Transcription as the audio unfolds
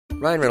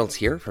Ryan Reynolds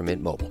here from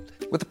Mint Mobile.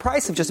 With the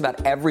price of just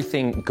about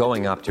everything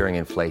going up during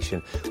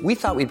inflation, we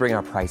thought we'd bring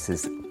our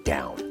prices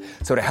down.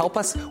 So to help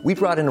us, we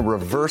brought in a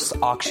reverse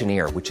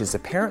auctioneer, which is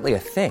apparently a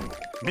thing.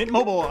 Mint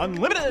Mobile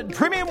Unlimited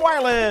Premium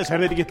Wireless. How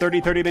to get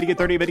 30, 30, bit to get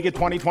 30, bit to get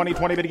 20, 20,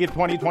 20, bit to get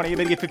 20, 20,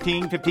 bit to get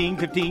 15, 15,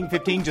 15,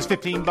 15, just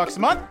 $15 a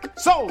month?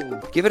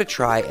 Sold! Give it a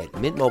try at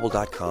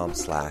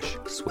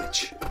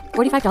mintmobile.com/switch.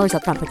 $45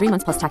 up front for 3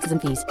 months plus taxes and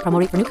fees. Promo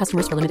rate for new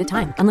customers for limited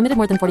time. Unlimited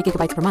more than 40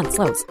 gigabytes per month.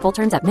 Slows full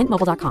terms at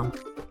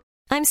mintmobile.com.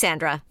 I'm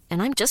Sandra,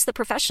 and I'm just the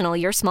professional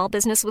your small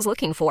business was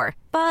looking for.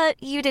 But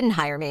you didn't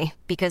hire me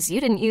because you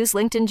didn't use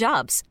LinkedIn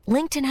Jobs.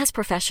 LinkedIn has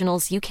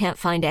professionals you can't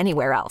find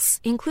anywhere else,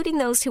 including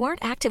those who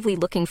aren't actively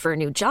looking for a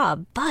new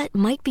job, but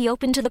might be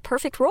open to the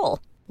perfect role,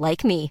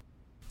 like me.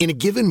 In a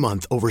given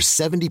month, over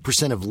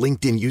 70% of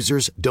LinkedIn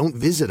users don't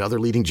visit other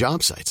leading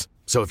job sites.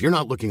 So if you're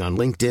not looking on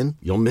LinkedIn,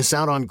 you'll miss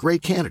out on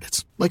great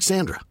candidates like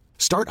Sandra.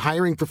 Start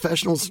hiring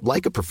professionals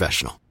like a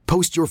professional.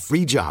 Post your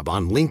free job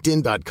on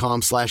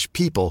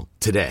linkedin.com/people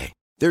today.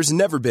 There's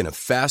never been a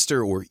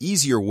faster or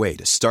easier way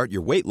to start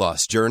your weight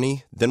loss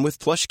journey than with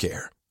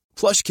PlushCare.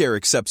 PlushCare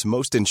accepts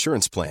most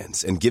insurance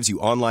plans and gives you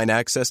online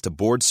access to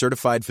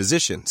board-certified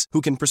physicians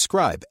who can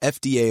prescribe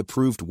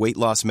FDA-approved weight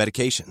loss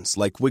medications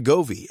like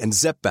Wegovy and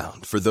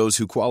Zepbound for those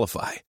who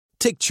qualify.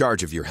 Take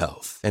charge of your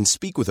health and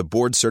speak with a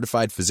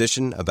board-certified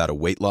physician about a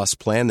weight loss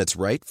plan that's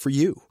right for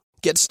you.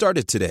 Get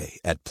started today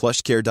at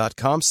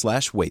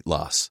plushcare.com/weight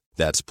loss.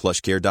 That's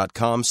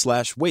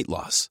plushcare.com/weight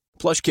loss.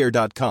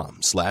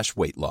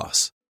 plushcare.com/weight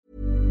loss.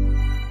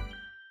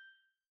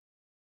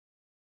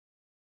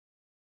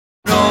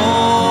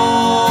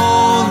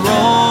 Long,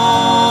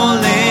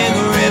 rolling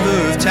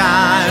river of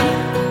time,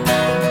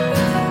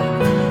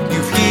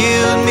 you've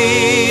healed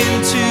me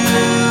in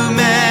too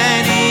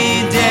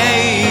many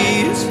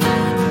days.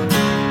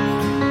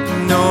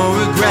 No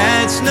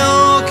regrets,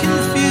 no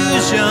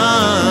confusion,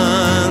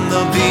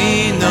 there'll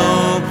be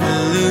no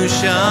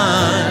pollution.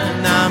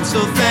 I'm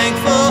so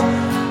thankful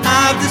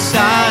I've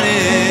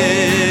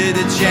decided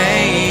to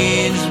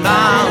change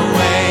my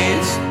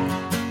ways.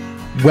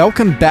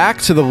 Welcome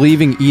back to the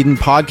Leaving Eden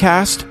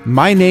podcast.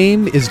 My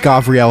name is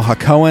Gavriel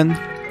Hakohen.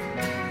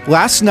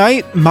 Last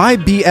night, my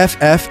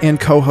BFF and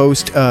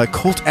co-host,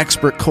 cult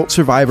expert, cult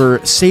survivor,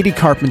 Sadie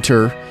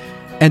Carpenter,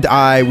 and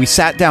we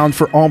sat down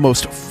for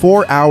almost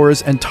 4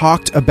 hours and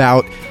talked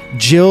about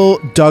Jill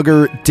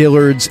Duggar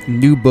Dillard's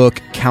new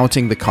book,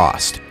 Counting the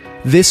Cost.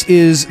 This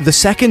is the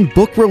second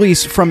book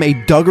release from a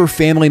Duggar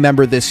family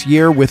member this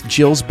year, with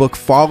Jill's book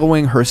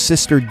following her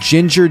sister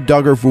Ginger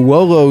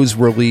Duggar-Vuolo's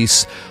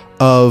release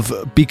of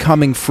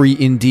Becoming Free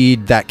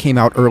Indeed that came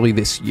out early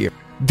this year.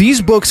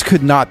 These books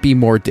could not be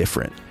more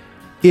different.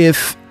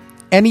 If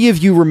any of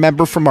you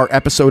remember from our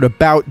episode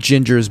about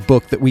Ginger's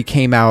book that we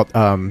came out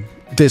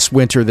this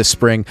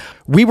spring,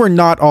 we were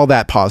not all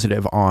that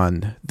positive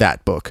on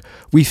that book.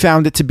 We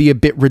found it to be a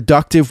bit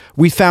reductive.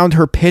 We found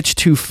her pitch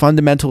to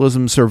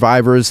fundamentalism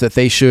survivors that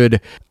they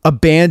should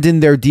abandon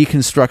their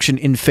deconstruction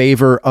in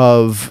favor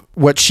of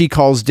what she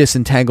calls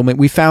disentanglement.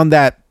 We found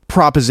that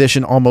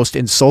proposition almost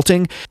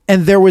insulting,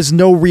 and there was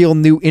no real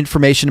new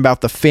information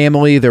about the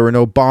family. There were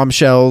no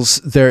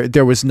bombshells.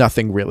 There was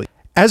nothing really.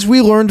 As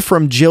we learned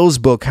from Jill's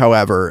book,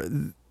 however,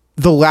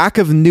 the lack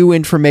of new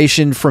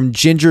information from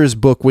Ginger's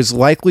book was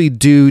likely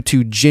due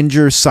to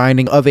Ginger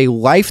signing of a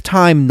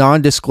lifetime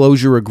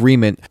non-disclosure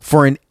agreement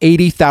for an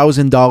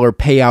 $80,000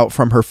 payout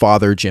from her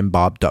father, Jim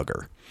Bob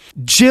Duggar.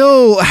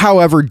 Jill,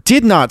 however,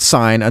 did not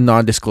sign a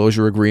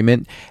non-disclosure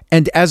agreement,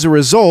 and as a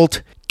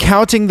result,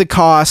 Counting the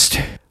Cost,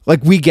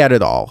 we get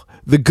it all.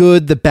 The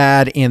good, the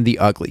bad, and the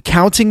ugly.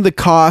 Counting the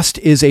Cost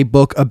is a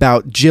book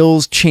about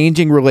Jill's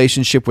changing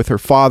relationship with her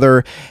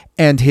father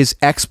and his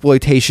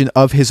exploitation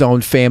of his own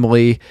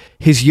family,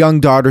 his young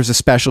daughters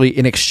especially,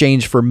 in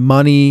exchange for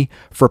money,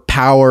 for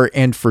power,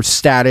 and for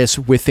status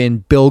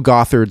within Bill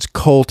Gothard's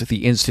cult,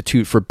 the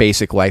Institute for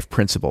Basic Life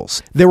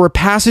Principles. There were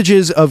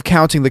passages of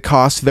Counting the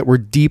Cost that were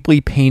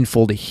deeply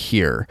painful to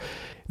hear.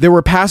 There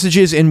were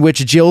passages in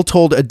which Jill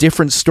told a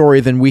different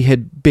story than we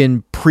had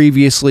been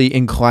previously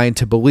inclined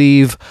to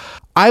believe.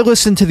 I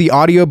listened to the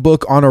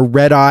audiobook on a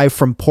red eye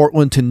from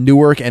Portland to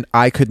Newark, and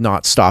I could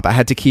not stop. I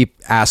had to keep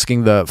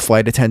asking the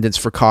flight attendants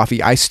for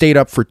coffee. I stayed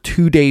up for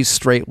 2 days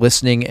straight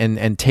listening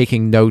and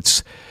taking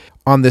notes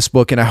on this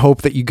book, and I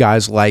hope that you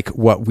guys like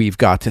what we've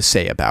got to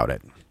say about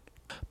it.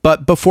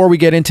 But before we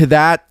get into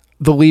that,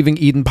 the Leaving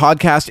Eden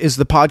podcast is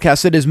the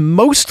podcast that is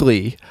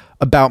mostly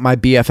about my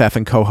BFF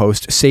and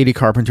co-host Sadie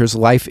Carpenter's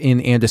life in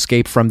and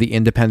escape from the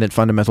independent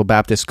fundamental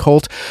Baptist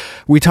cult.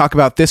 We talk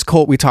about this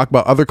cult, we talk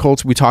about other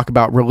cults, we talk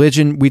about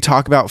religion, we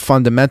talk about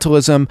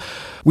fundamentalism.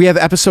 We have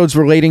episodes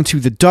relating to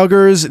the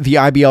Duggars, the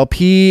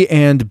IBLP,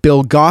 and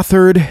Bill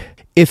Gothard.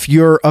 If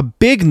you're a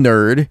big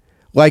nerd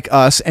like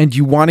us and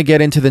you want to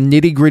get into the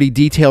nitty-gritty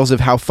details of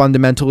how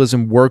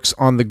fundamentalism works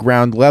on the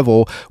ground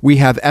level, we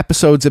have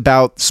episodes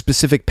about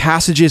specific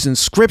passages in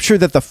scripture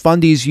that the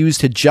fundies use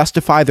to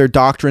justify their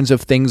doctrines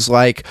of things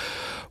like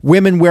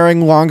women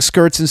wearing long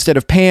skirts instead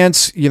of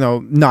pants,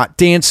 not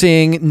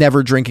dancing,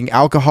 never drinking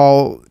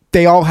alcohol,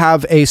 they all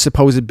have a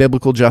supposed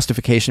biblical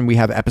justification. We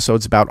have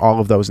episodes about all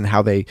of those and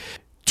how they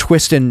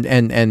twist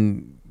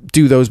and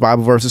do those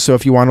Bible verses. So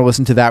if you want to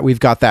listen to that, we've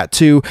got that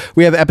too.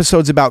 We have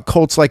episodes about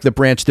cults like the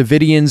Branch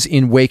Davidians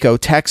in Waco,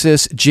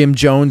 Texas, Jim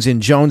Jones in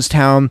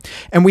Jonestown.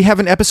 And we have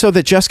an episode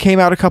that just came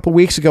out a couple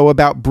weeks ago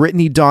about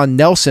Brittany Dawn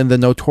Nelson, the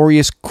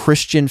notorious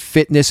Christian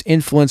fitness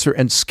influencer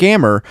and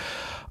scammer.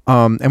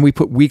 And we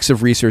put weeks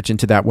of research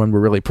into that one.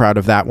 We're really proud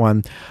of that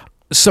one.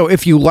 So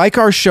if you like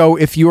our show,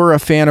 if you're a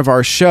fan of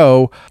our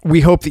show,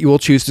 we hope that you will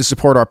choose to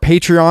support our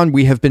Patreon.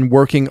 We have been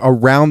working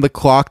around the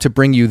clock to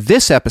bring you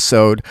this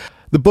episode.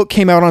 The book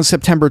came out on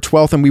September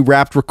 12th, and we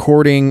wrapped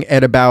recording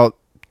at about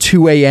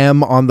 2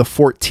 a.m. on the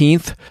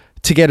 14th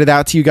to get it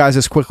out to you guys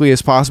as quickly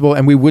as possible.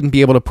 And we wouldn't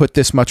be able to put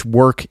this much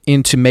work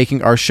into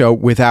making our show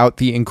without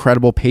the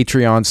incredible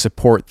Patreon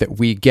support that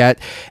we get.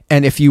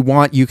 And if you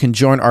want, you can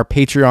join our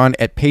Patreon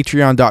at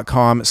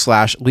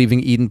patreon.com/Leaving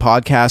Eden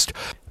Podcast.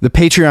 The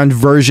Patreon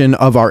version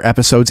of our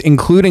episodes,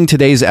 including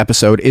today's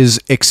episode, is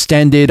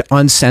extended,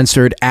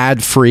 uncensored,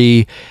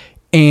 ad-free,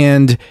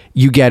 and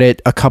you get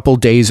it a couple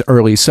days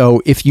early.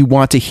 So if you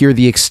want to hear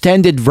the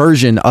extended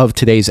version of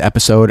today's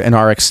episode and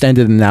our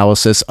extended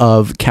analysis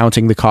of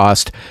Counting the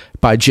Cost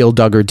by Jill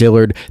Duggar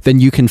Dillard, then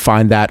you can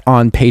find that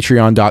on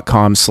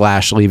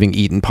patreon.com/Leaving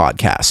Eden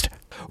Podcast.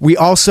 We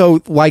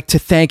also like to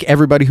thank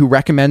everybody who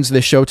recommends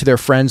this show to their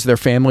friends, their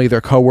family, their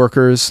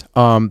coworkers,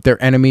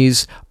 their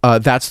enemies.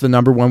 That's the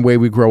number one way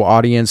we grow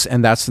audience,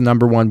 and that's the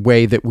number one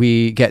way that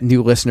we get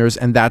new listeners,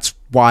 and that's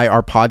why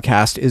our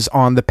podcast is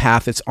on the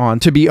path it's on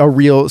to be a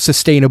real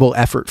sustainable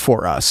effort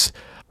for us.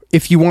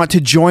 If you want to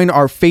join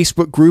our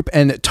Facebook group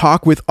and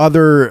talk with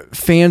other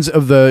fans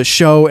of the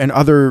show and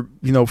other,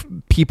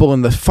 people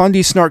in the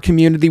Fundy Snark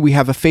community, we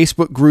have a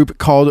Facebook group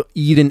called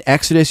Eden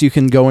Exodus. You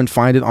can go and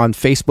find it on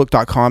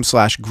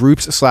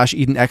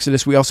facebook.com/groups/Eden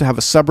Exodus. We also have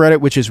a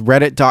subreddit, which is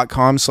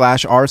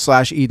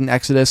reddit.com/r/Eden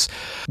Exodus.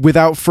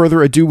 Without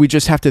further ado, we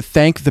just have to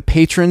thank the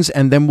patrons,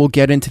 and then we'll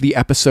get into the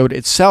episode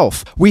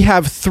itself. We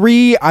have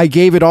 3 I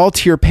Gave It All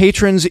tier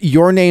patrons.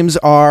 Your names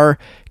are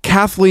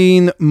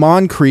Kathleen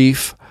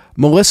Moncrief,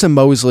 Melissa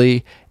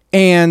Mosley,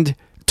 and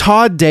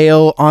Todd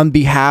Dale on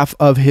behalf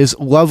of his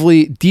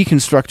lovely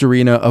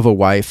deconstructorina of a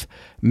wife,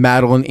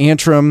 Madeline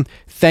Antrim.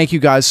 Thank you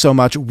guys so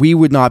much. We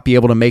would not be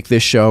able to make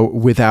this show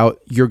without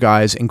your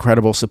guys'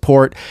 incredible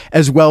support,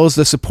 as well as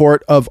the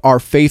support of our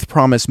Faith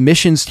Promise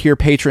Missions tier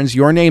patrons.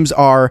 Your names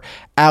are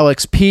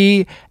Alex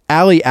P.,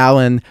 Ali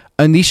Allen,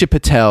 Anisha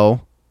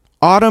Patel,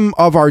 Autumn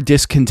of Our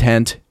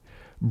Discontent,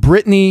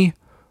 Brittany,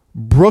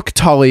 Brooke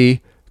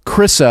Tully,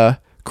 Chrissa,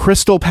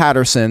 Crystal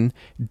Patterson,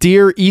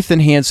 Dear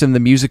Ethan Hansen the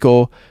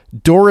Musical,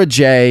 Dora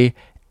J.,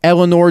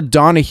 Eleanor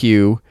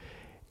Donahue,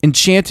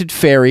 Enchanted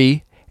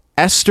Fairy,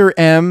 Esther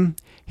M.,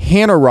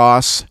 Hannah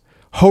Ross,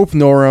 Hope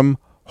Norum,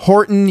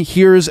 Horton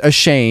Here's a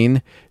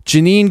Shane,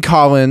 Janine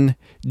Collin,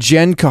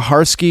 Jen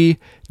Kaharski,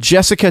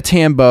 Jessica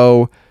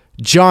Tambo,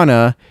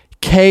 Jonna,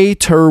 Kay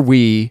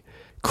Turwee,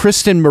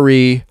 Kristen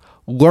Marie,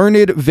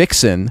 Learned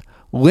Vixen,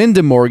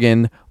 Linda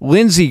Morgan,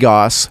 Lindsay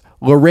Goss,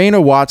 Lorena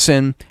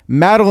Watson,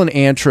 Madeline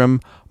Antrim,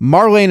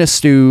 Marlena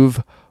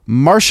Stuve,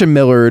 Marcia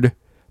Millard,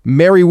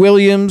 Mary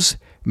Williams,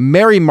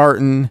 Mary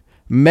Martin,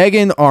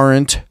 Megan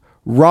Arendt,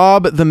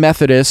 Rob the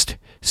Methodist,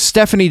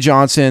 Stephanie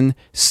Johnson,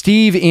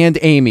 Steve and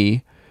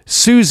Amy,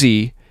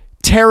 Susie,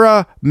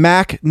 Tara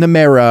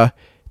McNamara,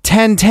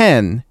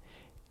 1010,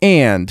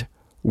 and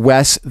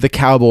Wes the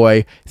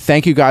Cowboy.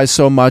 Thank you guys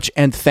so much,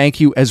 and thank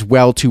you as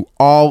well to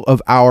all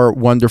of our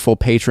wonderful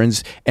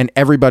patrons and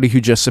everybody who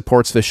just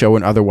supports the show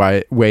in other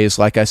ways,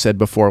 like I said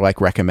before,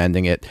 like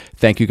recommending it.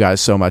 Thank you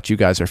guys so much. You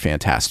guys are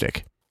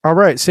fantastic. All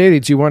right,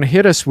 Sadie, do you want to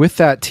hit us with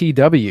that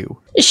TW?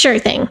 Sure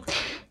thing.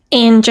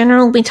 In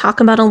general, we talk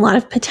about a lot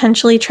of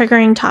potentially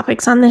triggering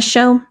topics on this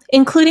show,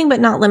 including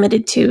but not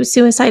limited to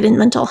suicide and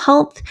mental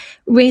health,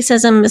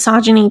 racism,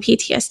 misogyny,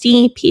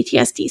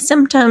 PTSD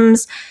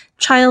symptoms,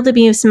 child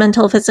abuse,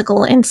 mental,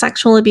 physical, and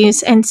sexual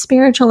abuse, and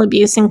spiritual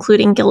abuse,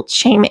 including guilt,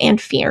 shame, and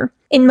fear.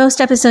 In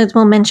most episodes,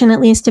 we'll mention at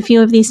least a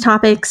few of these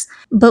topics,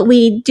 but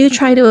we do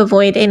try to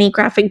avoid any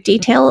graphic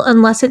detail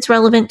unless it's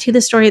relevant to the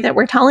story that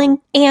we're telling.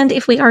 And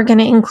if we are going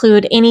to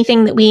include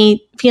anything that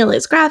we feel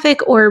is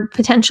graphic or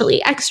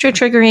potentially extra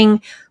triggering,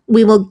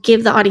 we will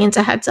give the audience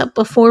a heads up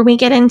before we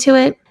get into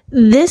it.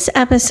 This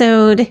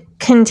episode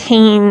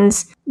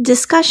contains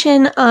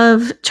discussion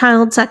of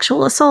child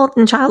sexual assault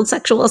and child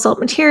sexual assault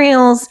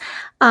materials.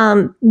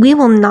 We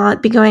will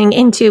not be going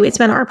into, it's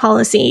been our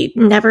policy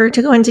never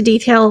to go into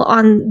detail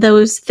on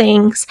those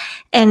things,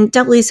 and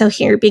doubly so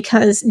here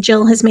because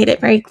Jill has made it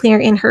very clear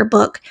in her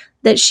book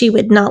that she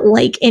would not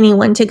like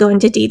anyone to go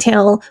into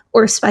detail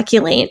or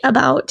speculate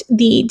about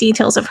the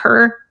details of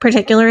her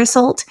particular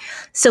assault.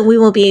 So we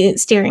will be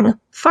steering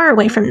far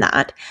away from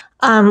that.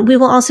 We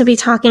will also be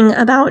talking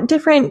about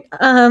different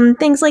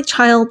things like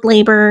child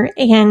labor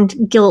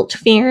and guilt,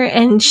 fear,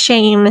 and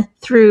shame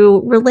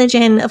through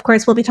religion. Of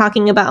course, we'll be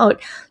talking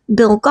about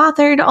Bill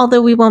Gothard,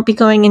 although we won't be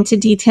going into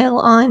detail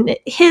on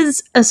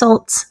his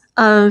assaults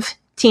of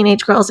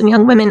teenage girls and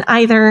young women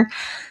either.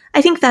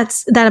 I think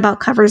that about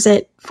covers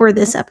it for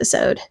this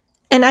episode.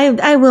 And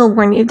I will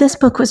warn you, this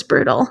book was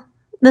brutal.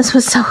 This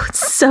was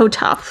so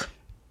tough.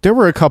 There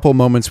were a couple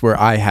moments where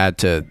I had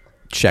to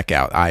check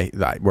out.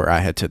 Where I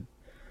had to.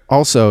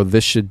 Also,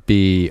 this should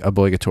be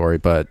obligatory,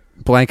 but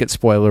blanket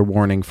spoiler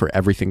warning for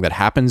everything that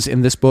happens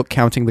in this book,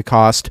 counting the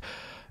cost.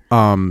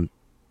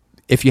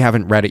 If you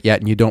haven't read it yet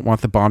and you don't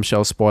want the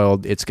bombshell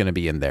spoiled, it's going to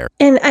be in there.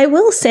 And I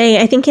will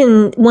say, I think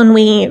when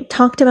we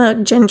talked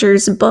about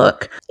Ginger's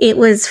book, it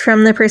was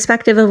from the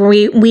perspective of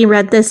we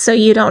read this so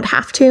you don't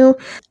have to.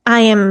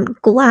 I am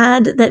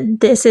glad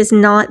that this is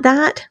not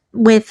that.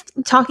 With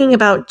talking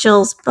about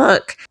Jill's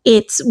book,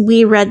 it's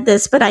we read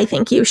this, but I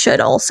think you should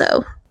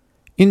also.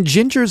 In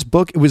Ginger's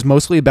book, it was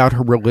mostly about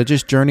her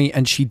religious journey,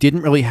 and she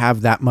didn't really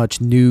have that much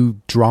new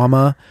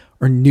drama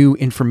or new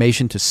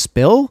information to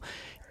spill.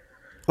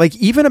 Like,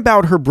 even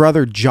about her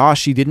brother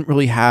Josh, she didn't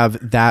really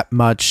have that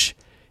much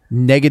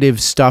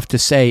negative stuff to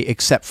say,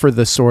 except for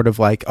the sort of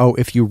like, oh,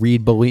 if you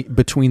read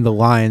between the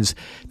lines,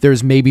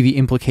 there's maybe the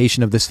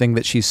implication of this thing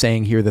that she's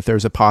saying here, that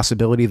there's a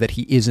possibility that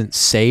he isn't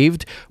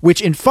saved,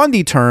 which in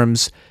fundy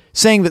terms,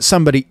 saying that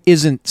somebody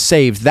isn't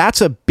saved,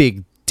 that's a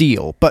big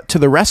deal. But to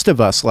the rest of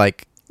us,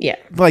 like, yeah,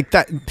 like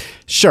that,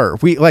 sure,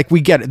 we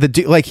get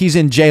it. Like, he's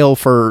in jail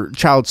for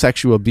child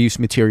sexual abuse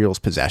materials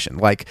possession.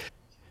 Like,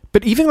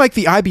 but even like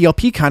the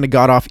IBLP kind of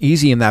got off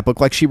easy in that book.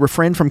 Like, she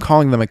refrained from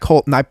calling them a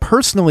cult. And I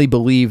personally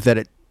believe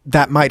that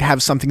that might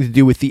have something to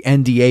do with the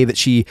NDA that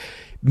she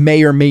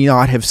may or may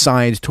not have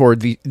signed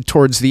towards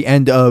the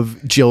end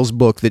of Jill's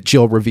book, that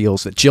Jill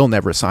reveals that Jill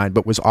never signed,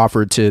 but was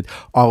offered to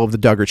all of the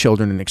Duggar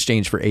children in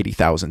exchange for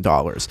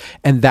 $80,000.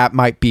 And that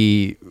might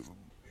be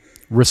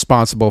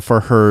responsible for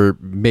her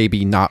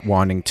maybe not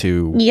wanting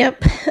to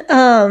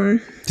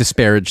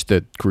disparage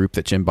the group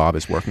that Jim Bob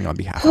is working on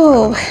behalf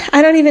of.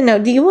 I don't even know.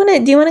 Do you want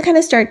to kind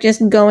of start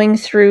just going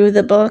through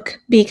the book,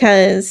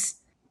 because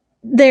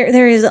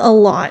there is a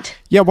lot.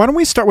 Yeah, why don't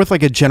we start with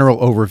like a general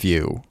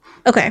overview?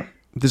 Okay.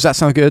 Does that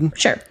sound good?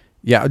 Sure.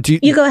 Yeah,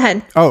 you go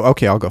ahead. Oh,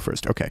 okay, I'll go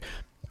first. Okay.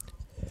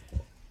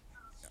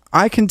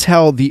 I can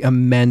tell the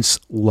immense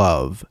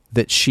love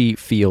that she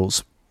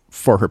feels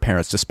for her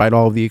parents, despite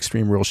all of the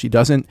extreme rules. She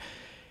doesn't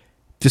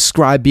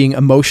describe being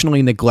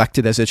emotionally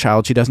neglected as a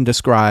child. She doesn't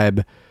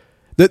describe...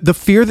 The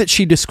fear that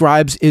she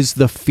describes is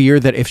the fear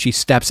that if she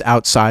steps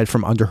outside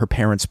from under her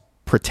parents'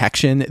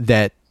 protection,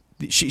 that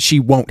she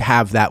won't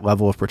have that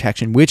level of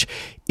protection, which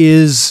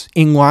is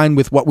in line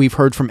with what we've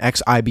heard from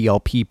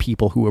ex-IBLP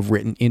people who have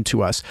written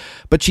into us.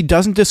 But she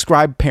doesn't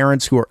describe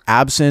parents who are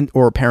absent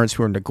or parents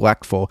who are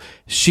neglectful.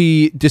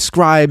 She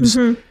describes...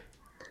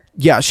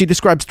 Yeah, she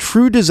describes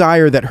true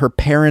desire that her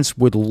parents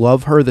would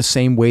love her the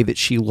same way that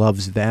she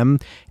loves them.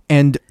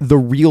 And the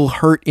real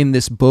hurt in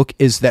this book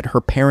is that her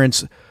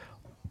parents'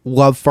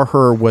 love for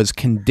her was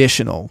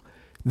conditional.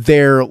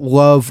 Their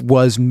love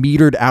was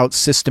metered out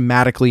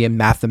systematically and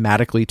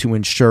mathematically to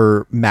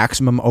ensure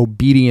maximum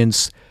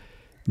obedience.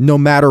 No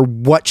matter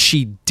what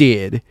she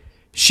did,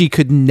 she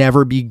could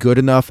never be good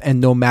enough.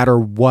 And no matter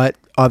what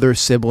other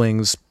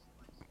siblings,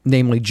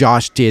 namely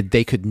Josh, did,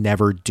 they could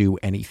never do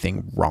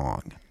anything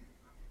wrong.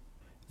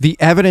 The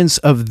evidence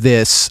of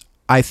this,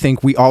 I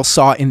think we all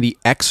saw in the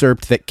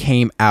excerpt that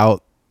came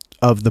out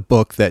of the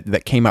book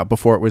that came out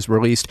before it was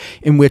released,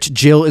 in which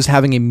Jill is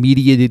having a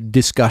mediated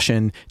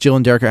discussion. Jill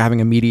and Derek are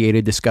having a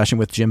mediated discussion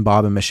with Jim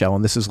Bob and Michelle,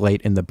 and this is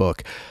late in the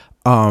book.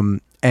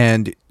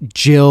 And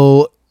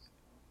Jill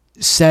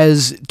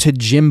says to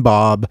Jim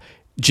Bob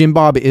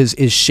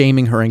is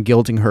shaming her and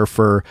guilting her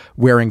for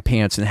wearing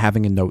pants and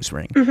having a nose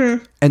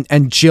ring.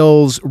 And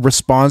Jill's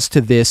response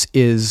to this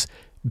is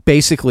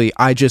basically,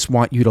 I just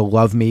want you to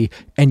love me,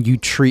 and you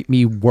treat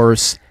me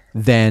worse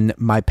than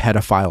my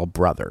pedophile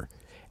brother.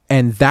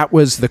 And that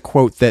was the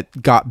quote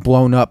that got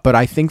blown up. But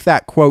I think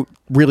that quote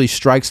really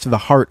strikes to the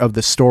heart of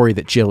the story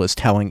that Jill is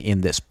telling in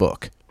this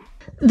book.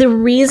 The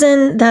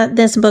reason that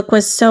this book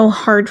was so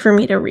hard for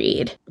me to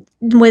read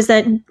was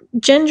that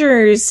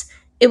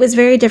it was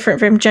very different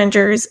from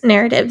Ginger's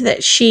narrative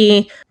that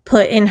she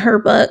put in her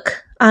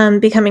book,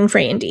 Becoming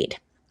Free Indeed,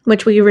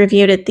 which we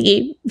reviewed at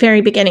the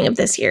very beginning of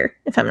this year,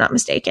 if I'm not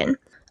mistaken.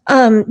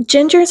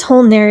 Ginger's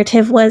whole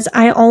narrative was,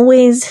 I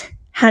always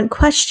had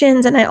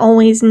questions and I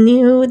always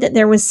knew that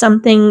there was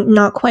something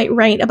not quite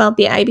right about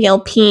the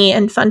IBLP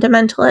and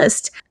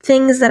fundamentalist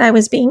things that I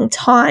was being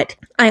taught.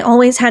 I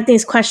always had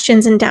these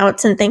questions and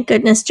doubts, and thank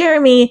goodness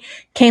Jeremy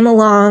came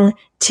along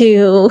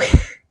to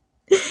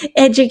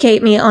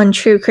educate me on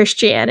true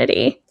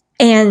Christianity.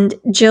 And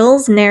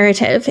Jill's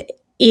narrative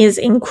is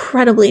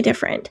incredibly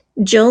different.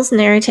 Jill's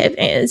narrative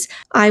is,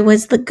 I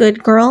was the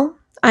good girl.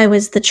 I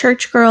was the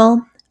church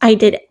girl. I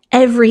did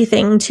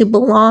everything to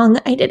belong.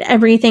 I did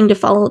everything to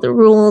follow the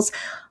rules.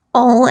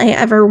 All I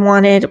ever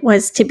wanted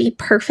was to be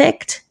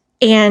perfect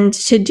and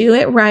to do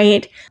it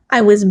right.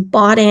 I was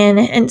bought in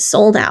and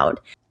sold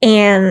out.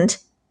 And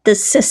the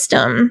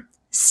system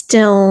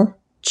still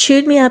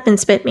chewed me up and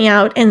spit me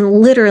out, and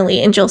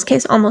literally, in Jill's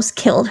case, almost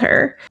killed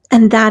her.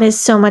 And that is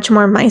so much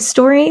more my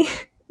story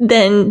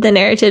than the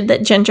narrative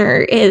that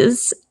Ginger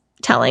is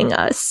telling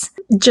us.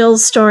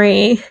 Jill's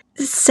story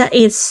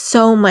is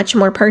so much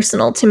more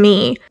personal to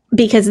me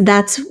because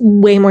that's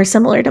way more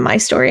similar to my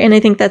story. And I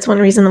think that's one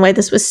reason why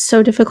this was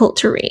so difficult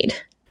to read.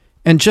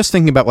 And just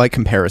thinking about like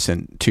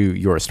comparison to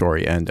your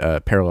story and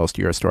parallels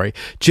to your story,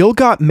 Jill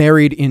got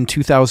married in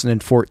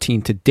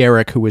 2014 to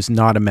Derek, who was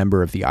not a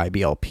member of the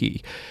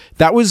IBLP.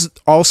 That was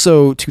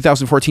also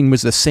 2014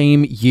 was the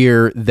same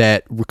year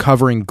that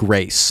Recovering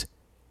Grace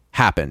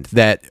happened,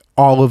 that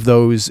all of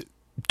those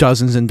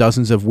dozens and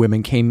dozens of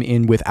women came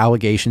in with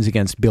allegations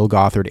against Bill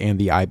Gothard and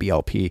the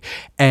IBLP.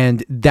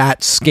 And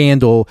that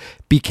scandal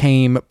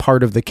became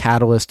part of the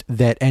catalyst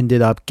that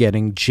ended up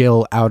getting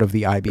Jill out of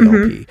the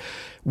IBLP.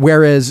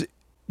 Whereas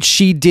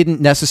she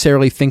didn't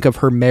necessarily think of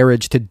her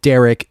marriage to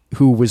Derek,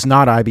 who was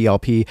not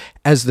IBLP,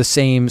 as the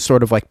same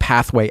sort of like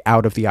pathway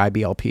out of the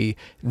IBLP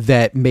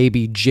that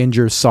maybe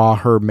Ginger saw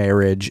her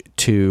marriage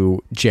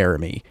to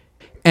Jeremy.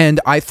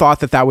 And I thought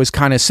that that was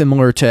kind of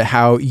similar to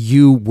how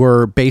you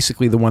were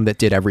basically the one that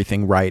did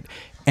everything right.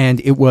 And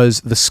it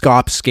was the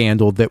SCOP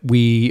scandal that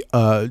we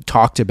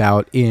talked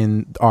about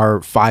in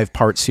our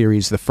 5-part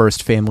series, The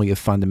First Family of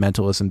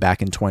Fundamentalism,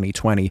 back in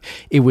 2020.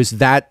 It was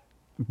that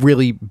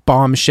really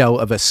bombshell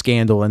of a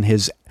scandal, and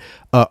his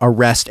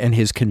arrest and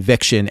his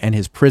conviction and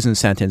his prison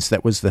sentence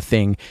that was the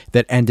thing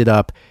that ended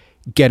up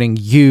getting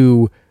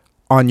you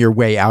on your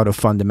way out of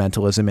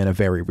fundamentalism in a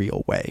very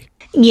real way.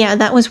 Yeah,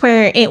 that was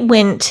where it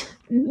went.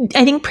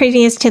 I think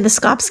previous to the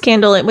SCOP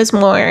scandal, it was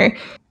more,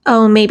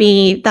 oh,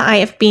 maybe the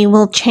IFB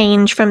will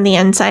change from the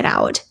inside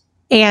out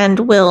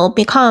and will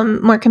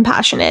become more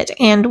compassionate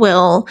and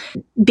will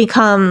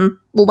become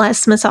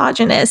less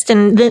misogynist,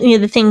 and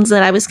the things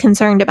that I was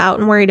concerned about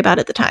and worried about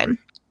at the time.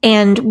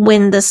 And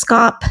when the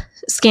SCOP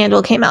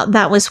scandal came out,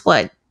 that was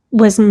what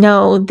was,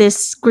 no,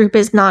 this group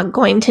is not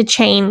going to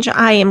change.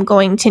 I am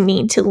going to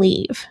need to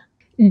leave.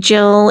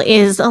 Jill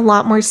is a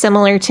lot more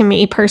similar to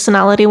me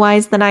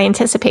personality-wise than I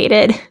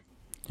anticipated.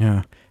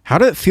 Yeah. How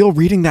did it feel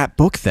reading that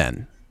book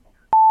then?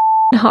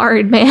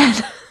 Hard,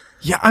 man.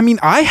 Yeah, I mean,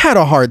 I had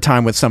a hard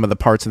time with some of the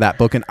parts of that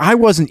book, and I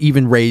wasn't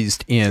even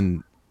raised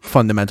in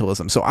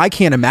fundamentalism, so I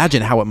can't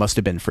imagine how it must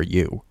have been for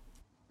you.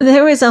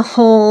 There was a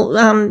whole,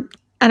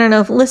 I don't know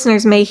if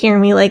listeners may hear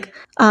me like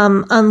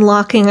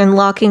unlocking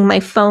my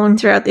phone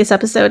throughout this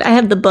episode. I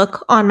have the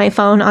book on my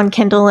phone on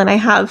Kindle, and I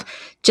have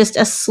just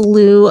a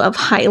slew of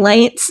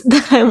highlights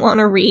that I want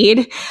to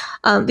read.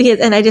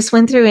 And I just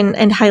went through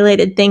and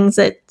highlighted things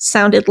that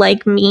sounded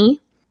like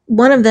me.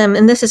 One of them,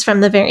 and this is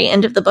from the very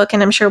end of the book,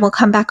 and I'm sure we'll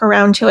come back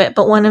around to it,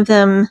 but one of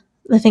them,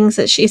 the things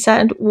that she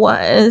said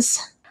was,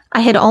 I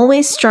had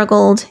always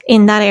struggled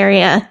in that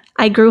area.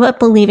 I grew up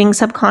believing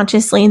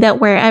subconsciously that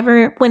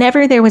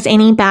whenever there was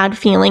any bad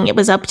feeling, it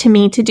was up to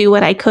me to do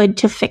what I could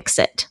to fix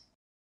it.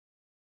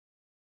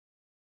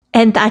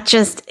 And that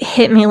just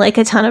hit me like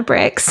a ton of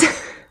bricks.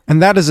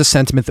 And that is a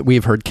sentiment that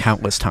we've heard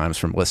countless times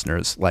from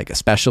listeners, like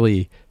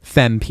especially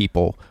femme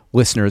people,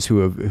 listeners who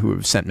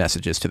have sent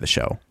messages to the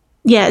show.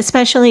 Yeah,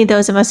 especially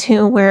those of us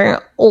who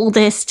were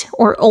oldest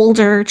or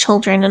older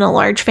children in a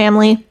large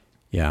family.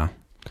 Yeah.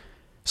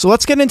 So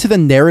let's get into the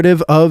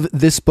narrative of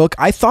this book.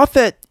 I thought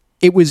that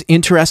it was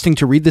interesting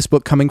to read this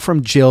book coming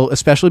from Jill,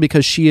 especially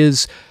because she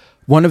is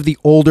one of the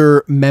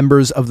older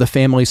members of the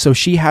family. So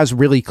she has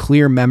really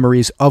clear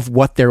memories of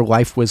what their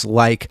life was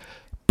like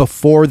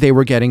before they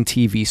were getting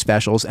TV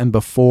specials and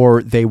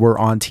before they were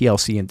on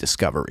TLC and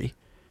Discovery.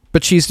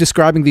 But she's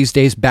describing these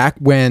days back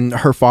when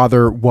her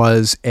father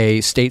was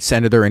a state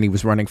senator and he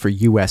was running for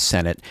U.S.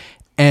 Senate.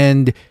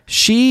 And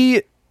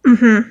she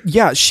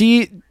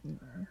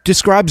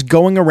describes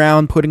going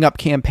around putting up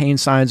campaign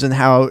signs and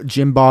how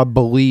Jim Bob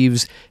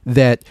believes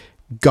that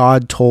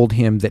God told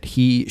him that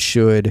he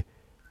should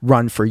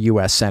run for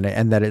U.S. Senate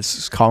and that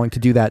it's calling to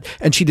do that.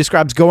 And she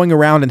describes going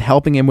around and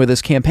helping him with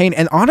his campaign.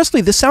 And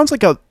honestly, this sounds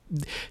like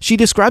she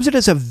describes it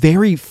as a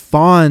very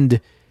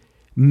fond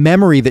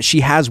memory that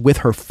she has with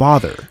her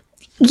father.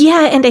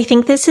 Yeah, and I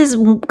think this is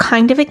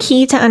kind of a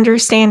key to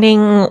understanding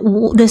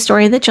the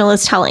story that Jill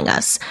is telling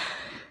us.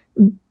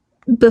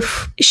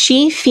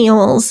 She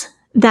feels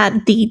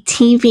that the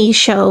TV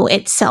show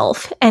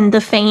itself and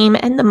the fame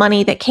and the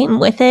money that came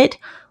with it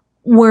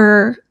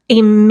were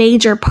a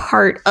major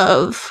part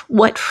of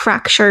what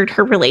fractured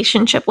her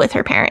relationship with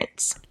her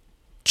parents.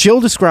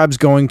 Jill describes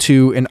going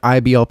to an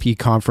IBLP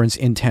conference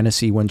in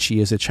Tennessee when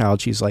she is a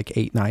child. She's like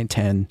 8, 9,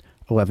 10,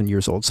 11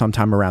 years old,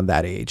 sometime around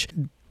that age.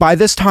 By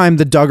this time,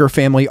 the Duggar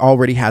family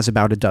already has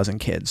about a dozen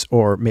kids,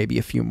 or maybe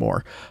a few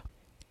more.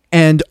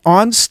 And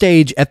on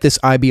stage at this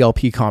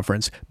IBLP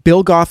conference,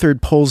 Bill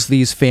Gothard pulls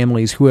these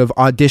families who have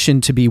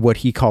auditioned to be what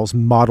he calls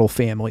model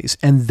families,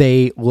 and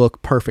they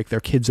look perfect.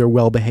 Their kids are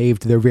well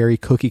behaved. They're very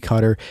cookie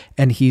cutter.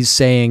 And he's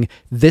saying,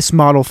 this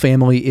model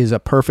family is a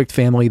perfect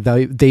family.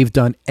 They've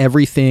done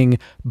everything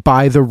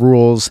by the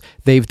rules.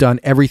 They've done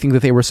everything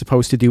that they were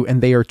supposed to do.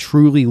 And they are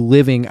truly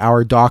living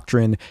our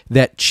doctrine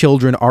that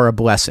children are a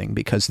blessing,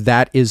 because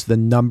that is the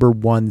number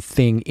one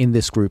thing in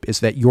this group,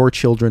 is that your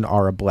children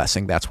are a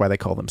blessing. That's why they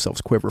call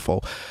themselves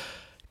Quiverful.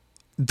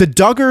 The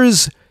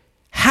Duggars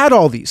had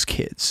all these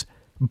kids,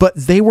 but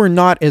they were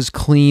not as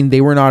clean, they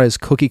were not as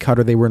cookie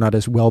cutter, they were not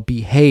as well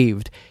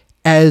behaved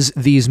as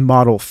these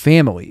model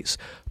families.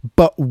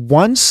 But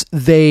once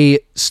they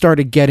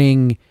started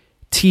getting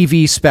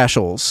TV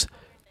specials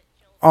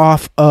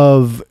off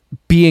of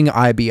being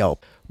IBL,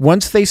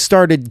 once they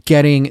started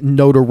getting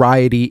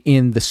notoriety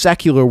in the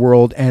secular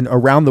world and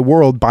around the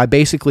world by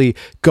basically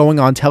going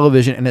on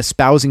television and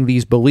espousing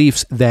these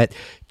beliefs that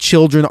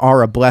children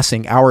are a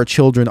blessing, our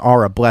children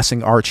are a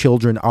blessing, our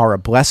children are a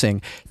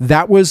blessing,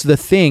 that was the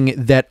thing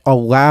that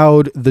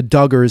allowed the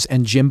Duggars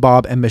and Jim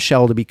Bob and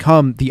Michelle to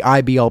become the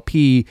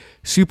IBLP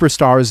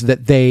superstars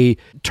that they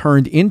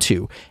turned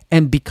into.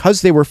 And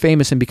because they were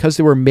famous and because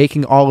they were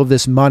making all of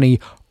this money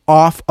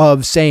off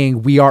of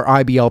saying we are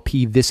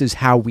IBLP, this is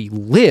how we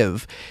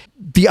live,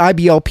 the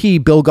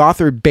IBLP, Bill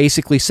Gothard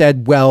basically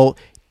said, well,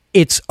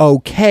 it's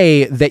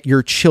okay that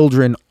your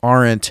children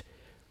aren't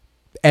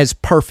as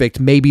perfect.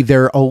 Maybe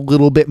they're a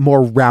little bit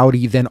more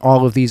rowdy than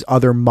all of these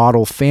other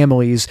model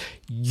families.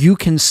 You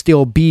can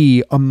still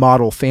be a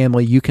model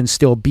family. You can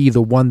still be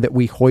the one that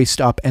we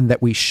hoist up and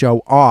that we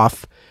show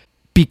off,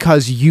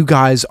 because you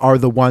guys are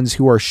the ones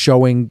who are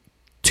showing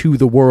to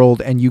the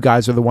world, and you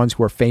guys are the ones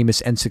who are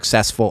famous and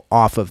successful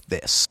off of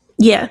this.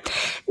 Yeah.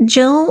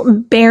 Jill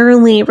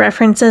barely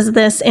references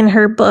this in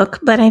her book,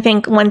 but I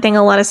think one thing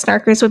a lot of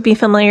snarkers would be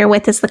familiar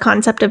with is the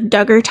concept of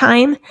Duggar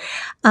time.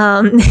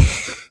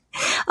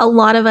 A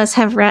lot of us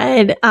have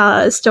read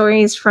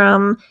stories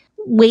from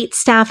wait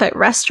staff at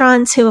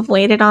restaurants who have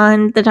waited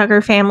on the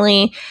Duggar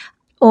family,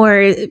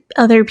 or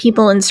other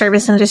people in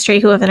service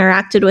industry who have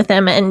interacted with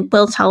them and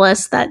will tell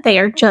us that they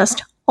are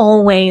just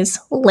always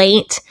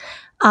late.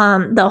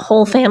 The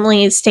whole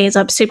family stays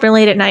up super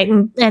late at night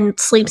and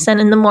sleeps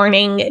in the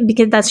morning,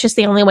 because that's just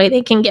the only way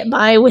they can get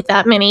by with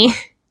that many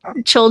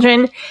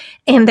children.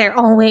 And they're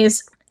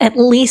always at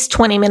least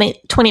 20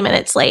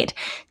 minutes late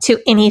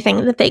to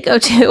anything that they go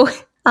to.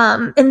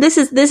 And this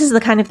is the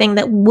kind of thing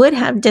that would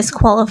have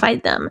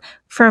disqualified them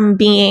from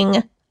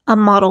being a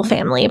model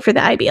family for the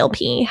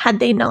IBLP had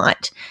they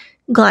not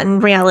gotten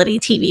reality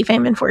TV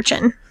fame and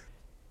fortune.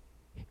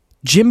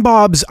 Jim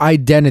Bob's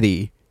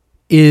identity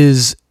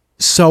is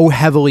so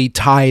heavily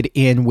tied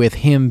in with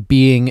him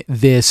being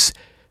this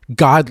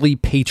godly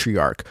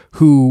patriarch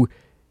who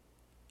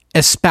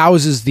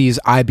espouses these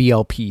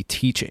IBLP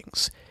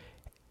teachings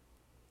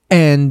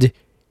and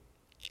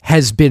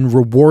has been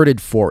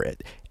rewarded for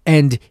it.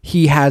 And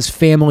he has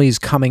families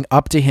coming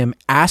up to him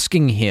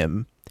asking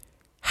him,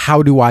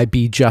 how do I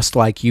be just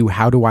like you?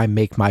 How do I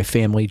make my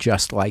family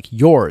just like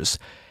yours?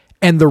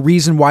 And the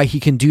reason why he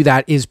can do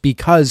that is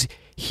because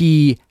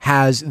he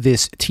has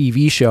this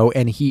TV show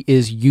and he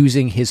is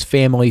using his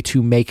family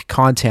to make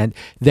content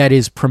that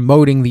is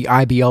promoting the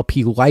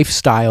IBLP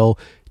lifestyle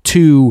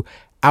to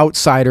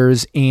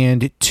outsiders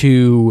and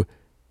to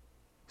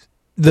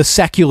the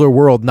secular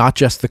world, not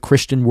just the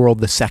Christian world,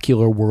 the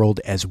secular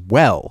world as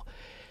well.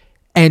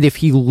 And if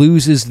he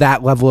loses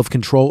that level of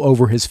control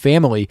over his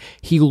family,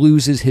 he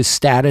loses his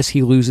status,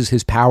 he loses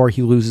his power,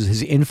 he loses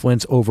his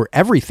influence over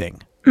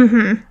everything.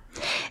 Mm-hmm.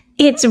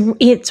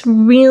 It's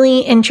really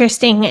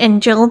interesting,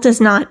 and Jill does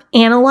not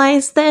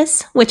analyze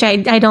this, which I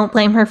don't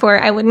blame her for.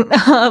 I wouldn't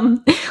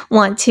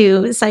want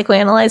to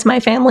psychoanalyze my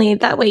family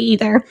that way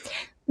either.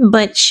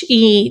 But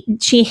she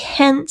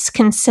hints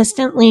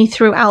consistently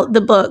throughout the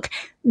book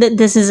that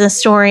this is a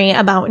story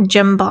about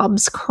Jim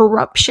Bob's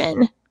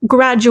corruption,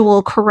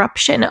 gradual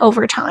corruption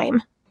over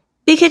time.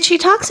 Because she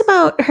talks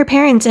about her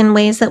parents in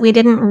ways that we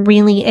didn't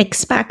really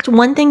expect.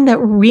 One thing that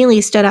really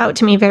stood out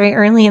to me very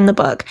early in the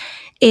book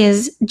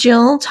is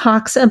Jill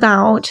talks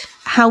about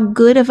how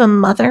good of a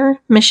mother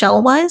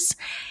Michelle was.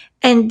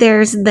 And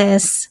there's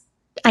this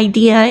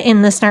idea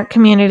in the snark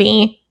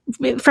community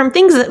from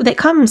things that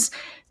comes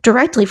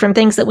directly from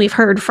things that we've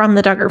heard from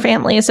the Duggar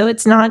family. So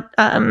it's not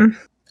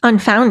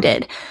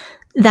unfounded,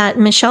 that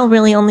Michelle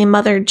really only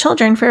mothered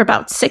children for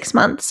about 6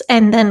 months.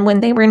 And then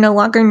when they were no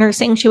longer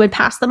nursing, she would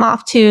pass them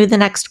off to the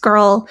next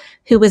girl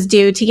who was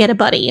due to get a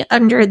buddy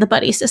under the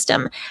buddy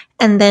system.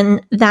 And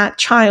then that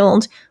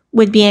child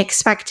would be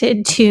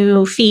expected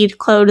to feed,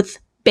 clothe,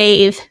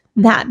 bathe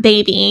that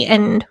baby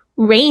and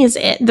raise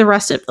it the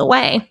rest of the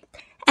way.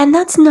 And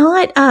that's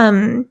not,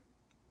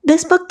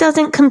 this book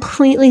doesn't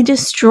completely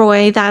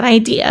destroy that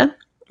idea.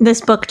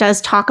 This book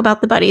does talk about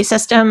the buddy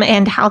system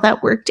and how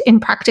that worked in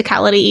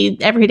practicality,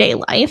 everyday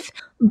life.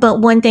 But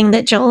one thing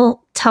that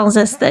Jill tells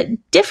us that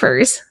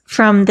differs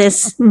from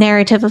this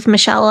narrative of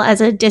Michelle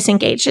as a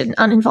disengaged and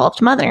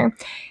uninvolved mother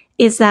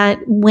is that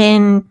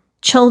when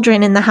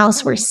children in the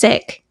house were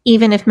sick,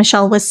 even if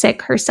Michelle was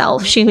sick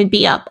herself, she would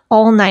be up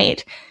all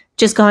night,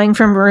 just going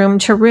from room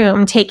to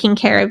room, taking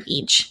care of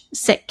each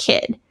sick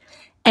kid,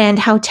 and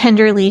how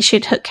tenderly she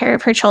took care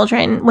of her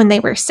children when they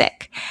were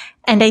sick.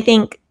 And I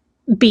think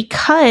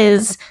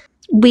because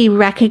we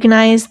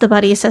recognize the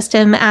buddy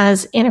system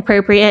as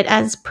inappropriate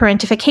as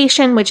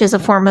parentification, which is a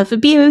form of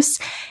abuse,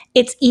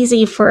 it's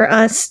easy for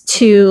us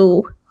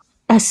to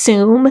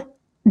assume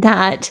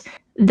that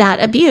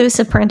that abuse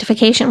of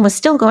parentification was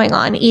still going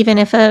on. Even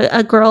if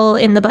a girl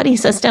in the buddy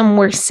system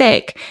were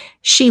sick,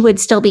 she would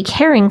still be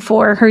caring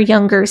for her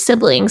younger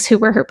siblings who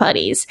were her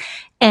buddies.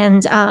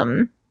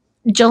 And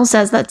Jill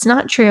says that's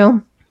not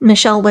true.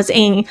 Michelle was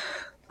a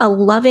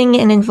loving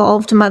and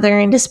involved mother,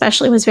 and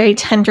especially was very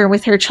tender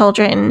with her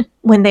children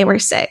when they were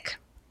sick.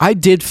 I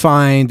did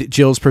find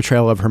Jill's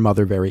portrayal of her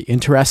mother very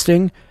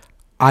interesting.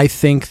 I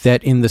think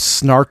that in the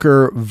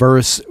snarker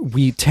verse,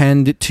 we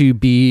tend to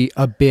be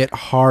a bit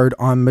hard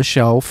on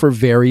Michelle for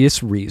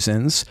various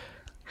reasons.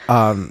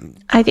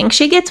 I think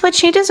she gets what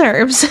she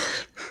deserves.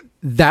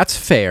 That's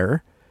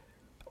fair.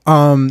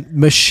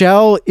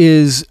 Michelle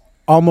is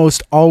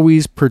almost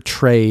always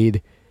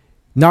portrayed,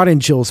 not in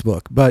Jill's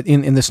book, but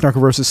in the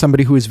snarker as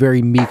somebody who is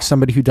very meek,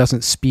 somebody who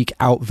doesn't speak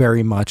out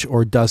very much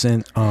or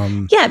doesn't.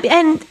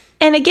 Yeah,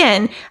 and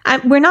again,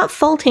 we're not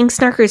faulting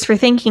snarkers for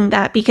thinking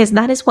that, because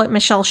that is what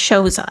Michelle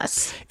shows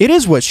us. It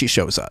is what she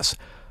shows us.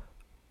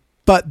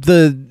 But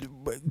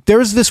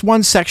there's this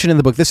one section in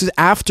the book. This is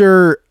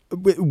after,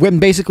 when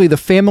basically the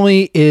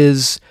family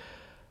is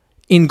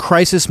in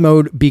crisis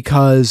mode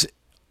because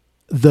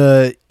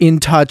the In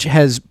Touch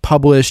has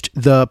published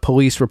the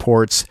police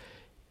reports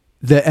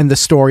and the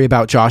story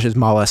about Josh's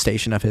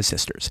molestation of his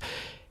sisters.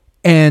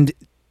 And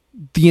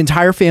the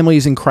entire family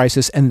is in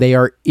crisis, and they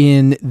are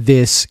in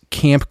this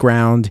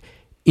campground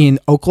in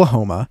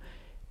Oklahoma,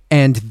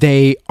 and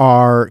they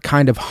are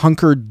kind of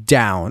hunkered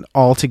down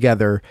all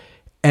together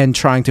and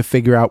trying to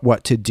figure out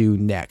what to do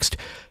next.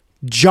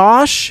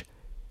 Josh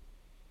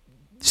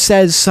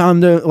says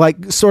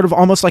sort of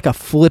almost like a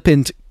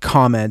flippant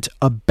comment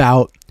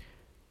about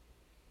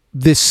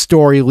this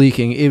story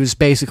leaking. It was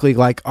basically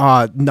like,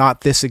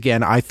 not this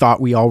again. I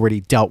thought we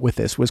already dealt with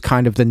this, was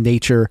kind of the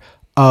nature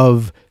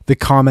of the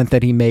comment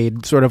that he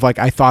made. Sort of like,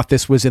 I thought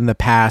this was in the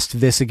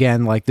past. This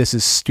again, like, this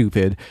is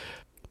stupid.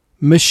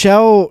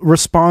 Michelle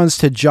responds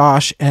to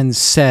Josh and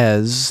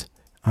says,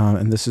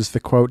 and this is the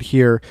quote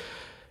here,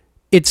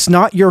 "It's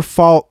not your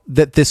fault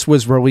that this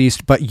was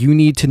released, but you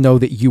need to know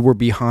that you were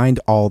behind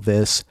all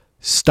this.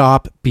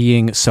 Stop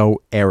being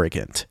so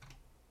arrogant."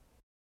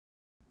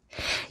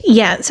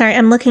 Yeah, sorry,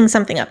 I'm looking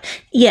something up.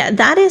 Yeah,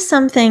 that is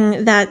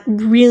something that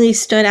really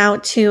stood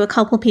out to a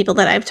couple people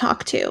that I've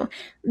talked to.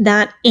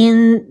 That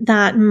in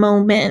that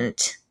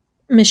moment,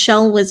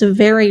 Michelle was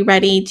very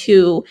ready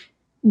to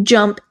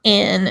jump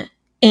in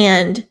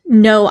and,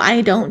 no,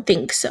 I don't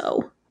think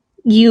so.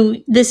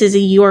 This is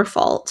your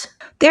fault.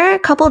 There are a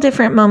couple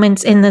different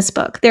moments in this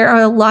book. There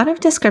are a lot of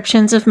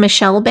descriptions of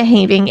Michelle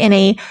behaving in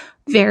a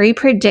very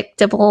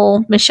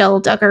predictable Michelle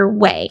Duggar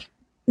way.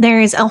 There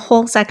is a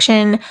whole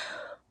section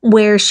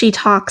where she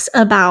talks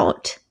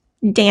about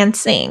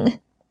dancing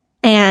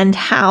and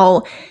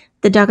how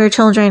the Duggar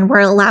children were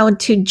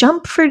allowed to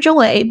jump for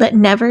joy but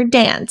never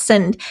dance.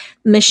 And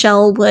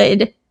Michelle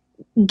would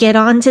get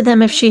on to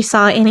them if she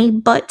saw any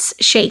butts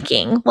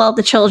shaking while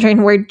the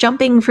children were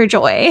jumping for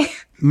joy.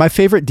 My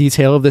favorite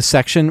detail of this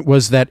section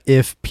was that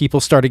if people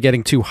started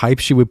getting too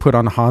hyped, she would put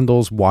on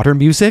Handel's water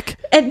music.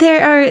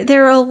 There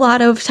are a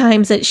lot of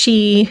times that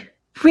she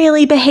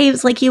really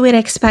behaves like you would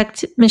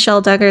expect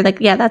Michelle Duggar. Like,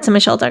 yeah, that's a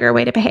Michelle Duggar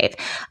way to behave.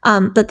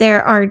 But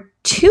there are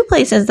two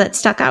places that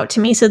stuck out to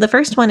me. So the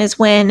first one is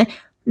when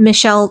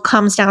Michelle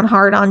comes down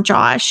hard on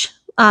Josh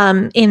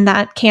in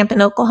that camp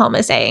in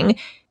Oklahoma, saying,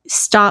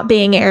 "Stop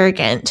being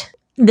arrogant.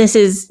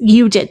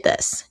 You did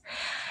this."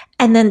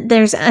 And then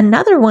there's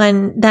another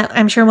one that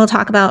I'm sure we'll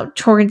talk about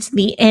towards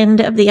the end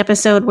of the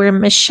episode, where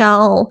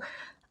Michelle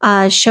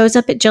shows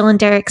up at Jill and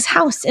Derek's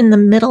house in the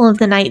middle of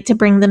the night to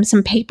bring them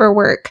some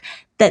paperwork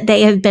that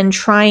they have been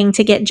trying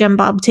to get Jim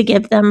Bob to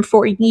give them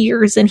for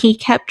years. And he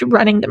kept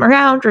running them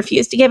around,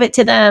 refused to give it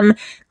to them,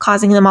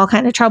 causing them all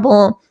kind of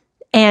trouble.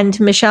 And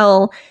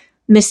Michelle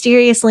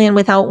mysteriously and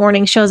without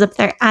warning shows up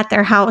there at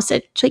their house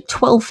at like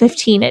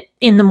 12:15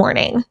 in the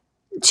morning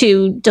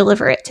to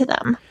deliver it to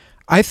them.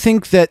 I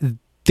think that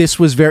this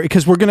was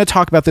because we're going to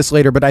talk about this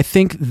later, but I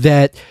think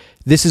that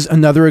this is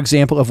another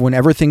example of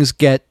whenever things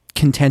get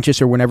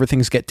contentious or whenever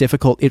things get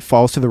difficult, it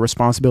falls to the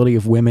responsibility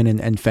of women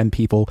and femme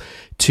people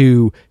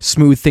to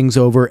smooth things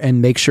over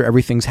and make sure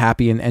everything's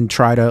happy and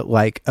try to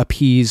like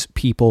appease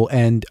people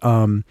and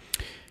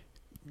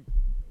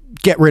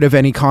get rid of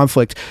any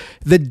conflict.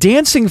 The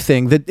dancing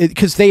thing,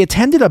 because they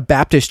attended a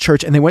Baptist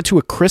church and they went to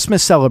a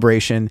Christmas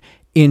celebration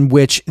in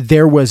which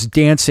there was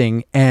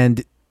dancing,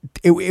 and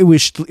it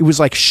was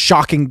like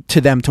shocking to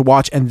them to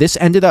watch. And this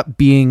ended up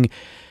being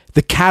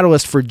the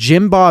catalyst for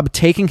Jim Bob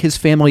taking his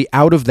family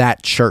out of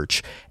that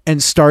church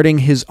and starting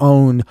his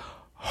own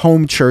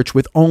home church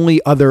with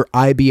only other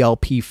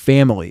IBLP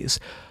families.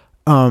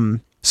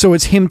 So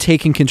it's him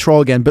taking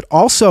control again, but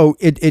also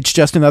it's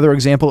just another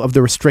example of the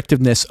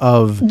restrictiveness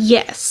of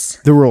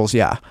the rules.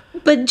 Yeah.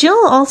 But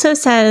Jill also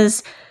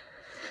says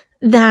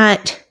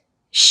that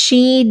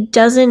she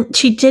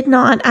did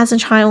not as a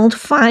child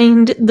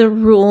find the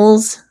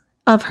rules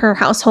of her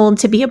household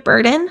to be a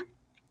burden.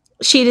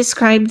 She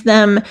described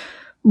them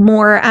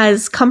more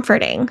as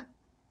comforting.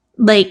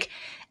 Like,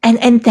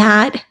 and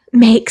that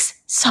makes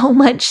so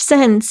much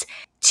sense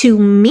to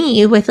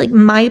me with like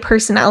my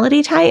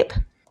personality type.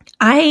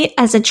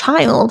 As a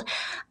child,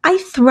 I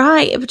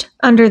thrived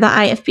under the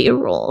IFB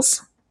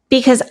rules.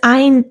 because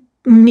I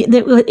knew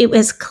that it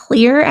was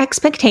clear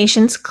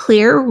expectations,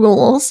 clear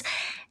rules,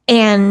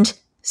 and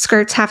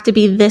skirts have to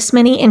be this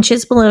many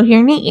inches below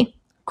your knee.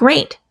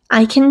 Great.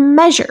 I can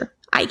measure.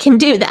 I can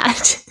do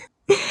that.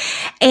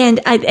 And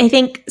I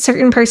think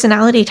certain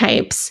personality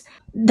types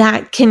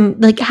that can,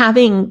 like,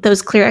 having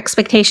those clear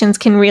expectations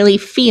can really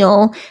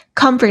feel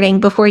comforting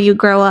before you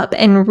grow up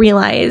and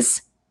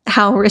realize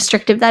how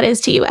restrictive that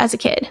is to you as a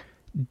kid.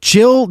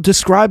 Jill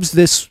describes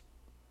this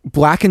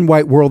black and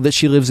white world that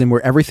she lives in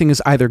where everything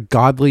is either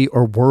godly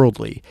or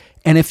worldly.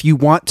 And if you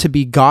want to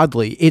be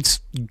godly,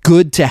 it's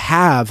good to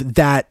have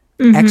that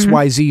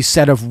XYZ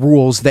set of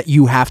rules that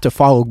you have to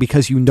follow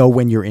because you know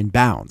when you're in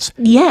bounds.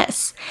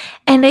 Yes.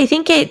 And I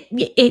think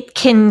it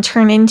can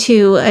turn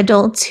into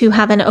adults who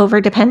have an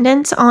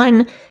overdependence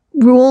on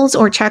rules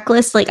or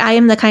checklists. Like, I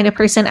am the kind of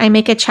person, I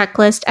make a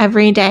checklist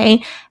every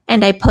day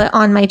and I put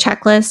on my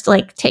checklist,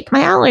 like, take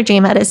my allergy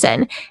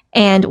medicine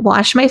and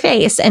wash my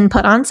face and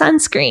put on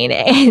sunscreen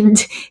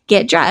and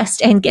get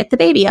dressed and get the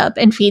baby up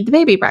and feed the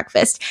baby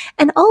breakfast.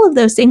 And all of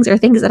those things are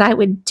things that I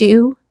would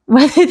do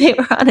whether they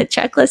were on a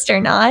checklist or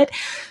not.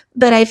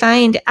 But I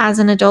find as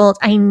an adult,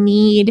 I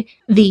need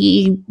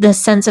the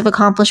sense of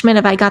accomplishment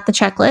of I got the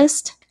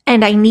checklist,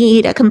 and I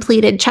need a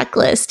completed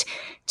checklist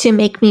to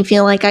make me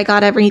feel like I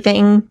got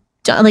everything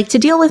done, like to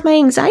deal with my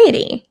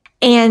anxiety.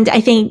 And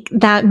I think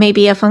that may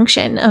be a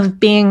function of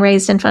being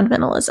raised in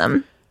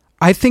fundamentalism.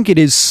 I think it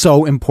is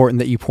so important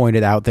that you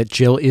pointed out that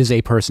Jill is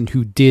a person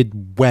who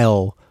did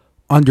well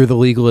under the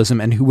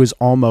legalism and who was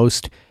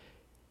almost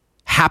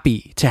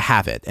happy to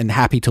have it and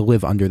happy to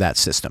live under that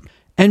system.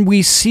 And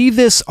we see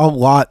this a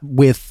lot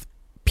with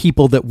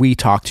people that we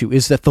talk to,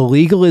 is that the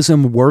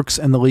legalism works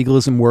and the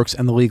legalism works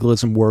and the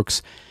legalism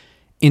works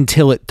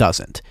until it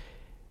doesn't.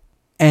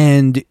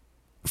 And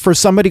for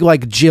somebody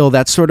like Jill,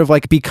 that's sort of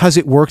like, because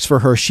it works for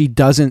her, she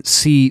doesn't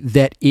see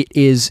that it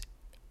is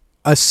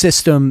a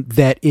system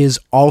that is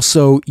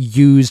also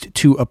used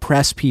to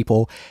oppress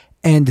people,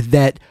 and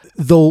that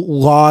the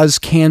laws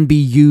can be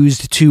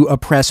used to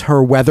oppress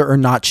her whether or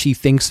not she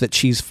thinks that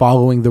she's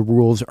following the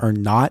rules or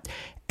not.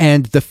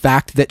 And the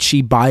fact that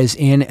she buys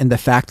in and the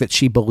fact that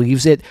she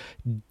believes it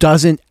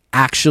doesn't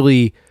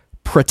actually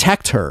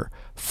protect her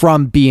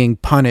from being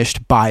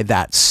punished by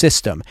that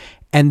system,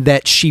 and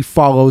that she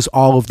follows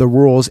all of the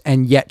rules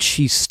and yet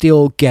she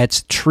still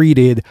gets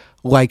treated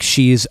like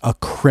she's a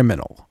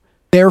criminal.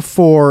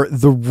 Therefore,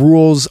 the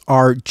rules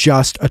are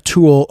just a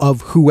tool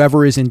of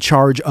whoever is in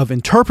charge of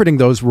interpreting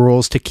those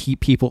rules to keep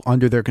people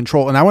under their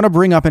control. And I want to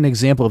bring up an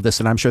example of this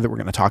that I'm sure that we're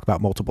going to talk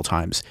about multiple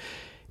times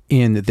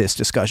in this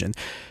discussion.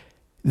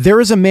 There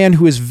is a man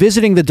who is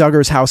visiting the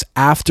Duggars' house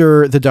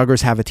after the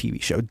Duggars have a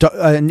TV show.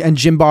 And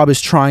Jim Bob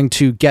is trying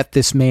to get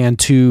this man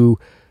to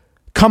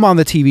come on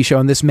the TV show.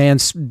 And this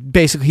man's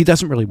basically, he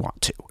doesn't really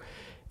want to.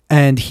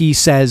 And he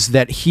says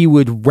that he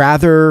would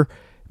rather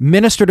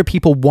minister to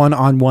people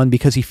one-on-one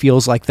because he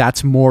feels like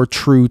that's more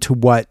true to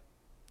what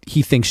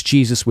he thinks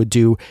Jesus would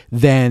do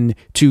than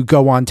to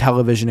go on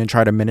television and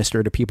try to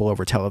minister to people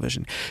over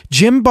television.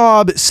 Jim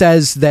Bob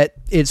says that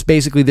it's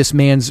basically this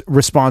man's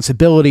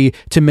responsibility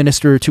to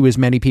minister to as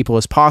many people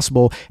as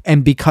possible,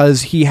 and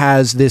because he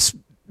has this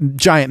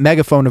giant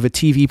megaphone of a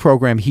TV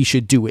program, he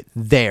should do it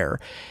there.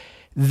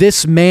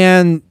 This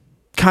man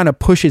kind of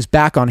pushes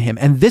back on him,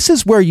 and this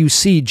is where you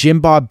see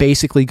Jim Bob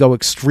basically go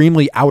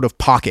extremely out of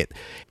pocket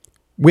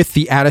with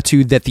the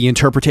attitude that the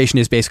interpretation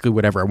is basically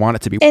whatever I want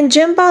it to be. And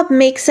Jim Bob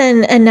makes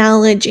an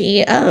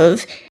analogy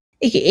of,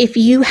 if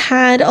you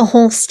had a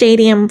whole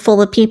stadium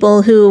full of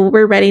people who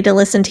were ready to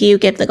listen to you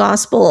give the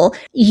gospel,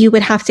 you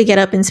would have to get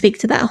up and speak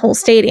to that whole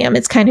stadium.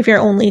 It's kind of your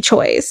only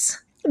choice.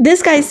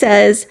 This guy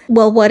says,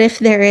 well, what if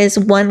there is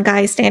one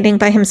guy standing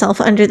by himself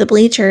under the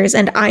bleachers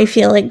and I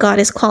feel like God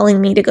is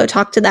calling me to go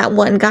talk to that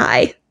one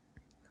guy?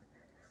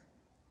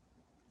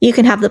 You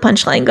can have the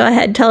punchline. Go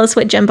ahead. Tell us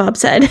what Jim Bob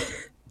said.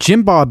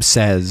 Jim Bob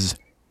says,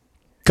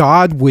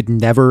 God would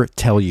never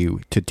tell you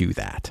to do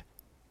that.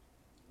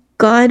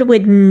 God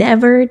would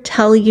never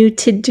tell you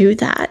to do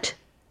that.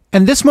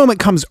 And this moment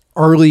comes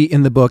early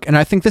in the book, and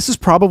I think this is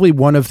probably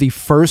one of the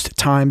first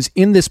times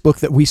in this book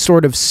that we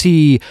sort of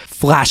see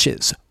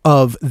flashes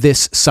of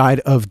this side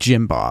of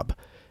Jim Bob.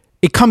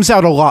 It comes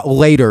out a lot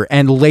later,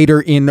 and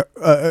later in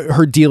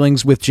her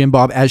dealings with Jim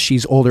Bob as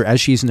she's older, as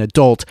she's an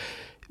adult,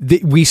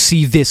 we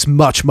see this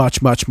much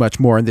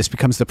more, and this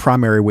becomes the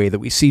primary way that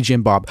we see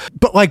Jim Bob.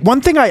 But like,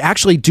 one thing I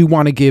actually do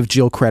want to give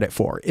Jill credit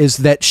for is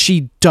that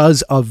she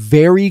does a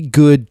very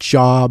good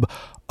job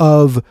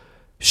of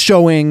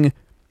showing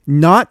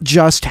not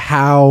just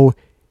how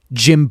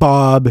Jim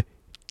Bob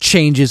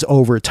changes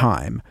over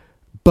time,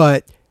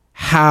 but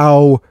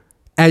how,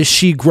 as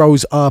she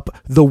grows up,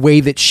 the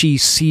way that she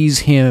sees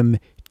him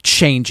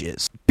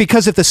changes.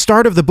 Because at the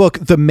start of the book,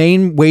 the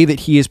main way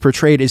that he is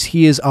portrayed is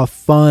he is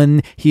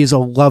he is a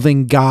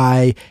loving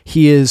guy.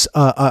 He is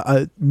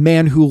a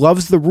man who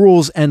loves the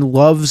rules and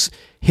loves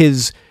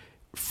his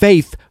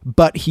faith,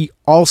 but he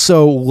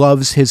also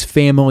loves his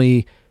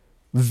family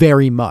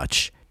very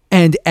much.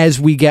 And as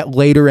we get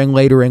later and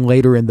later and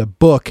later in the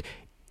book,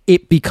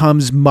 it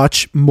becomes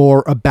much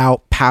more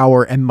about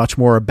power and much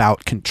more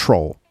about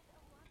control.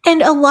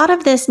 And a lot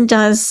of this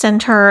does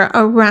center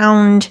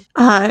around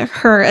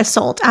her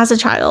assault as a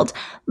child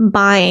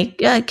by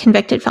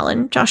convicted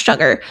felon Josh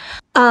Duggar,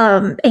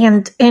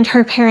 and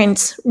her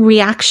parents'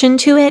 reaction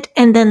to it,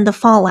 and then the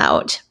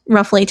fallout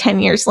roughly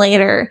 10 years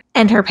later,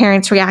 and her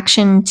parents'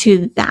 reaction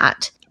to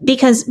that.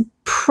 Because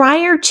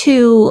prior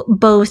to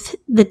both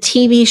the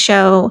TV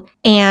show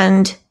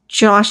and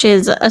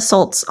Josh's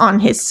assaults on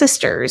his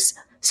sisters,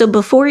 so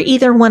before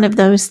either one of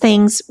those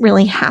things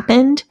really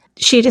happened,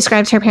 she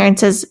describes her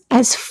parents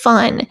as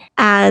fun,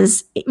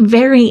 as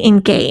very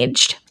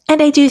engaged.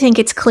 And I do think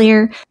it's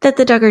clear that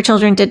the Duggar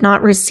children did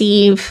not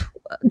receive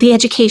the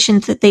education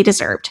that they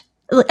deserved.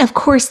 Of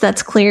course,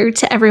 that's clear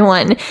to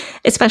everyone,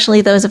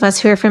 especially those of us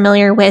who are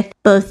familiar with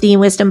both the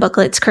Wisdom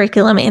Booklets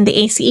curriculum and the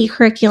ACE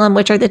curriculum,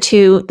 which are the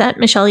two that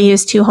Michelle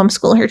used to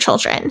homeschool her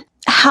children.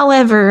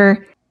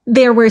 However,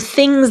 there were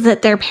things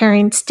that their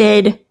parents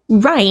did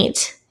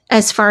right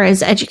as far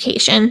as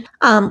education,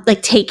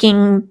 like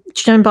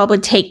Jim Bob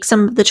would take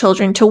some of the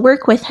children to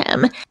work with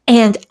him.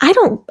 And I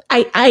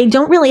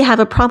don't really have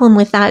a problem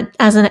with that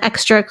as an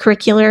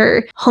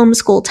extracurricular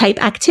homeschool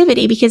type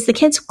activity, because the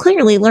kids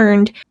clearly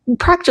learned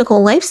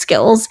practical life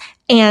skills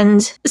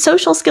and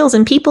social skills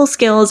and people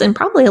skills, and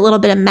probably a little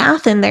bit of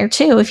math in there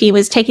too, if he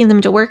was taking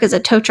them to work as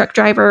a tow truck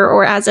driver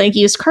or as a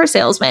used car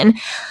salesman.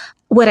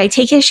 What I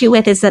take issue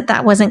with is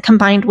that wasn't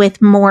combined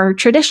with more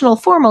traditional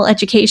formal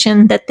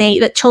education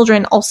that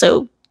children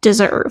also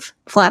deserve,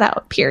 flat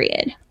out,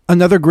 period.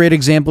 Another great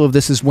example of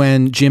this is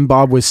when Jim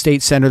Bob was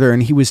state senator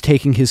and he was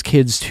taking his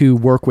kids to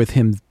work with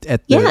him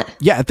at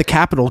the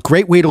Capitol.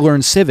 Great way to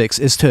learn civics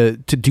is to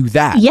do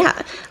that.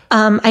 Yeah.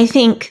 I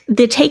think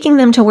the taking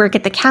them to work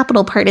at the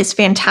Capitol part is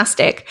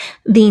fantastic.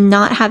 The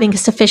not having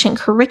sufficient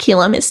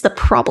curriculum is the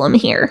problem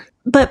here.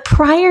 But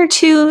prior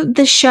to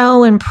the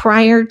show and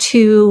prior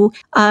to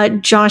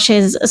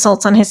Josh's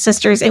assaults on his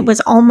sisters,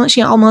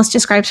 she almost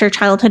describes her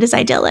childhood as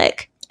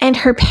idyllic, and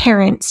her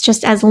parents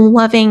just as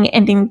loving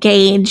and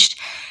engaged.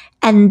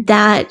 And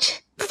that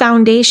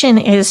foundation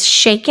is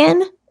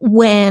shaken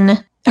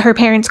when her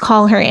parents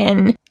call her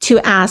in to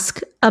ask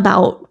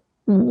about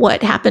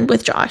what happened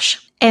with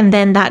Josh. And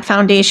then that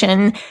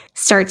foundation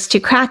starts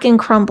to crack and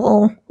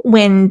crumble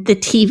when the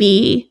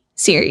TV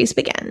series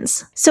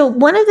begins. So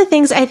one of the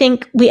things I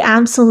think we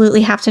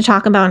absolutely have to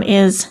talk about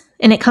is,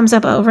 and it comes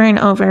up over and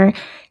over,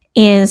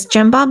 is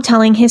Jim Bob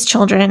telling his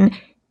children,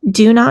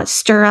 do not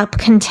stir up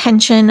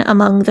contention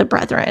among the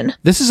brethren.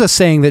 This is a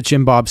saying that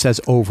Jim Bob says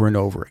over and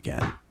over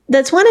again.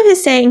 That's one of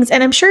his sayings,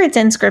 and I'm sure it's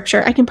in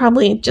scripture. I can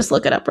probably just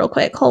look it up real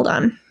quick. Hold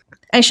on.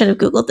 I should have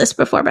Googled this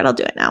before, but I'll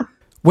do it now.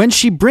 When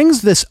she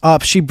brings this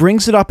up, she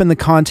brings it up in the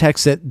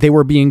context that they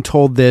were being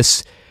told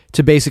this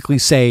to basically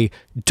say,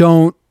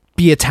 don't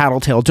be a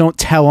tattletale. Don't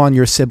tell on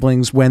your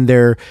siblings when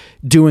they're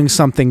doing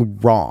something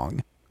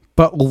wrong.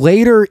 But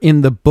later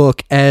in the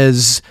book,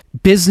 as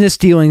business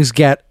dealings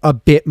get a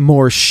bit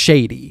more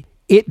shady,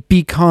 it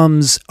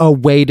becomes a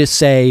way to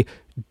say,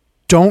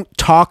 don't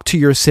talk to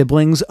your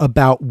siblings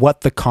about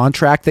what the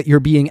contract that you're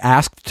being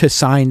asked to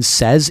sign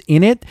says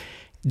in it.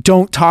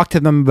 Don't talk to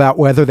them about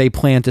whether they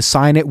plan to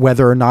sign it,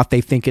 whether or not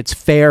they think it's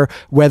fair,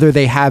 whether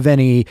they have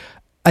any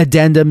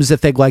addendums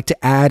that they'd like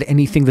to add,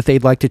 anything that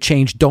they'd like to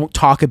change. Don't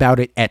talk about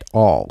it at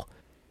all.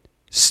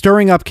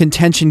 Stirring up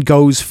contention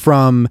goes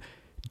from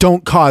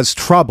don't cause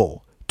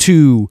trouble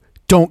to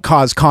don't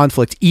cause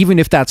conflict, even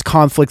if that's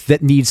conflict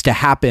that needs to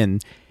happen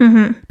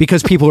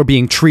because people are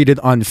being treated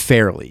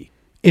unfairly.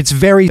 It's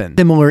very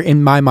similar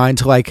in my mind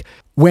to like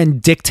when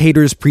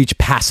dictators preach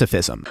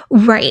pacifism.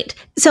 Right.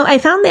 So I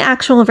found the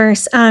actual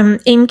verse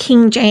in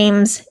King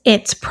James.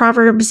 It's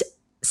Proverbs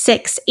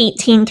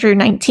 6:18 through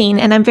 19.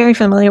 And I'm very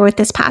familiar with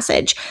this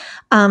passage.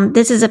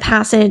 This is the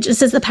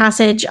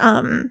passage.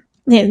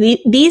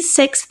 These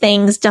 6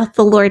 things doth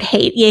the Lord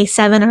hate. Yea,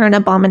 7 are an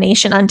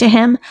abomination unto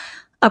him.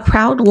 A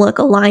proud look,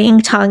 a lying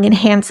tongue, and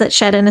hands that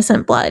shed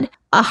innocent blood.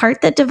 A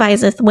heart that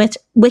deviseth with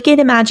wicked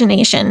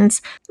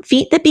imaginations,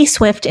 feet that be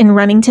swift in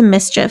running to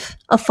mischief,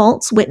 a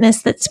false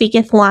witness that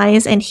speaketh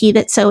lies, and he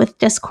that soweth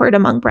discord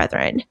among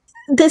brethren.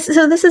 This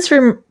is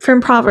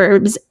from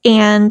Proverbs,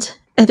 and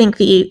I think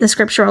the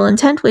scriptural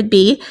intent would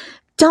be,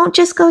 don't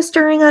just go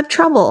stirring up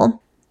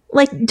trouble.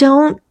 Like,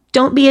 don't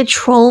be a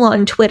troll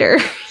on Twitter.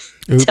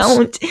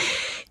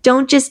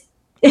 Don't just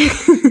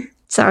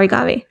sorry,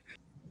 Gavi.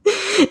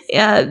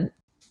 Yeah.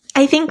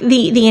 I think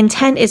the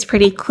intent is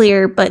pretty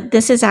clear, but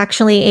this is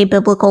actually a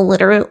biblical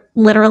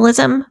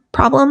literalism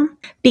problem,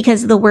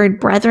 because the word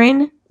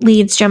brethren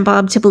leads Jim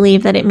Bob to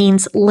believe that it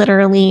means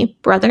literally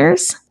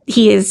brothers.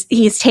 He's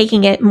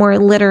taking it more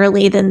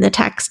literally than the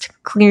text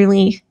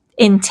clearly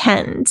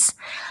intends.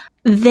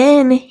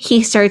 Then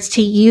he starts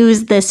to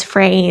use this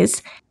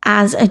phrase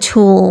as a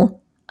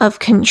tool of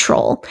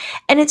control.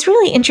 And it's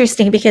really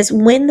interesting because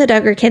when the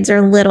Duggar kids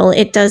are little,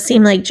 it does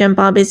seem like Jim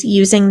Bob is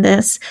using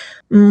this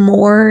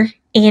more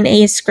in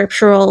a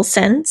scriptural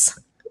sense.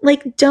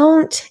 Like,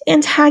 don't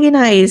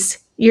antagonize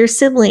your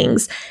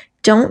siblings.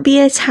 Don't be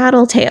a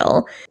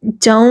tattletale.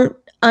 Don't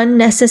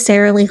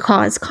unnecessarily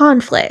cause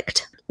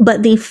conflict.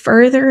 But the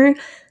further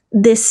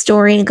this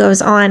story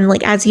goes on,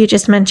 like as you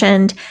just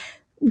mentioned,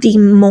 the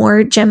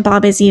more Jim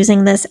Bob is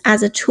using this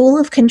as a tool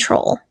of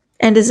control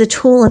and as a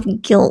tool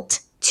of guilt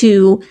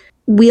to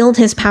wield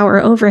his power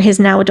over his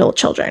now adult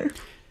children.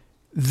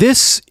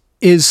 This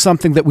is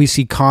something that we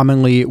see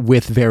commonly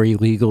with very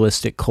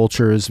legalistic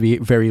cultures,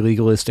 very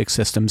legalistic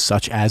systems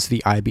such as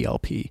the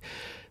IBLP.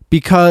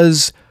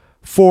 Because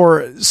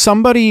for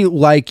somebody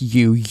like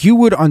you, you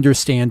would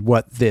understand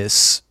what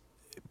this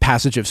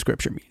passage of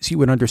scripture means. You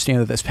would understand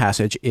that this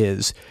passage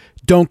is,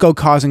 don't go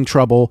causing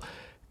trouble.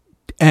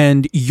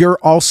 And you're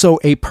also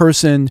a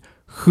person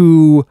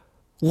who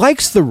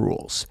likes the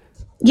rules.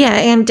 Yeah,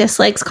 and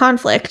dislikes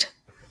conflict.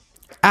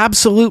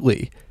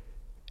 Absolutely.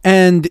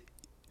 And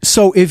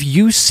so if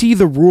you see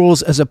the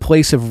rules as a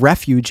place of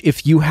refuge,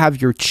 if you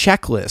have your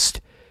checklist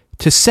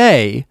to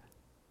say,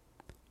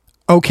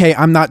 okay,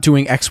 I'm not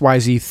doing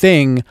XYZ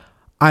thing,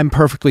 I'm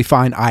perfectly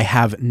fine, I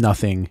have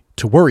nothing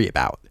to worry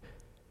about.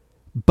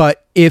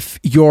 But if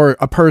you're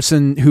a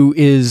person who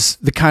is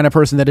the kind of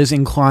person that is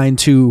inclined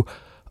to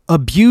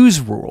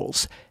abuse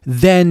rules,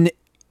 then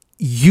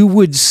you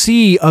would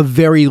see a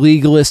very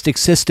legalistic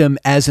system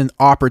as an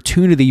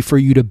opportunity for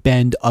you to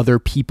bend other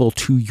people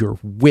to your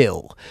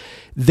will.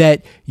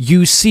 That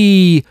you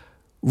see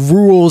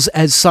rules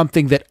as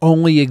something that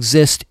only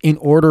exist in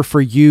order for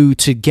you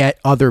to get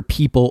other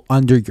people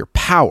under your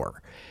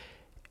power.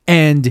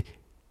 And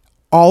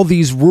all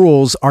these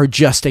rules are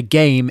just a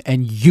game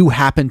and you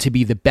happen to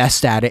be the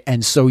best at it.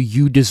 And so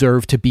you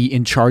deserve to be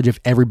in charge of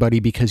everybody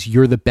because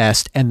you're the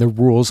best. And the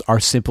rules are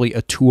simply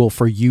a tool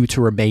for you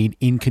to remain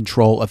in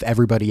control of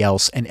everybody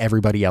else and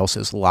everybody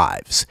else's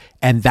lives.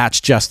 And that's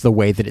just the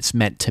way that it's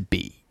meant to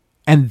be.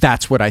 And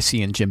that's what I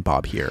see in Jim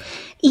Bob here.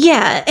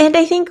 Yeah. And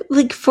I think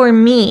like for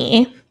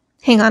me,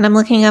 hang on, I'm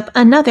looking up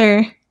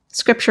another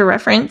scripture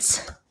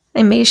reference.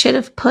 I should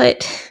have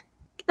put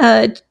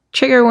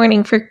trigger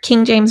warning for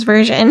King James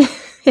Version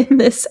in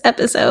this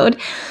episode.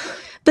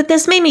 But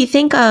this made me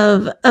think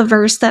of a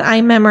verse that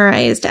I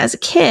memorized as a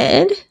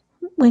kid,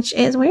 which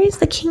is, where's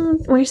the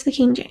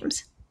King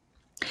James?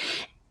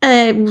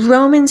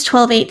 Romans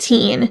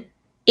 12:18.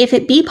 If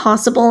it be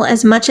possible,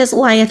 as much as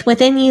lieth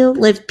within you,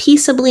 live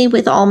peaceably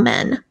with all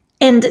men.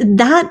 And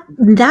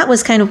that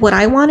was kind of what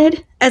I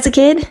wanted as a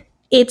kid.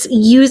 It's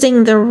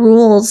using the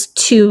rules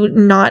to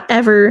not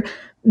ever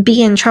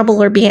be in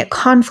trouble or be at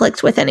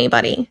conflict with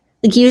anybody.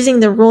 Like using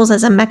the rules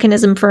as a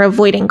mechanism for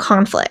avoiding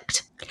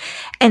conflict.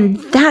 And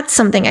that's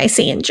something I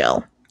see in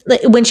Jill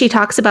when she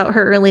talks about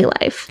her early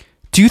life.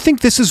 Do you think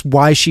this is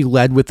why she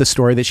led with the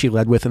story that she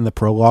led with in the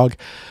prologue?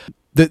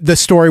 The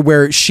story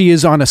where she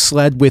is on a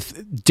sled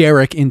with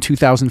Derek in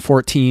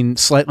 2014,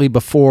 slightly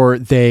before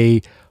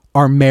they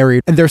are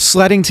married, and they're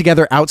sledding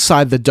together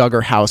outside the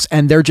Duggar house,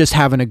 and they're just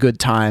having a good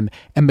time.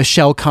 And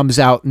Michelle comes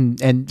out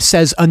and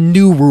says a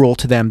new rule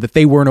to them that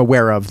they weren't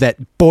aware of, that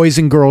boys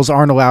and girls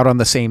aren't allowed on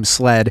the same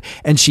sled.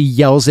 And she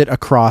yells it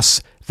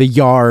across the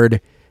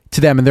yard to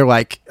them, and they're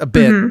like a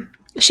bit...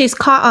 Mm-hmm. She's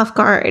caught off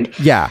guard.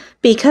 Yeah.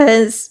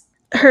 Because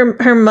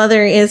her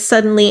mother is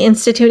suddenly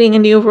instituting a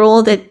new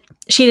rule that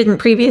she didn't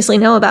previously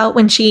know about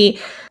when she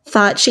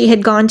thought she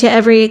had gone to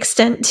every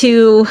extent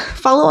to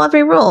follow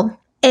every rule.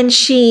 And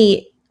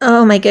she...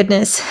 Oh my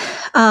goodness.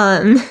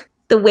 The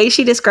way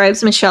she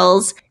describes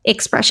Michelle's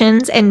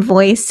expressions and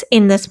voice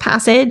in this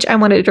passage, I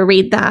wanted to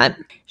read that.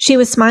 She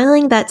was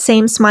smiling that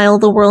same smile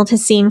the world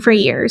has seen for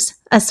years,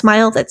 a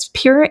smile that's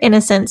pure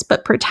innocence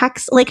but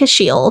protects like a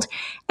shield,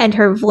 and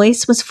her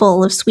voice was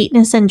full of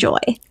sweetness and joy.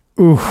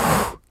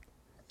 Oof.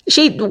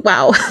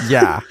 Wow.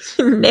 Yeah.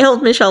 She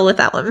nailed Michelle with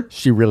that one.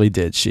 She really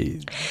did.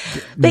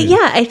 But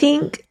yeah, I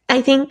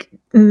think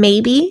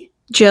maybe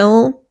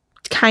Jill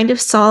kind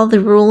of saw the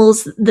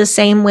rules the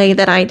same way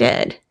that I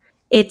did.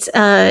 It's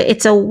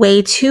a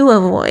way to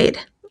avoid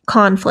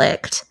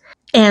conflict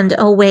and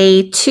a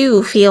way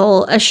to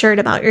feel assured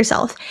about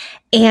yourself.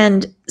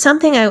 And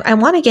something I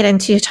want to get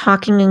into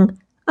talking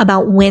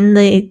about when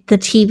the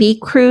TV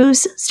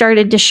crews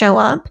started to show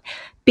up,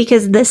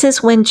 because this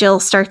is when Jill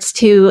starts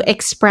to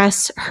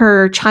express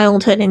her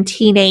childhood and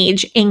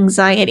teenage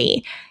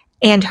anxiety.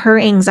 And her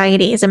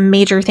anxiety is a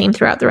major theme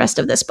throughout the rest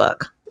of this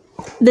book.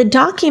 The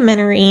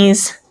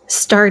documentaries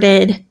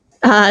started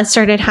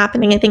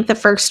happening. I think the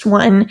first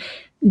one,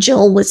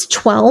 Jill was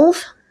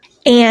 12.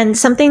 And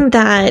something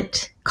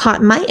that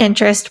caught my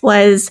interest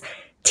was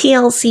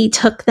TLC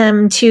took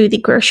them to the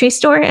grocery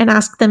store and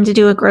asked them to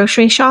do a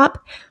grocery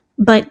shop,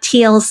 but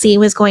TLC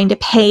was going to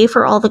pay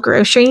for all the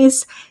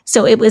groceries.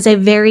 So it was a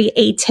very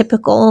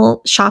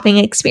atypical shopping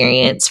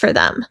experience for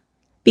them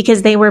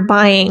because they were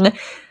buying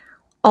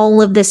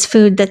all of this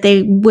food that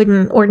they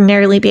wouldn't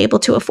ordinarily be able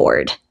to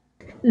afford.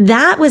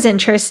 That was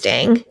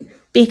interesting,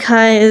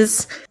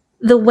 because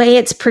the way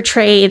it's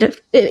portrayed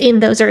in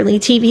those early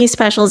TV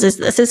specials is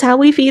this is how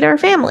we feed our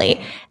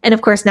family. And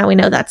of course, now we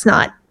know that's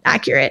not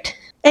accurate.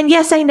 And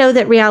yes, I know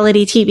that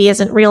reality TV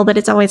isn't real, but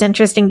it's always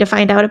interesting to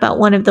find out about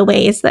one of the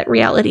ways that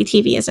reality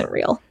TV isn't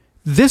real.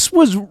 This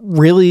was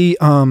really,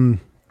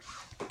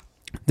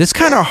 this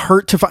kind of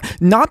hurt to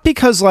find, not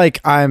because like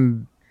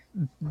I'm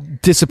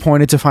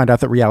disappointed to find out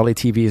that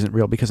reality TV isn't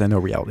real, because I know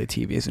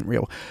reality TV isn't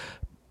real.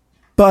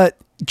 But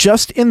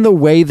just in the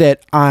way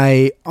that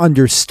I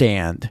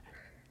understand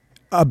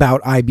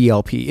about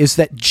IBLP is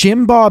that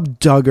Jim Bob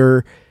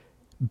Duggar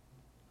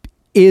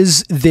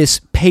is this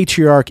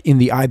patriarch in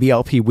the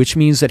IBLP, which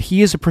means that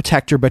he is a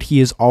protector, but he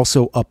is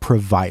also a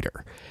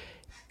provider.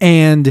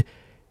 And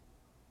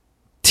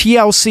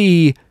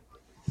TLC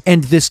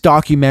and this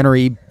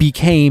documentary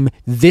became,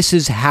 this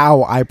is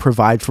how I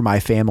provide for my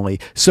family.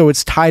 So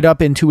it's tied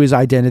up into his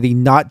identity,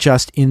 not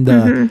just in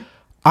the,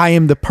 I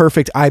am the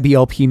perfect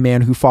IBLP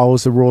man who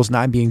follows the rules and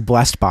I'm being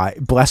blessed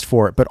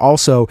for it, but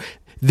also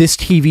this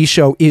TV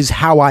show is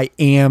how I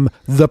am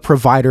the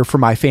provider for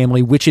my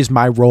family, which is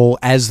my role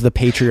as the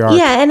patriarch.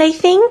 Yeah, and I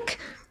think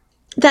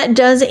that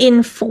does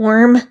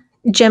inform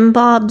Jim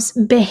Bob's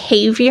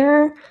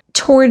behavior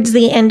towards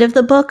the end of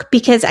the book,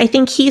 because I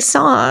think he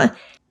saw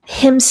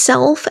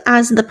himself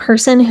as the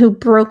person who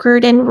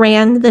brokered and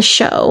ran the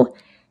show.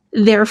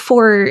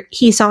 Therefore,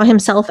 he saw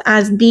himself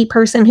as the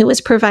person who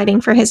was providing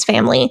for his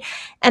family.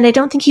 And I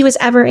don't think he was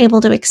ever able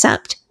to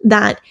accept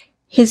that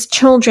his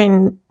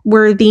children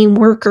were the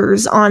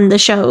workers on the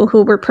show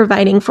who were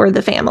providing for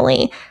the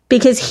family,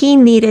 because he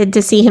needed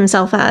to see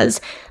himself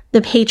as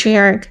the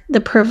patriarch, the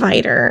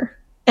provider,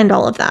 and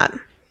all of that.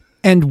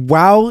 And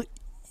while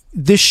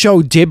this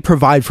show did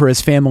provide for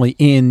his family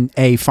in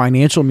a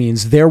financial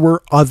means, there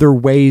were other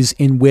ways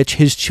in which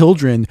his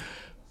children,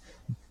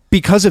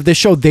 because of this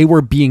show, they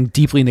were being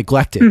deeply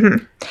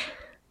neglected.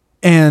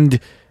 And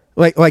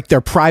like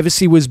their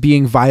privacy was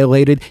being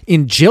violated.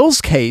 In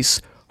Jill's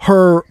case,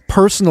 her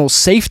personal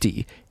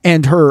safety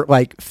and her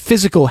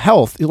physical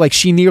health,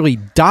 she nearly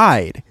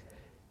died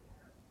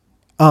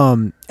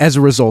as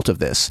a result of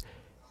this.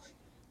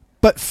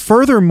 But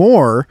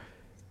furthermore,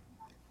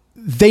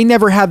 they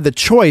never had the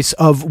choice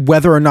of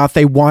whether or not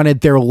they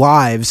wanted their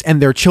lives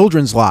and their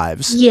children's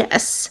lives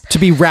to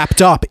be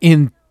wrapped up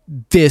in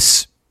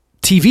this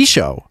TV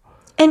show.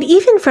 And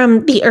even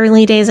from the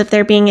early days of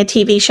there being a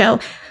TV show,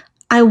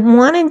 I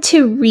wanted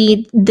to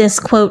read this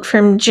quote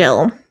from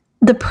Jill.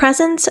 "The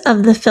presence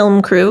of the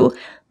film crew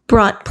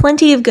brought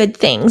plenty of good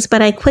things,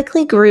 but I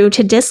quickly grew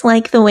to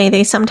dislike the way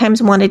they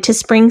sometimes wanted to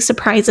spring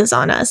surprises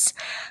on us.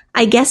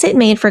 I guess it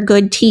made for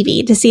good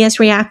TV to see us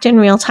react in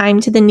real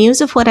time to the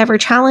news of whatever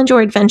challenge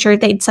or adventure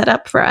they'd set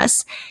up for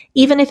us,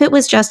 even if it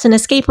was just an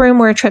escape room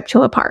or a trip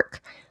to a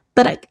park.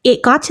 But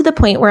it got to the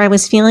point where I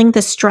was feeling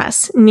the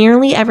stress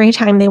nearly every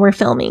time they were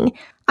filming.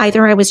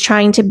 Either I was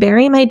trying to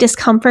bury my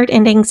discomfort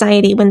and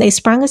anxiety when they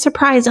sprung a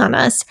surprise on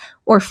us,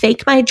 or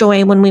fake my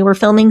joy when we were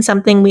filming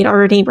something we'd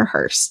already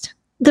rehearsed."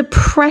 The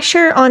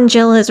pressure on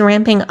Jill is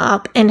ramping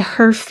up, and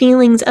her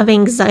feelings of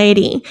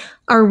anxiety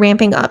are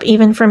ramping up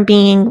even from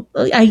being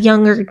a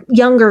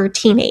younger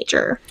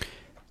teenager.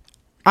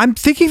 I'm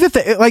thinking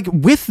that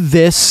with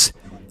this,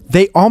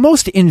 they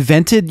almost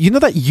invented,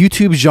 that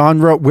YouTube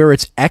genre where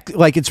it's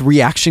it's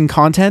reaction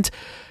content,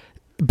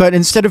 but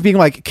instead of being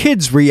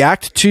kids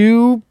react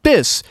to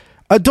this,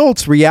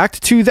 adults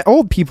react to the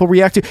old people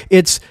react to,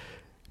 it's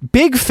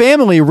big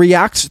family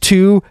reacts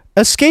to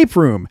escape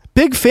room.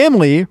 Big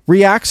family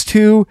reacts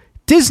to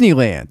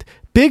Disneyland.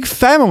 Big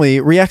family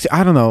reacts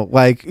to,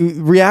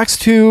 reacts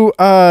to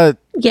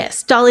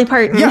yes, Dolly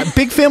Parton. Yeah,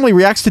 big family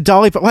reacts to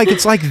Dolly Parton.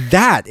 It's like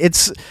that.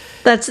 It's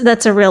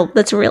that's a real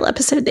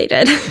episode they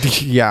did.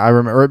 Yeah, I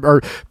remember.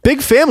 Or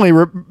big family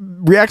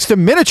reacts to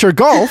miniature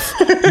golf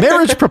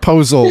marriage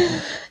proposal.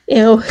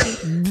 Ew.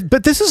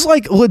 But this is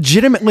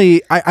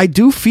legitimately, I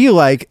do feel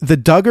like the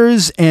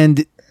Duggars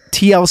and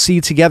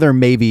TLC together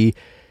maybe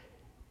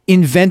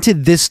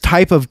invented this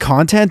type of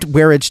content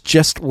where it's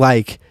just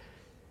the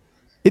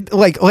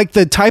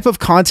type of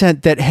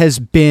content that has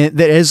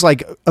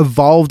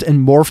evolved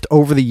and morphed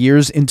over the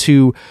years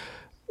into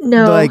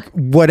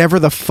whatever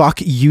the fuck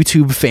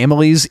YouTube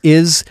families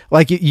is.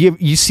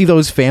 You see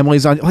those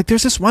families on,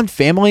 there's this one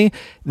family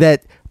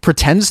that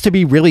pretends to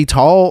be really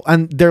tall,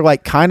 and they're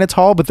kind of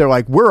tall, but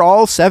they're we're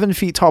all 7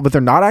 feet tall, but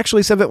they're not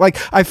actually 7.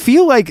 I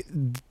feel like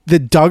the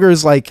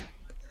Duggars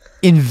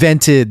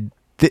invented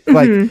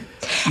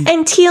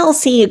and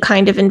TLC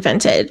kind of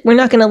invented, we're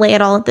not going to lay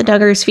it all at the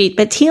Duggars' feet,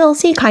 but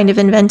TLC kind of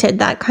invented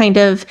that kind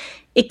of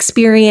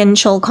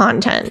experiential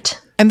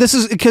content. And this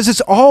is because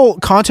it's all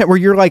content where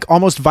you're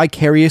almost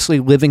vicariously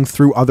living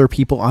through other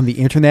people on the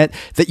internet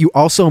that you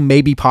also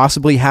maybe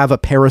possibly have a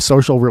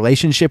parasocial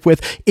relationship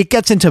with. It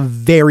gets into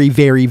very,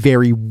 very,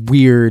 very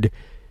weird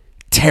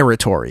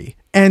territory.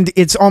 And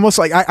it's almost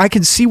I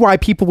can see why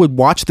people would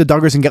watch the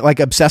Duggars and get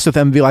obsessed with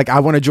them and be I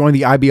want to join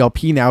the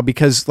IBLP now,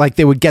 because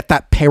they would get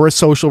that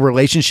parasocial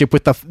relationship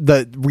with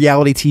the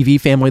reality TV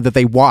family that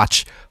they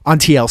watch on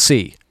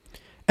TLC.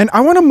 And I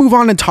want to move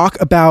on and talk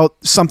about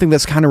something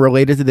that's kind of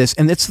related to this.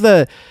 And it's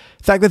the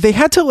fact that they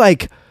had to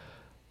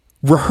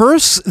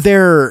rehearse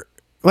their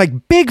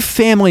big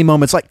family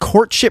moments,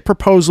 courtship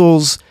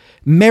proposals,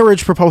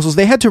 marriage proposals.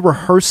 They had to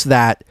rehearse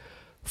that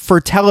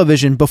for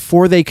television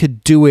before they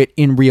could do it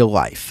in real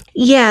life.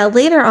 Yeah,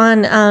 later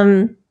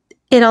on,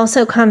 it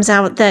also comes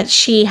out that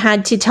she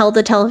had to tell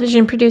the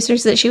television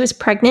producers that she was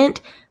pregnant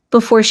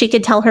before she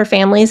could tell her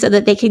family so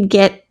that they could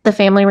get the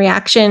family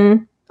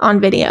reaction on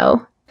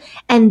video.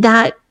 And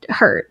that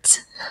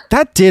hurt.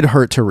 That did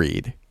hurt to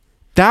read.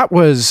 That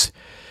was...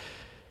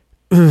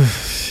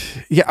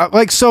 yeah,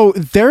 like, so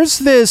there's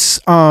this...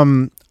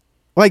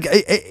 like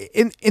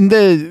in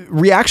the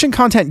reaction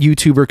content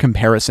YouTuber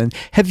comparison,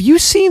 have you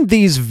seen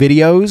these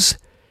videos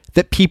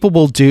that people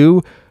will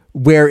do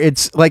where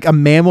it's like a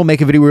man will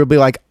make a video where he'll be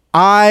like,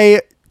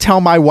 I tell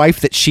my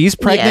wife that she's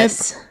pregnant?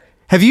 Yes.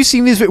 Have you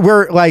seen these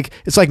where like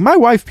it's like my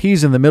wife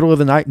pees in the middle of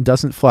the night and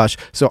doesn't flush,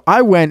 so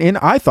I went in,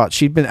 I thought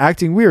she'd been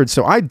acting weird,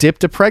 so I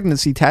dipped a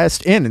pregnancy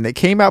test in and it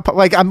came out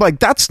like, I'm like,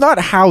 that's not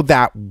how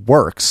that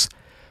works.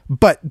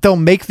 But they'll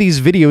make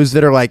these videos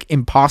that are like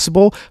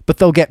impossible, but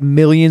they'll get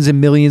millions and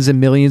millions and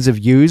millions of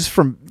views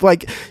from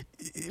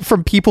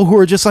people who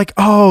are just like,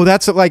 oh,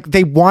 that's like,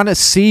 they want to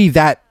see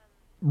that,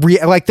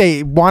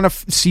 they want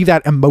to see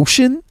that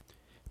emotion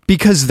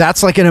because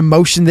that's like an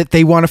emotion that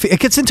they want to feel. It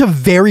gets into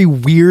very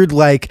weird,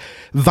 like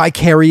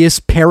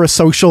vicarious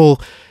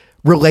parasocial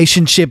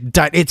relationship.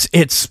 It's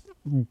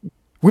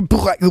like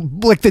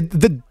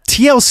the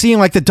TLC and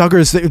like the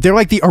Duggars, they're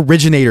like the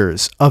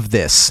originators of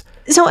this.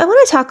 So I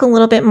want to talk a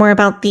little bit more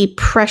about the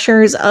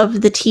pressures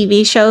of the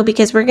TV show,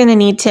 because we're going to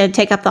need to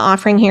take up the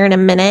offering here in a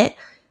minute.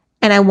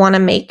 And I want to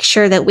make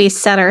sure that we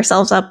set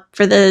ourselves up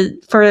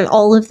for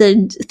all of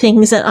the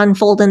things that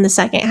unfold in the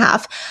second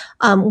half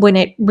when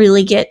it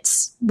really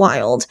gets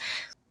wild.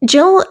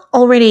 Jill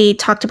already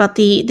talked about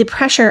the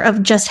pressure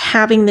of just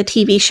having the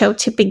TV show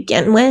to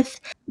begin with.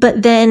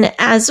 But then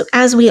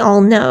as we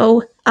all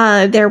know,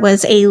 there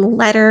was a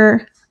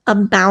letter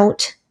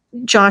about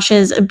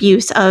Josh's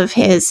abuse of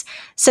his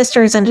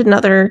sisters and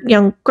another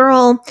young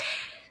girl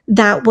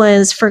that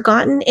was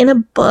forgotten in a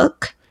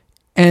book.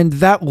 And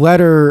that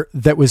letter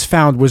that was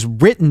found was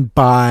written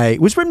by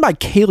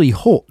Kaylee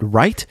Holt,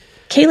 right?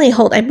 Kaylee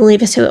Holt, I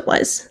believe, is who it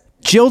was.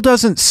 Jill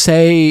doesn't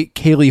say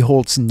Kaylee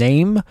Holt's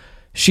name.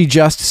 She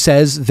just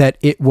says that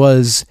it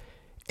was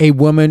a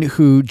woman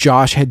who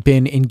Josh had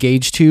been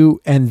engaged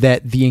to and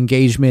that the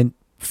engagement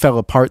fell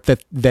apart,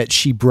 that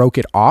she broke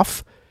it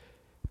off.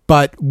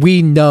 But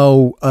we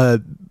know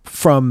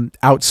from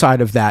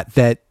outside of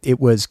that it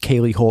was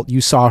Kaylee Holt.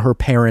 You saw her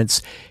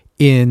parents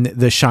in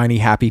the Shiny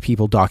Happy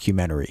People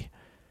documentary.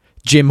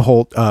 Jim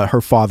Holt, her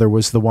father,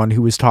 was the one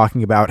who was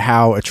talking about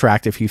how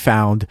attractive he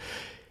found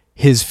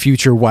his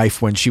future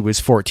wife when she was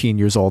 14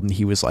 years old and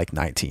he was like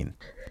 19.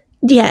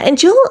 Yeah, and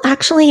Jill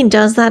actually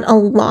does that a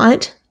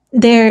lot.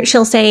 There,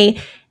 she'll say,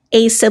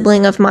 a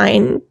sibling of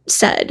mine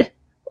said,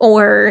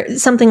 or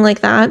something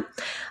like that.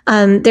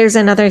 There's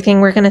another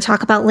thing we're going to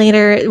talk about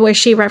later where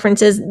she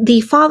references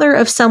the father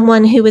of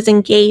someone who was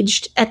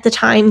engaged at the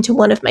time to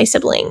one of my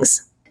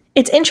siblings.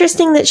 It's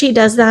interesting that she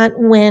does that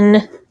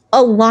when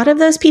a lot of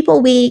those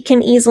people we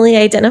can easily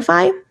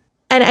identify.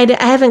 And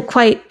I haven't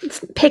quite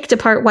picked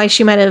apart why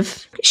she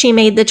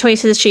made the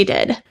choices she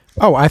did.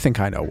 Oh, I think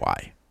I know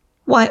why.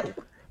 Why?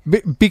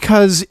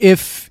 Because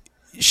if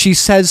she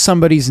says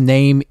somebody's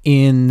name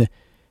in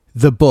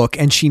the book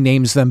and she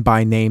names them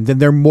by name, then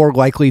they're more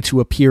likely to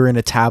appear in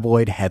a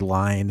tabloid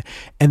headline,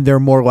 and they're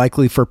more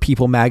likely for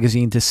People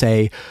magazine to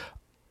say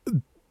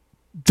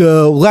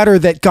the letter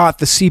that got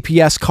the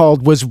CPS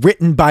called was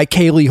written by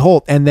Kaylee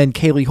Holt, and then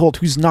Kaylee Holt,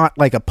 who's not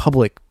like a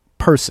public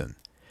person,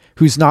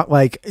 who's not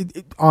like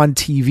on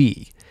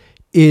TV,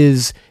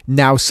 is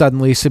now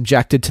suddenly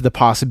subjected to the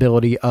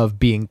possibility of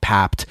being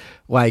papped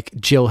like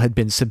Jill had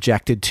been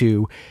subjected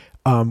to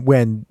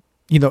when,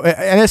 you know,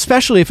 and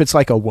especially if it's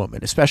like a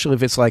woman, especially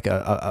if it's like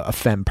a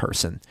femme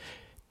person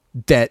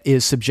that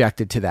is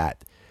subjected to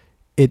that,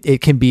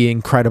 it can be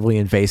incredibly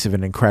invasive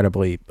and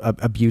incredibly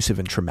abusive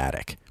and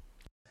traumatic.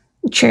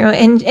 True.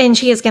 And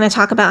she is going to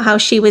talk about how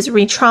she was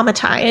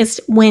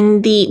re-traumatized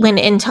when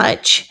In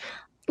Touch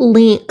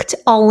leaked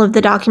all of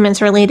the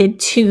documents related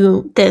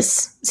to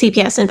this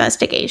CPS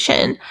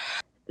investigation.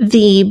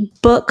 The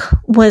book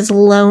was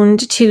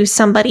loaned to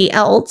somebody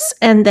else,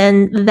 and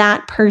then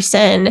that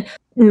person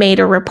made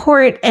a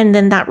report, and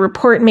then that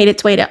report made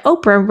its way to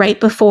Oprah right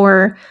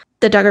before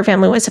the Duggar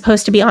family was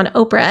supposed to be on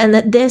Oprah, and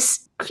that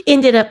this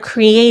ended up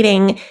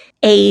creating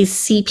a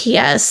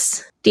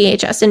CPS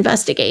DHS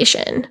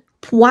investigation.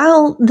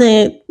 While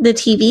the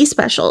TV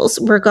specials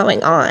were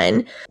going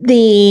on,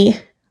 the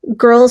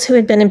girls who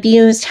had been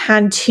abused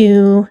had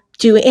to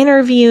do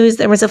interviews.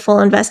 There was a full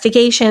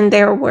investigation.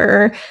 There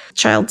were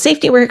child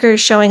safety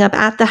workers showing up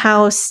at the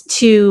house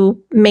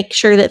to make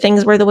sure that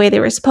things were the way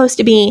they were supposed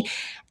to be.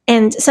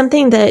 And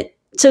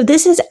so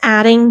this is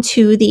adding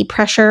to the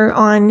pressure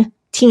on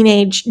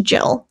teenage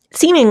Jill,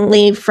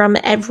 seemingly from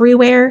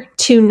everywhere,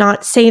 to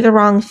not say the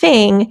wrong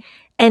thing,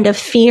 and a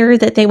fear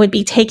that they would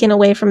be taken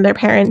away from their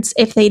parents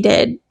if they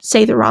did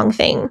say the wrong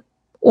thing,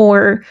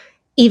 or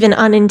even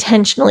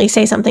unintentionally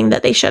say something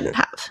that they shouldn't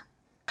have.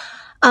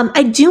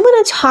 I do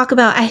want to talk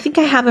about, I think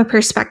I have a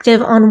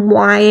perspective on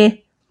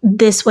why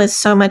this was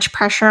so much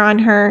pressure on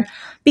her,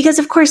 because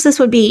of course this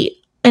would be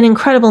an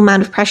incredible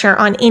amount of pressure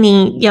on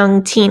any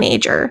young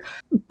teenager,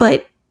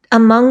 but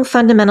among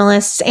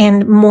fundamentalists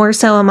and more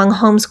so among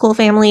homeschool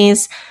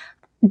families,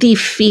 the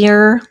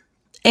fear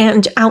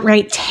and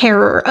outright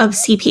terror of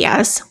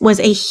CPS was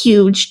a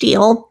huge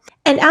deal.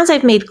 And as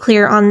I've made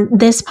clear on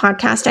this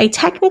podcast, I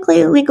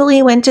technically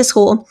legally went to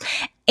school,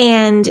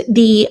 and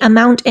the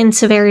amount and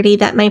severity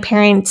that my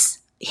parents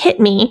hit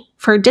me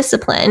for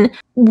discipline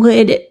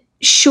would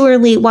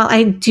surely, while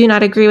I do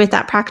not agree with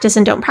that practice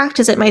and don't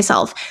practice it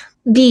myself,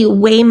 the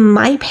way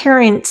my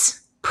parents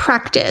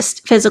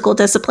practiced physical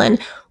discipline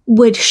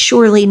would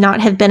surely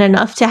not have been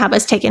enough to have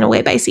us taken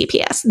away by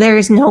CPS. There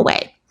is no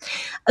way.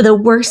 The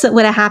worst that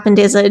would have happened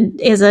is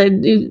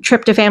a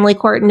trip to family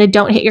court and a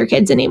don't hit your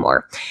kids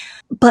anymore.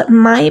 But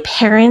my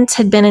parents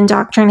had been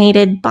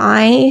indoctrinated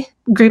by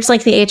groups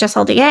like the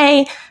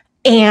HSLDA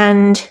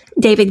and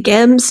David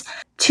Gibbs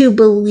to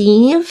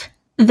believe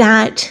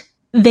that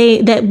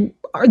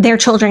their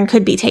children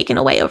could be taken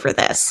away over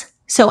this.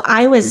 So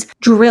I was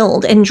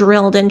drilled and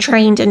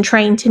trained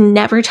to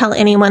never tell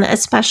anyone,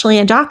 especially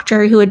a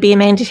doctor who would be a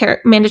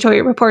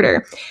mandatory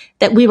reporter,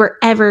 that we were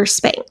ever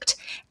spanked.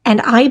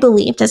 And I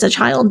believed as a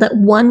child that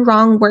one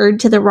wrong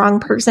word to the wrong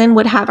person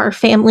would have our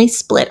family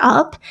split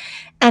up.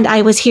 And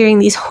I was hearing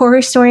these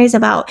horror stories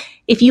about,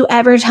 if you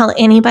ever tell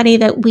anybody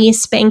that we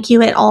spank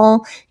you at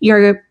all,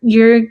 you're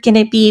going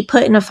to be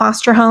put in a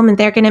foster home and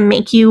they're going to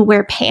make you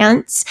wear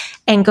pants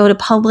and go to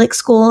public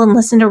school and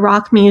listen to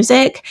rock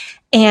music,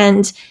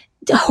 and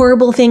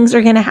horrible things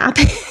are going to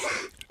happen.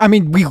 I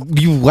mean,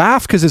 you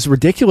laugh because it's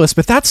ridiculous,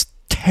 but that's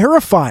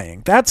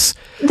terrifying. That's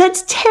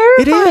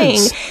terrifying.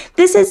 It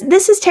is.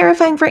 This is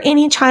terrifying for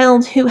any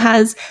child who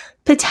has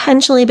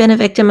potentially been a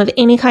victim of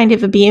any kind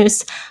of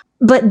abuse.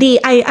 But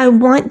I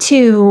want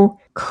to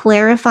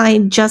clarify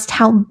just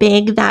how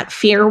big that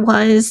fear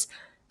was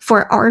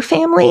for our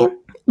family,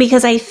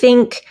 because I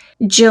think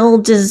Jill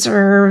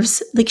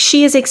deserves, like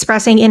she is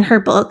expressing in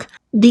her book,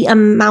 the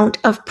amount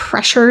of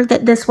pressure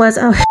that this was.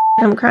 Oh,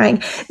 I'm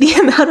crying. The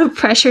amount of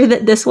pressure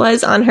that this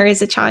was on her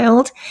as a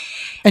child.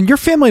 And your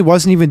family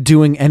wasn't even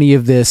doing any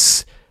of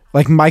this,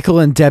 like Michael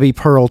and Debbie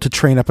Pearl, to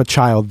train up a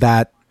child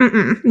that...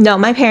 No,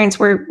 my parents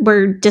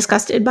were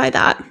disgusted by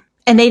that.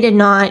 And they did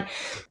not...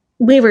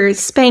 We were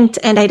spanked,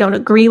 and I don't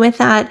agree with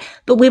that,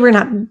 but we were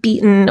not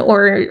beaten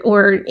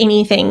or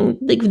anything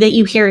like that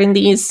you hear in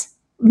these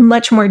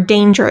much more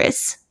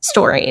dangerous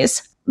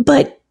stories.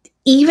 But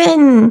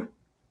even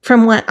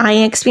from what I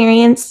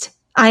experienced,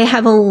 I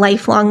have a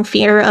lifelong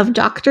fear of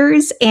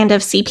doctors and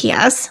of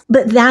CPS,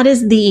 but that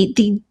is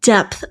the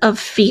depth of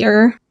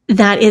fear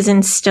that is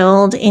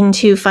instilled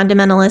into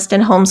fundamentalist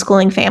and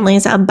homeschooling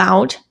families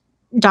about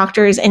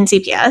doctors and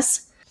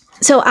CPS.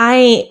 So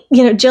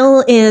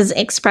Jill is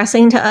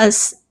expressing to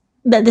us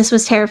that this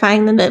was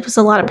terrifying and that it was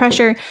a lot of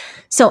pressure.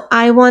 So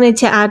I wanted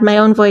to add my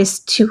own voice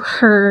to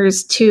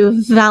hers to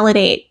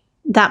validate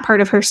that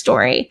part of her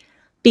story,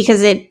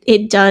 because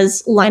it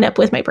does line up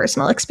with my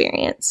personal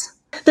experience.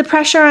 The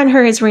pressure on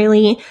her is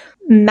really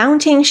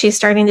mounting. She's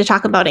starting to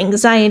talk about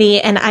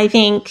anxiety. And I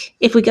think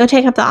if we go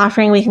take up the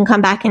offering, we can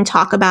come back and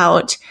talk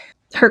about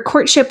her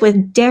courtship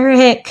with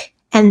Derek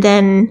and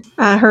then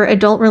her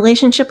adult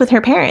relationship with her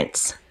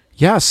parents.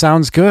 Yeah,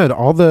 sounds good.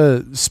 All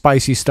the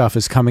spicy stuff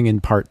is coming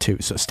in part 2,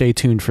 so stay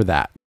tuned for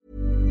that.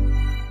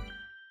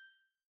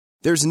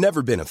 There's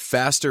never been a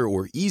faster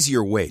or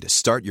easier way to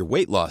start your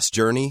weight loss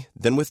journey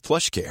than with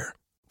PlushCare.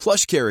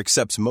 PlushCare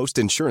accepts most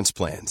insurance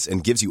plans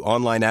and gives you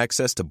online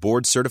access to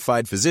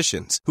board-certified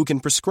physicians who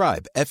can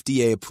prescribe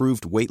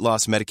FDA-approved weight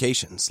loss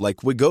medications like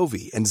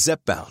Wegovy and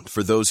Zepbound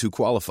for those who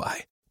qualify.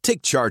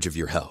 Take charge of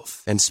your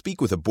health and speak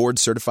with a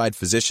board-certified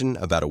physician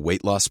about a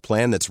weight loss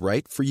plan that's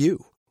right for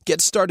you. Get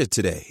started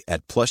today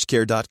at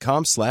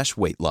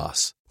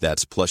plushcare.com/weight-loss.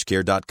 That's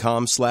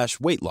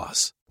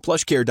plushcare.com/weight-loss.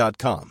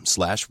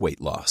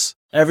 plushcare.com/weight-loss.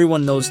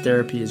 Everyone knows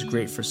therapy is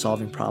great for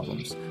solving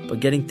problems, but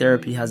getting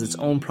therapy has its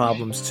own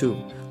problems too,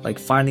 like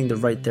finding the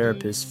right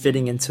therapist,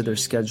 fitting into their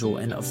schedule,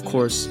 and of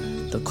course,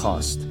 the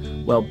cost.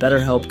 Well,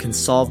 BetterHelp can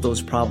solve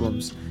those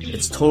problems.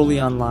 It's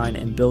totally online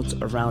and built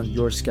around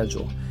your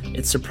schedule.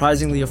 It's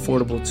surprisingly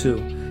affordable too.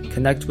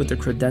 Connect with a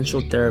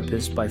credentialed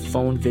therapist by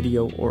phone,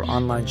 video, or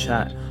online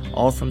chat,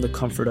 all from the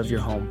comfort of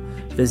your home.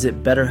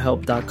 Visit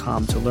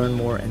BetterHelp.com to learn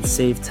more and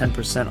save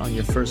 10% on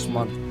your first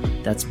month.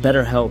 That's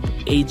BetterHelp,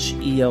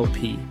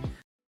 H-E-L-P.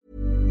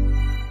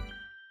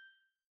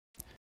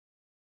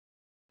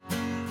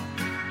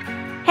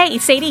 Hey,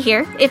 Sadie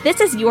here. If this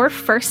is your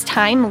first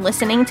time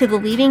listening to the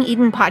Leaving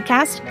Eden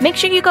podcast, make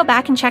sure you go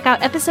back and check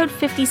out episode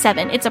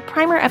 57. It's a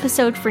primer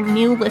episode for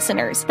new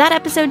listeners. That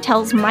episode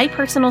tells my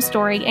personal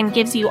story and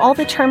gives you all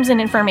the terms and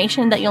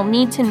information that you'll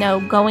need to know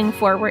going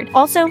forward.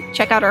 Also,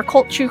 check out our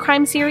cult true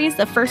crime series,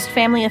 The First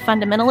Family of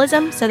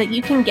Fundamentalism, so that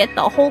you can get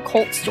the whole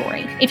cult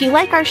story. If you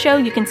like our show,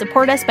 you can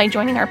support us by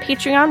joining our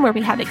Patreon, where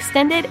we have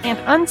extended and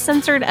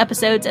uncensored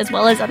episodes as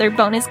well as other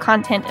bonus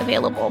content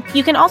available.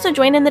 You can also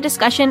join in the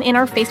discussion in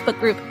our Facebook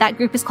group. That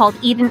group is called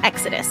Eden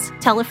Exodus.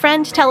 Tell a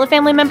friend, tell a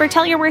family member,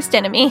 tell your worst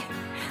enemy.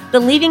 The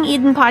Leaving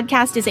Eden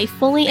podcast is a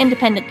fully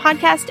independent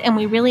podcast, and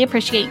we really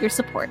appreciate your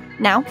support.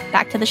 Now,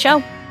 back to the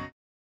show.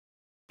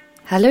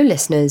 Hello,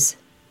 listeners.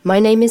 My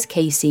name is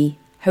Casey,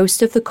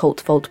 host of the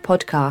Cult Vault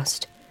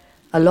podcast.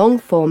 a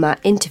long-format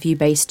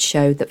interview-based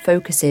show that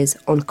focuses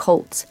on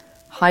cults,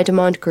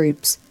 high-demand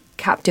groups,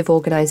 captive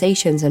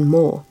organizations, and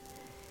more.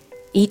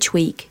 Each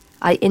week,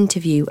 I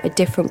interview a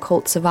different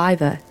cult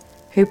survivor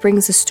who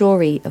brings a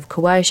story of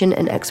coercion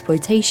and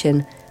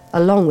exploitation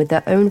along with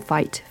their own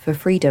fight for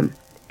freedom.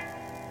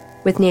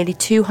 With nearly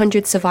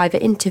 200 survivor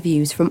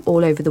interviews from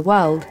all over the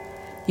world,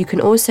 you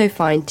can also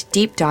find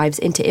deep dives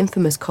into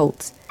infamous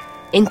cults,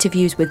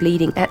 interviews with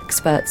leading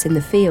experts in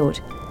the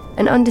field,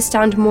 and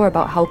understand more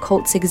about how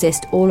cults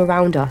exist all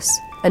around us,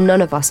 and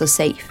none of us are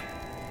safe.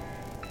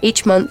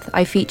 Each month,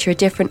 I feature a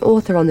different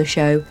author on the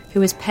show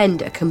who has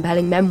penned a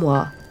compelling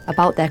memoir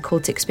about their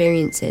cult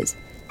experiences,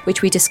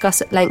 which we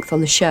discuss at length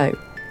on the show,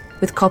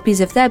 with copies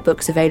of their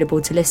books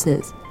available to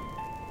listeners.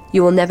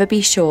 You will never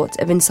be short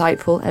of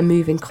insightful and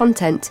moving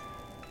content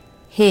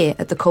here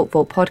at the Cult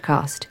Vault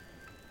Podcast,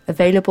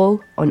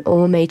 available on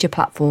all major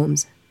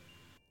platforms.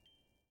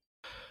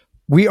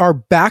 We are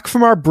back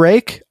from our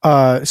break.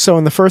 So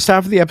in the first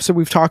half of the episode,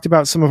 we've talked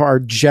about some of our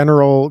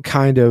general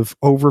kind of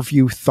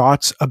overview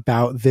thoughts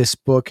about this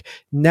book.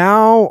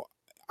 Now,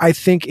 I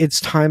think it's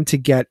time to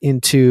get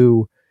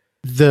into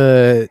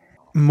the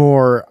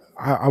more,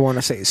 I want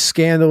to say,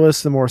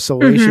 scandalous, the more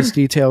salacious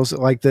details,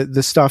 like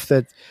the stuff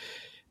that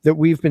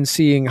we've been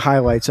seeing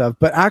highlights of.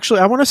 But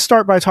actually, I want to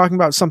start by talking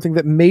about something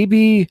that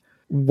maybe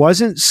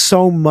wasn't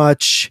so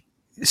much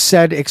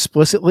said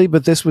explicitly,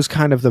 but this was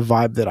kind of the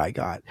vibe that I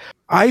got.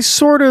 I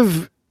sort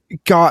of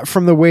got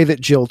from the way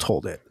that Jill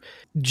told it.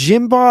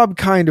 Jim Bob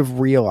kind of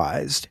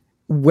realized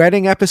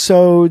wedding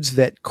episodes,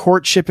 that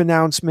courtship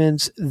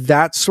announcements,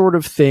 that sort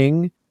of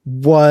thing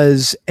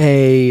was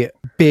a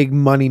big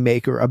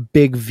moneymaker, a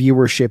big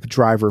viewership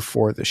driver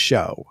for the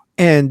show.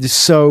 And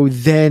so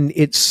then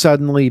it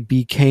suddenly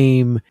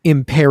became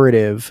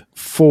imperative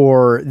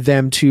for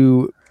them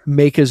to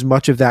make as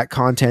much of that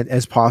content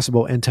as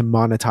possible and to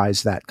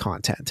monetize that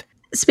content.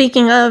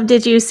 Speaking of,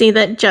 did you see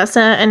that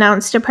Jessa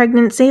announced a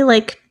pregnancy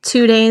like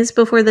 2 days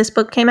before this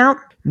book came out?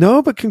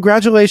 No, but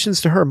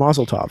congratulations to her,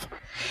 Mazel Tov.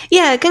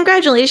 Yeah,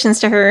 congratulations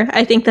to her.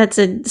 I think that's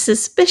a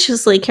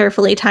suspiciously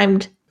carefully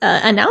timed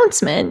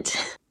announcement.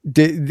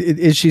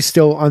 Is she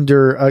still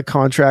under a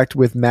contract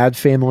with Mad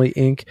Family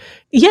Inc.?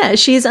 Yeah,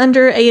 she's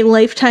under a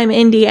lifetime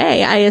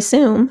NDA, I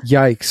assume.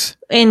 Yikes.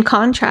 In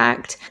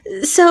contract.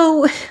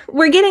 So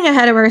we're getting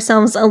ahead of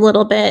ourselves a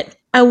little bit.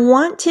 I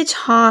want to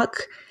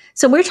talk.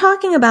 So we're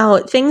talking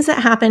about things that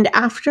happened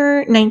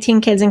after 19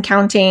 Kids and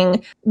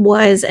Counting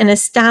was an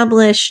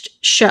established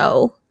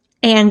show.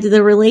 And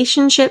the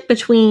relationship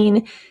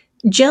between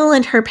Jill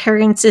and her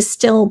parents is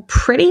still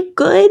pretty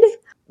good.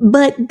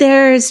 But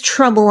there's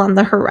trouble on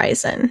the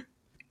horizon.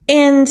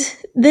 And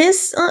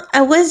this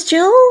was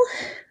Jill.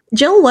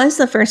 Jill was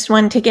the first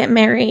one to get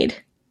married.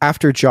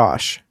 After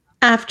Josh.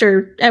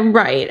 After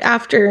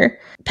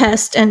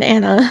Pest and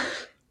Anna.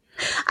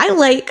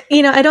 I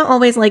don't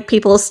always like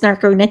people's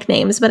snarko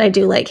nicknames, but I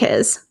do like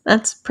his.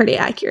 That's pretty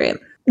accurate.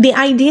 The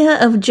idea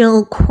of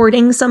Jill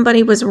courting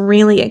somebody was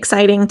really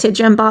exciting to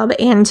Jim Bob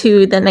and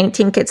to the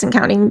 19 Kids and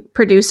Counting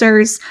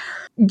producers.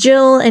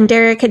 Jill and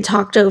Derek had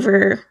talked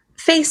over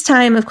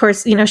FaceTime, of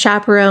course,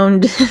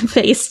 chaperoned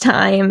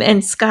FaceTime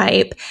and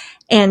Skype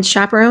and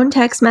chaperoned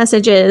text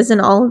messages and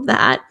all of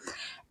that.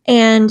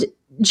 And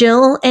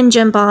Jill and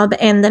Jim Bob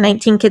and the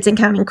 19 Kids and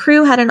Counting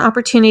crew had an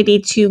opportunity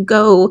to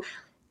go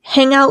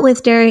hang out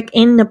with Derek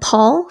in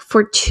Nepal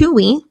for 2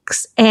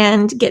 weeks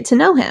and get to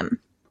know him.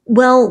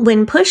 Well,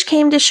 when push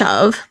came to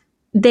shove,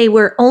 the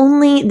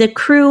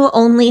crew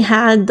only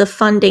had the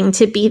funding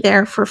to be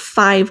there for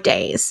 5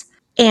 days.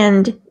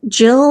 And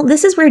Jill,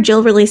 this is where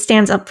Jill really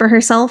stands up for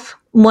herself,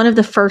 one of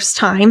the first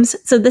times.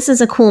 So this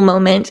is a cool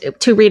moment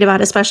to read about,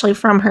 especially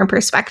from her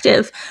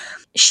perspective.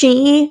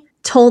 She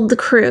told the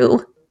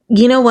crew,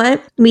 you know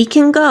what? We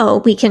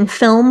can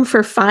film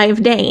for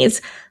 5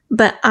 days,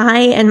 but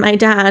I and my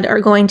dad are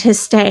going to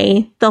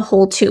stay the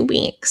whole 2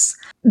 weeks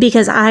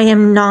because I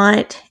am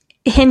not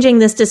hinging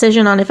this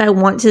decision on if I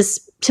want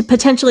to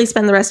potentially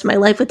spend the rest of my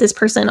life with this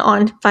person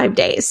on 5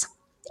 days.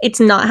 It's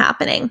not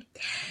happening.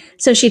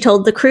 So she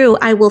told the crew,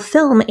 I will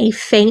film a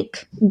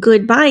fake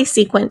goodbye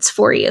sequence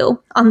for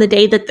you on the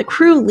day that the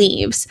crew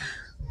leaves,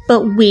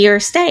 but we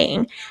are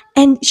staying.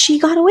 And she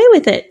got away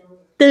with it.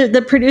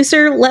 The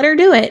producer let her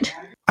do it.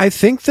 I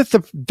think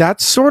that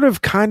that's sort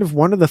of kind of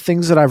one of the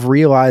things that I've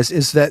realized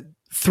is that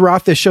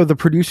throughout this show, the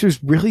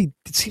producers really,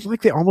 it seemed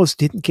like they almost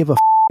didn't give a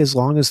as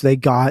long as they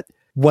got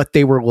what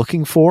they were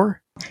looking for.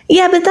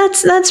 Yeah, but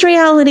that's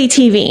reality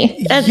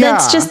TV.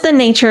 That's just the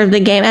nature of the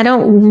game. I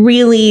don't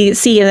really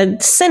see a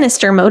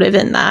sinister motive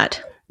in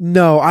that.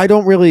 No, I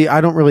don't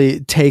really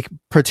take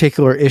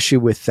particular issue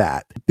with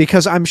that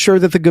because I'm sure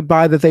that the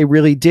goodbye that they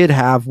really did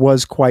have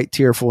was quite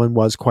tearful and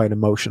was quite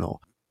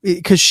emotional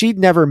because she'd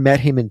never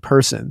met him in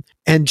person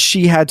and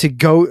she had to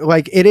go,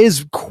 like, it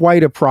is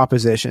quite a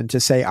proposition to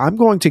say, I'm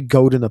going to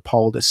go to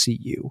Nepal to see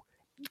you.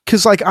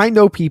 Cause like, I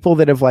know people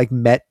that have like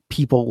met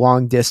people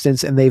long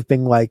distance and they've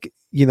been like,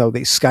 you know,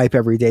 they Skype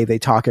every day, they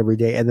talk every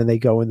day, and then they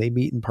go and they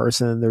meet in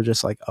person and they're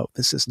just like, oh,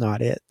 this is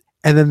not it.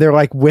 and then they're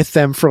like with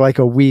them for like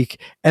a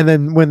week, and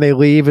then when they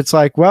leave, it's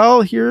like,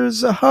 well,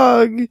 here's a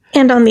hug.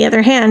 And on the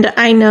other hand,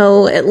 I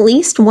know at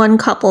least one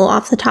couple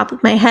off the top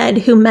of my head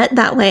who met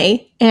that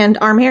way and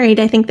are married.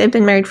 I think they've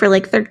been married for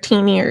like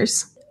 13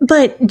 years.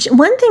 But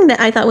one thing that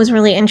I thought was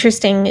really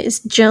interesting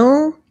is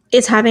Jill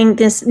is having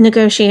this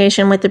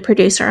negotiation with the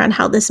producer on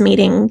how this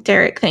meeting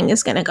Derek thing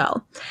is going to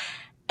go.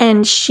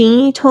 And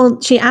she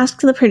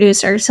asked the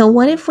producer, so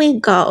what if we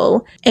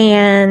go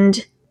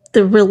and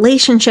the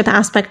relationship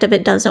aspect of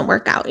it doesn't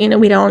work out? You know,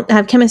 we don't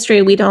have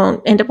chemistry. We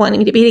don't end up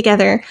wanting to be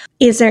together.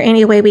 Is there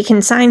any way we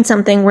can sign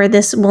something where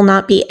this will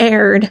not be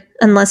aired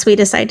unless we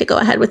decide to go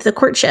ahead with the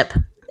courtship?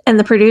 And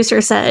the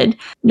producer said,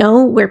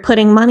 no, we're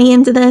putting money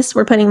into this.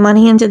 We're putting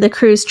money into the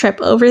cruise trip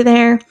over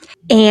there.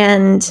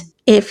 And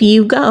if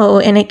you go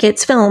and it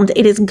gets filmed,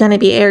 it is going to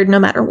be aired no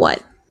matter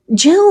what.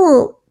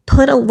 Jill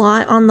put a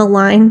lot on the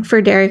line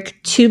for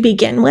Derek to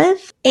begin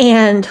with.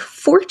 And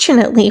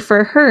fortunately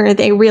for her,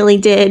 they really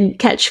did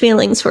catch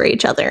feelings for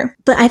each other.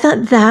 But I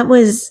thought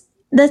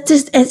that's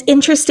just as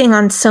interesting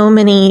on so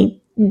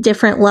many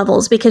different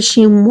levels, because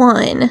she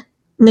won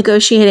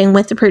negotiating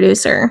with the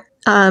producer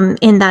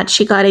in that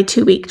she got a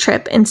 2-week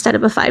trip instead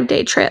of a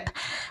 5-day trip.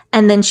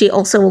 And then she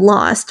also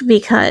lost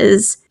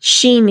because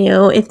she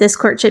knew if this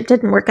courtship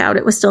didn't work out,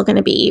 it was still going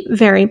to be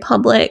very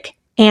public.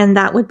 And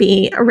that would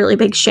be a really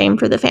big shame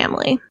for the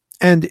family.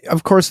 And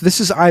of course, this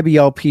is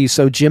IBLP.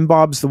 So Jim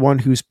Bob's the one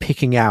who's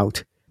picking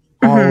out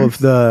all of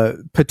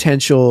the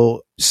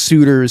potential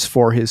suitors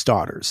for his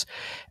daughters.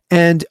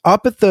 And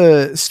up at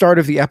the start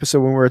of the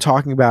episode, when we were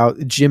talking about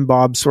Jim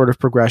Bob's sort of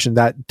progression,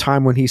 that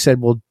time when he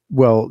said,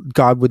 well,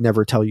 God would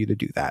never tell you to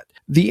do that.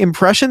 The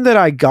impression that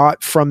I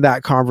got from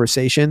that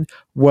conversation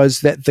was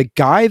that the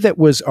guy that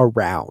was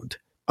around,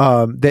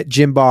 that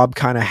Jim Bob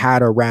kind of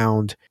had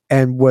around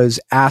and was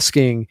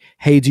asking,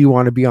 hey, do you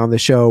want to be on the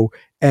show?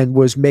 And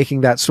was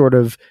making that sort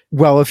of,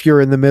 well, if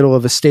you're in the middle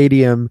of a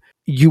stadium,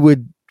 you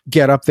would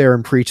get up there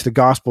and preach the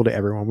gospel to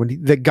everyone.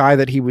 When the guy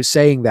that he was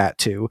saying that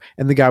to,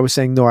 and the guy was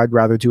saying, no, I'd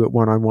rather do it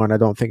one-on-one. I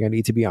don't think I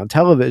need to be on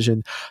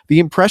television. The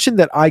impression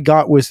that I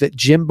got was that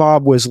Jim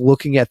Bob was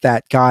looking at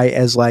that guy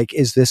as like,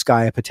 is this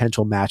guy a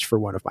potential match for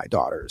one of my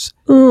daughters?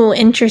 Ooh,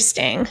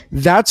 interesting.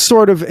 That's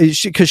sort of,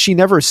 because she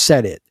never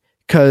said it,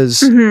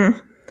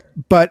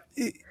 but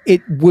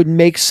it would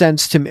make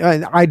sense to me.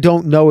 I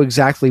don't know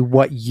exactly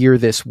what year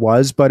this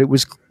was, but it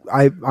was,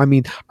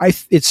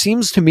 it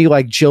seems to me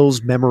like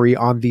Jill's memory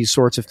on these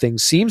sorts of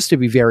things seems to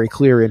be very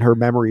clear in her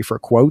memory for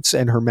quotes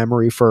and her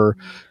memory for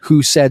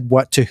who said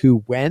what to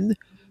who when,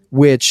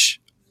 which,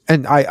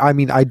 and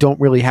I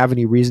don't really have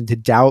any reason to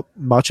doubt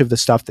much of the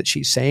stuff that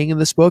she's saying in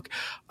this book.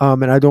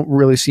 And I don't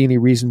really see any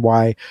reason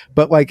why,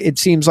 but like, it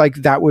seems like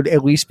that would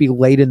at least be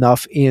late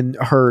enough in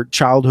her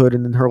childhood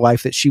and in her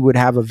life that she would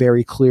have a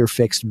very clear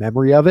fixed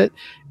memory of it,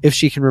 if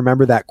she can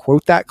remember that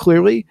quote that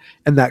clearly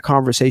and that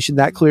conversation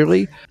that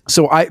clearly.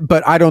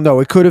 But I don't know.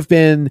 It could have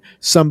been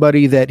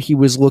somebody that he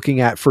was looking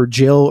at for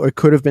Jill, or it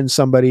could have been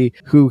somebody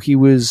who he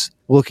was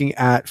looking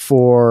at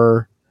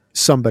for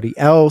somebody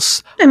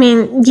else. I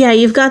mean, yeah,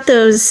 you've got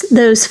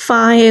those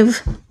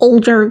 5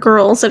 older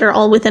girls that are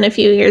all within a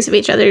few years of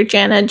each other: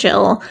 Jana,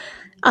 Jill,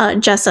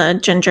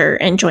 Jessa, Ginger,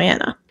 and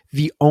Joanna.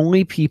 The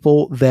only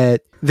people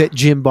that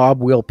Jim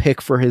Bob will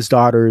pick for his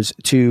daughters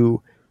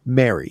to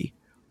marry,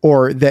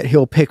 or that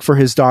he'll pick for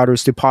his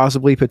daughters to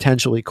possibly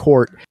potentially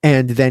court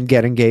and then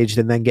get engaged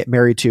and then get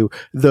married to,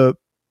 the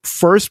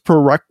first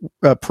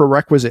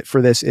prerequisite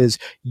for this is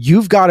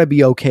you've got to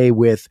be okay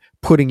with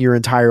putting your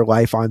entire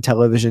life on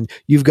television.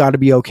 You've got to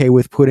be okay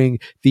with putting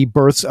the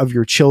births of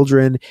your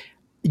children.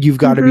 You've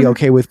got to be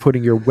okay with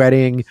putting your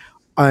wedding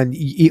on.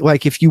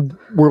 Like, if you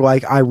were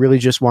like, I really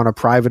just want a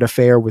private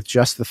affair with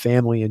just the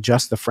family and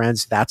just the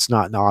friends, that's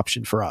not an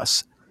option for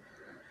us.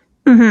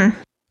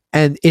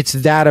 And it's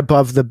that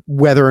above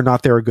whether or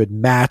not they're a good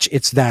match.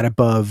 It's that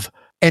above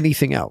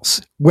anything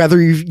else,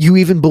 whether you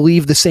even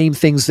believe the same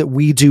things that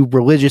we do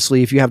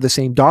religiously, if you have the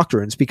same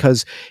doctrines,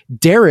 because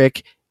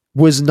Derek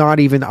was not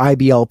even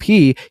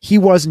IBLP. He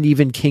wasn't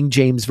even King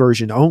James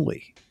Version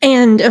only.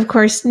 And of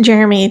course,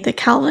 Jeremy, the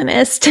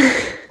Calvinist.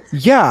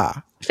 Yeah.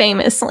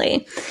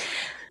 Famously.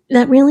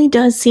 That really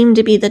does seem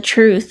to be the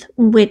truth,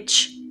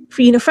 which,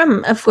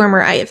 from a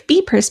former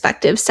IFB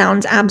perspective,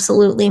 sounds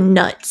absolutely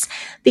nuts.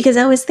 Because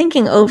I was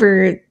thinking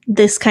over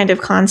this kind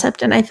of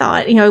concept and I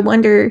thought, I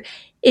wonder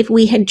if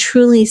we had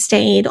truly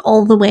stayed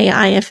all the way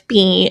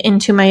IFB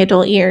into my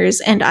adult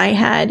years and I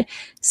had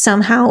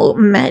somehow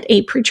met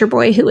a preacher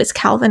boy who was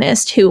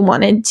Calvinist who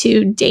wanted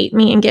to date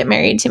me and get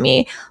married to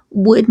me,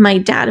 would my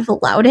dad have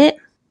allowed it?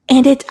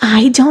 And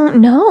I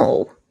don't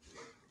know.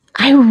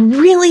 I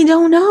really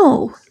don't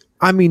know.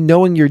 I mean,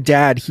 knowing your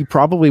dad, he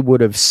probably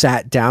would have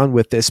sat down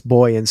with this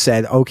boy and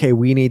said, okay,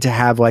 we need to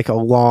have like a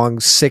long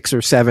 6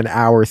 or 7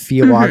 hour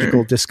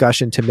theological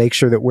discussion to make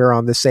sure that we're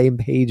on the same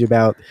page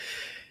about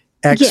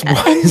X,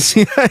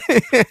 Y,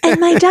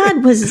 and my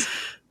dad was,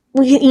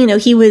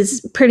 he was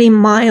pretty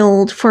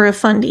mild for a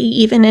fundy,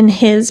 even in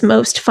his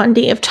most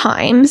fundy of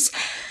times.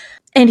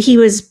 And he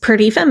was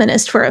pretty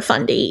feminist for a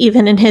fundy,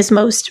 even in his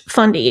most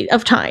fundy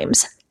of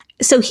times.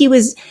 So he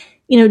was,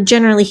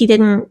 generally he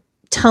didn't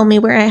tell me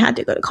where I had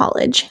to go to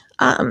college.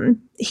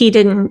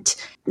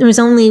 There was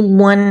only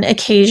one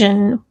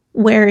occasion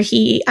where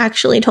he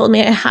actually told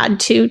me I had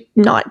to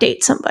not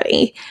date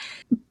somebody.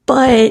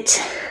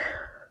 But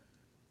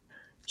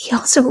he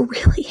also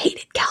really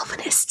hated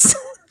Calvinists.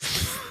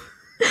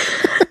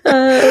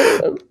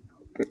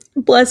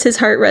 Bless his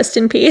heart, rest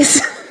in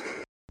peace.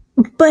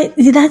 But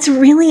that's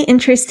really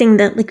interesting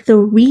that like the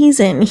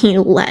reason he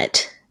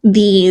let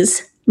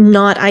these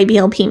not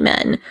IBLP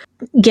men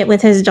get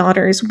with his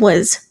daughters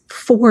was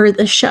for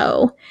the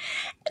show.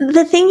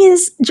 The thing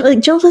is, like,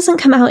 Jill doesn't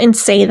come out and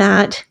say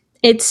that.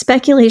 It's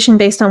speculation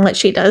based on what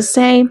she does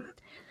say.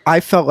 I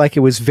felt like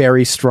it was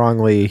very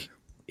strongly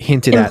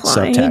hinted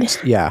implied. At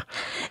subtext. Yeah.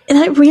 And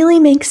that really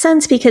makes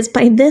sense because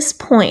by this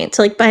point,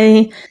 like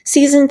by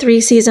season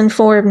 3, season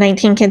 4 of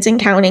 19 Kids and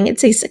Counting,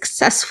 it's a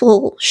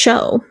successful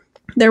show.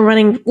 They're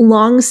running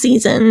long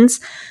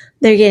seasons.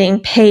 They're getting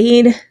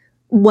paid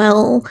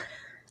well,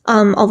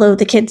 although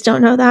the kids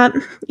don't know that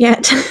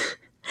yet.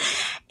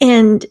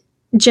 And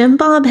Jim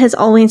Bob has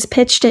always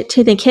pitched it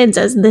to the kids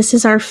as this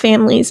is our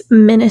family's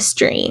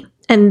ministry.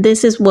 And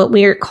this is what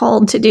we are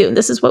called to do.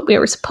 This is what we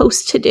were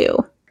supposed to do.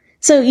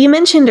 So you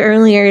mentioned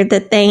earlier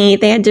that they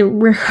had to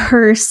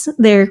rehearse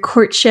their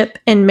courtship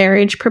and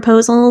marriage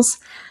proposals.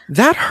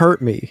 That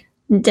hurt me.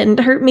 Didn't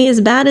hurt me as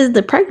bad as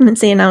the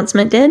pregnancy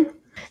announcement did.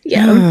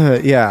 Yeah.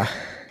 Yeah.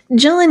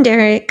 Jill and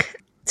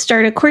Derek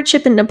start a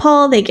courtship in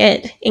Nepal. They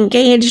get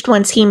engaged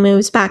once he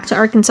moves back to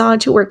Arkansas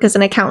to work as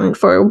an accountant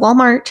for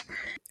Walmart.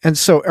 And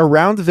so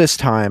around this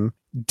time,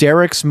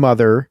 Derek's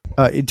father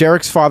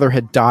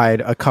had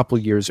died a couple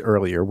years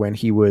earlier when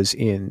he was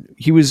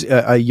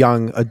a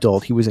young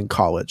adult. He was in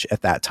college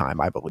at that time,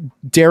 I believe.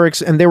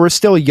 And they were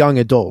still young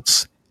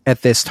adults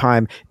at this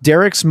time.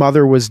 Derek's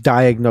mother was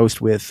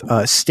diagnosed with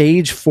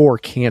stage 4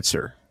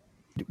 cancer,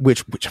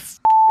 which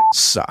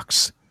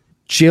sucks.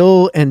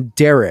 Jill and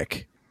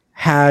Derek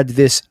had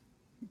this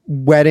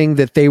wedding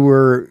that they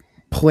were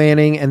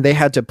planning, and they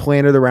had to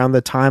plan it around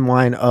the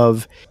timeline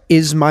of,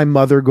 is my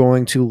mother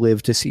going to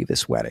live to see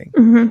this wedding?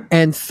 Mm-hmm.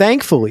 And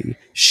thankfully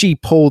she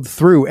pulled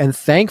through, and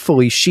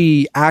thankfully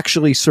she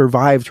actually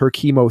survived her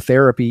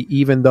chemotherapy,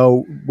 even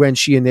though when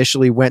she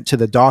initially went to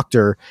the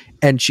doctor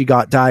and she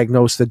got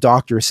diagnosed, the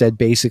doctor said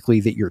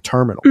basically that you're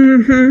terminal.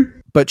 Mm-hmm.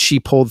 But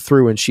she pulled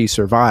through and she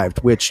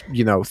survived, which,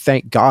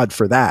 thank God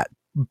for that.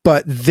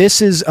 But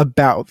this is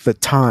about the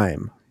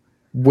time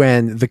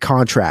when the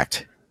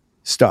contract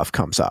stuff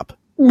comes up.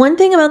 One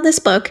thing about this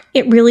book,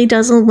 it really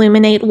does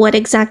illuminate what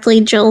exactly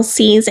Jill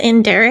sees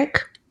in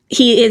Derek.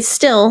 He is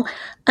still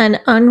an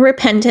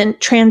unrepentant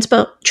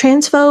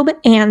transphobe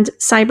and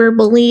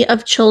cyberbully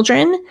of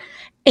children,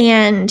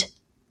 and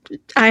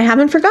I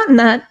haven't forgotten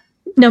that.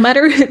 No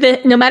matter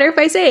if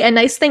I say a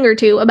nice thing or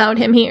two about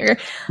him here,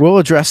 we'll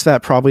address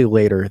that probably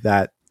later.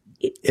 That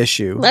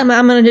issue. I'm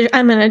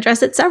gonna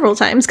address it several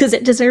times because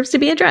it deserves to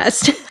be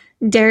addressed.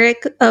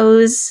 Derek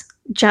owes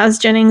Jazz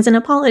Jennings an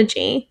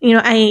apology.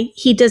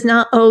 He does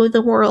not owe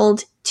the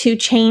world to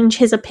change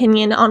his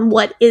opinion on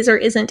what is or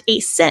isn't a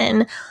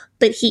sin,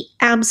 but he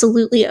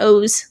absolutely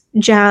owes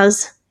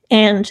Jazz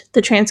and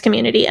the trans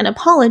community an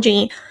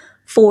apology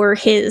for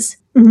his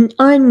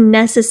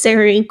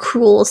unnecessary,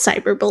 cruel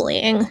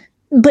cyberbullying.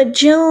 But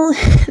Jill,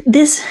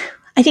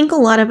 I think a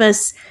lot of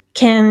us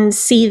can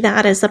see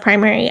that as the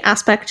primary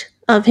aspect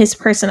of his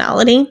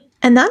personality.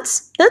 And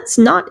that's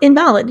not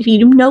invalid. If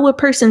you know a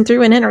person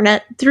through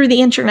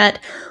the internet,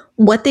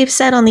 what they've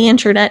said on the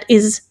internet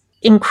is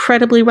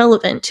incredibly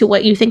relevant to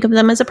what you think of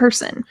them as a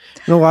person.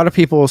 And a lot of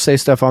people will say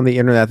stuff on the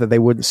internet that they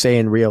wouldn't say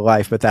in real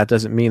life, but that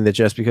doesn't mean that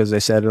just because they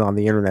said it on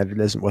the internet,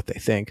 it isn't what they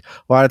think.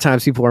 A lot of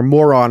times people are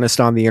more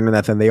honest on the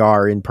internet than they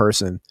are in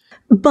person.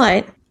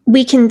 But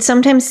we can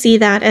sometimes see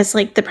that as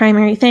like the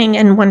primary thing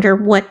and wonder,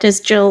 what does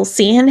Jill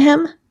see in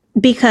him?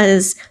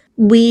 Because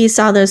we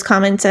saw those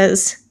comments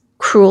as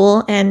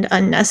cruel and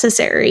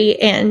unnecessary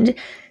and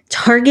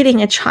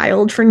targeting a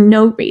child for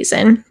no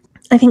reason.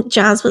 I think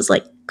Jazz was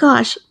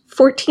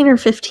 14 or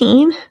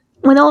 15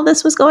 when all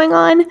this was going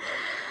on.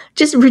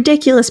 Just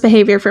ridiculous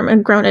behavior from a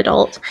grown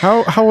adult.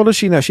 How old is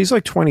she now? She's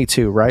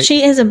 22, right?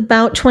 She is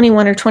about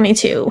 21 or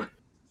 22.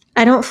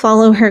 I don't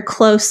follow her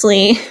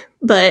closely,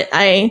 but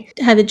I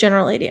have a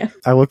general idea.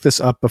 I looked this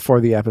up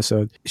before the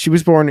episode. She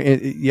was born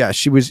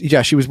she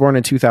was born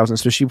in 2000,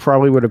 so she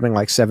probably would have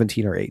been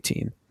 17 or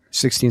 18.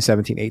 16,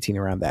 17, 18,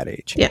 around that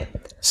age. Yeah.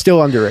 Still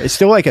under it. It's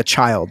still like a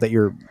child that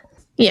you're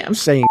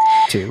saying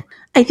to.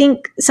 I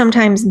think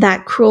sometimes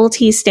that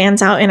cruelty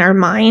stands out in our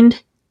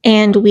mind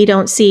and we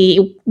don't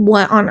see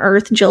what on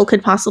earth Jill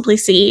could possibly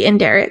see in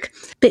Derek.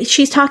 But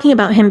she's talking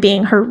about him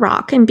being her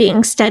rock and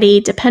being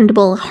steady,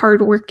 dependable,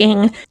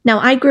 hardworking. Now,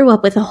 I grew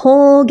up with a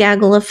whole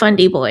gaggle of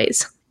fundy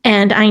boys,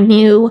 and I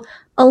knew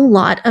a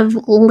lot of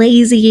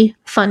lazy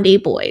fundy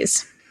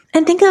boys.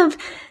 And think of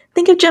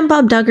Jim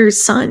Bob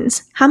Duggar's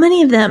sons. How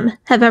many of them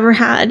have ever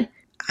had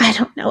I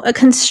don't know, a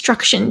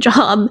construction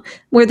job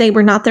where they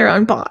were not their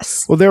own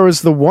boss. Well, there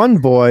was the one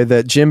boy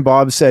that Jim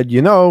Bob said,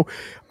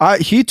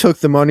 he took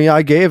the money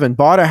I gave and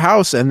bought a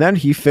house and then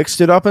he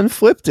fixed it up and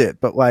flipped it.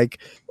 But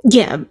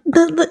yeah,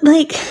 but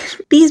like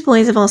these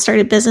boys have all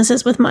started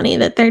businesses with money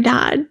that their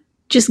dad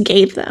just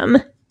gave them.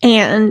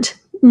 And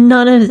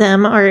none of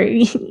them are,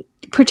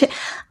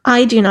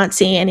 I do not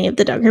see any of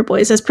the Duggar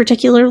boys as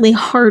particularly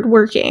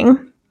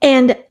hardworking.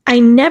 And I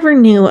never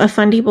knew a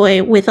Fundy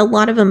boy with a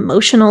lot of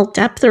emotional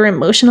depth or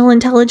emotional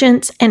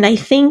intelligence. And I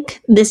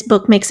think this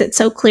book makes it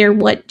so clear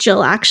what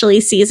Jill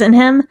actually sees in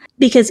him.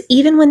 Because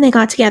even when they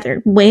got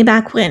together way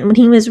back when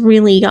he was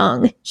really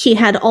young, he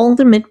had all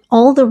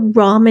the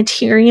raw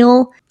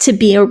material to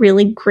be a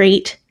really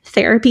great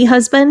therapy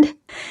husband.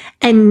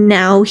 And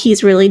now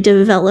he's really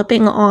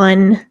developing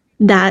on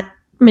that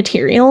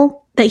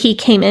material that he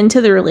came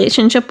into the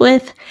relationship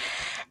with.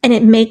 And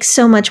it makes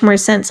so much more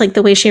sense, like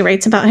the way she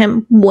writes about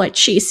him, what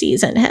she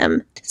sees in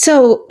him.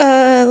 So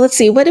let's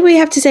see. What do we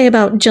have to say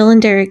about Jill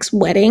and Derek's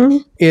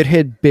wedding? It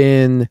had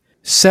been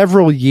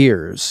several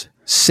years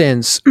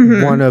since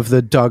one of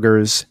the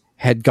Duggars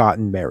had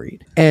gotten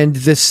married. And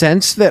the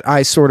sense that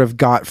I sort of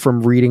got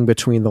from reading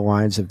between the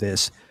lines of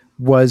this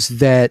was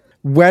that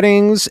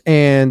weddings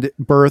and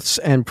births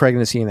and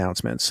pregnancy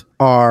announcements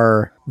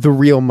are the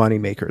real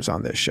moneymakers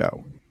on this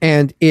show.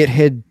 And it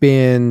had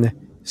been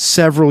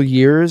several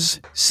years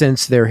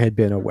since there had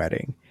been a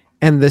wedding.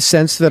 And the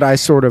sense that I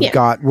sort of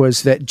got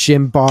was that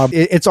Jim Bob,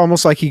 it's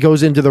almost like he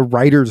goes into the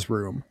writer's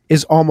room,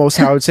 is almost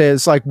how I would say.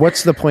 It's like,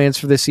 what's the plans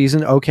for this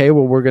season? Okay,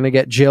 well, we're going to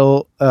get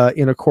Jill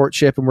in a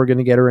courtship and we're going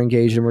to get her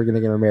engaged and we're going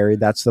to get her married.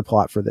 That's the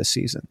plot for this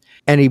season.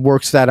 And he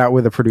works that out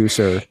with a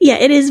producer. Yeah,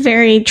 it is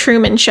very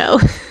Truman Show.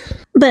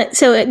 But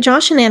so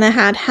Josh and Anna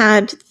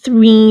had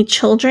 3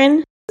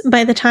 children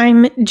by the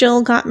time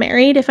Jill got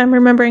married, if I'm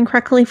remembering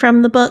correctly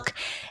from the book.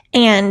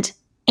 And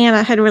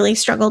Anna had really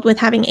struggled with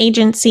having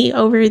agency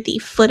over the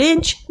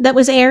footage that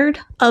was aired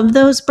of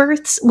those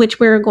births, which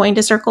we're going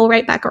to circle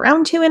right back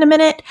around to in a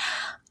minute.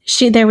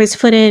 There was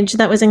footage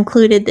that was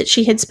included that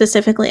she had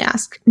specifically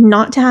asked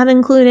not to have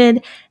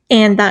included,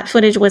 and that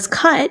footage was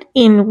cut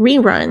in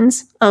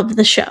reruns of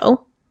the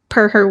show,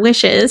 per her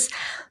wishes.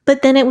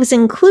 But then it was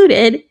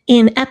included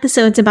in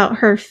episodes about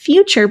her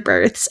future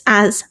births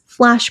as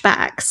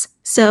flashbacks.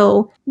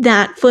 So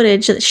that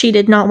footage that she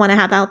did not want to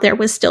have out there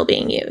was still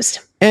being used.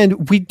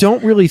 And we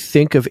don't really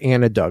think of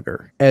Anna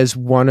Duggar as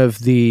one of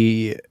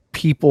the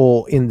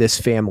people in this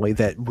family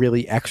that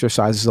really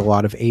exercises a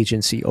lot of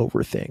agency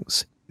over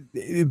things.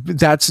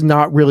 That's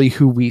not really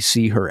who we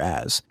see her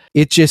as.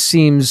 It just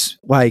seems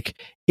like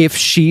if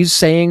she's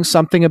saying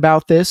something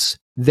about this,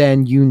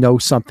 then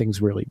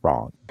something's really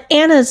wrong.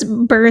 Anna's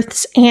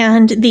births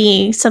and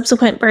the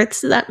subsequent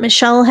births that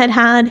Michelle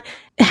had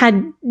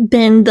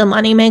been the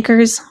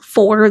moneymakers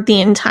for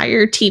the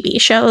entire TV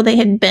show. They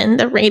had been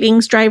the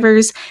ratings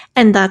drivers,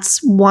 and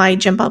that's why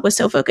Jim Bob was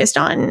so focused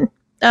on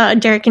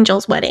Derek and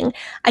Jill's wedding.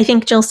 I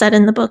think Jill said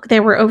in the book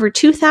there were over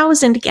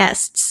 2,000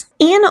 guests.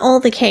 In all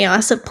the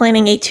chaos of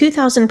planning a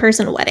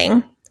 2,000-person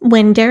wedding,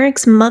 when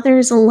Derek's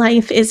mother's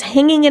life is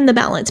hanging in the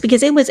balance,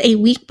 because it was a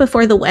week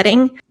before the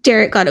wedding,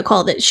 Derek got a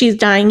call that she's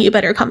dying, you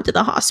better come to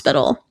the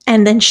hospital.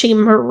 And then she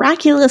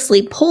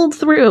miraculously pulled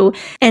through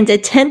and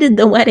attended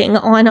the wedding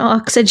on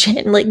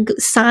oxygen, like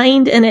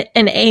signed an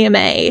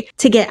AMA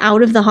to get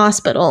out of the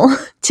hospital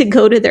to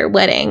go to their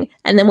wedding,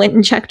 and then went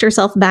and checked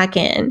herself back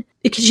in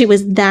because she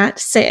was that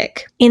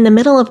sick. In the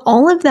middle of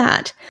all of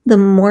that, the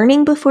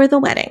morning before the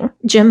wedding,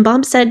 Jim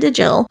Bob said to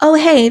Jill, oh,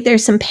 hey,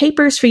 there's some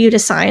papers for you to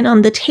sign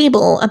on the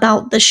table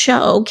about the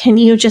show. Can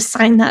you just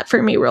sign that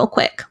for me real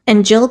quick?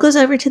 And Jill goes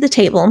over to the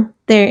table.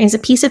 There is a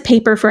piece of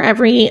paper for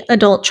every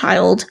adult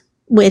child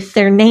with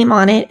their name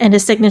on it and a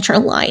signature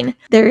line.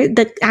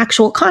 The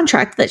actual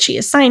contract that she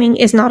is signing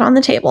is not on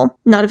the table,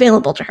 not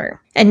available to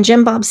her. And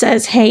Jim Bob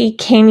says, hey,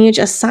 can you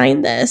just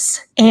sign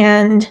this?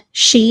 And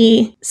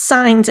she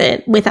signs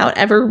it without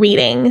ever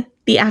reading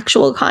the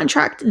actual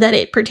contract that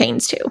it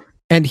pertains to.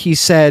 And he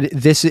said,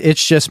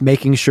 it's just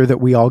making sure that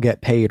we all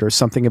get paid, or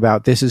something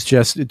about this is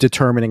just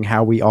determining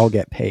how we all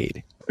get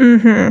paid.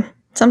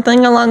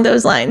 Something along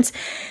those lines.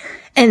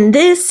 And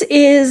this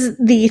is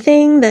the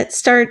thing that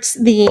starts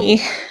the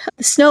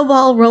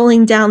snowball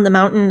rolling down the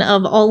mountain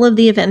of all of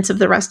the events of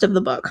the rest of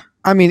the book.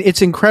 I mean,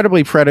 it's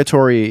incredibly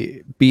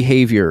predatory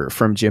behavior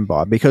from Jim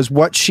Bob, because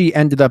what she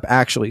ended up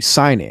actually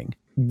signing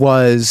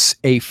was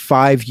a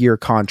 5-year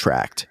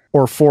contract,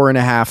 or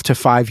 4.5 to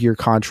 5-year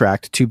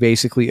contract, to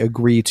basically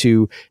agree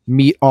to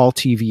meet all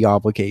TV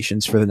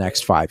obligations for the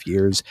next 5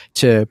 years,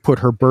 to put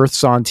her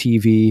births on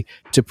TV,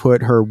 to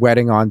put her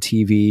wedding on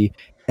TV,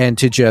 and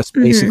to just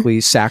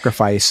basically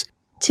sacrifice.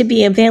 To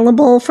be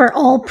available for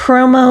all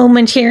promo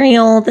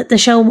material that the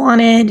show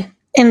wanted.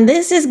 And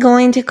this is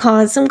going to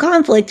cause some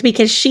conflict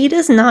because she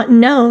does not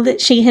know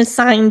that she has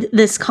signed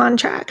this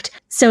contract.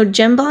 So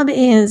Jim Bob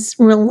is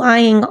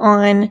relying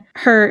on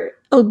her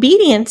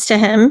obedience to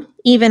him,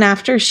 even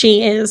after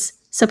she is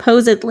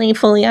supposedly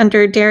fully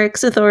under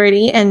Derek's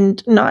authority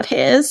and not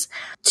his,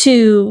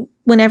 to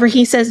whenever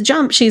he says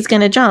jump, she's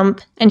going to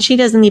jump. And she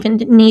doesn't even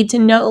need to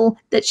know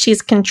that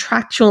she's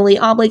contractually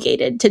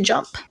obligated to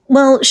jump.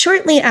 Well,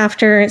 shortly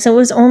after, so it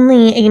was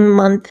only a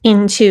month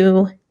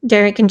into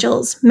Derek and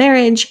Jill's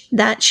marriage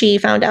that she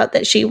found out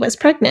that she was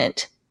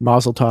pregnant.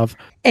 Mazel tov.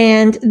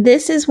 And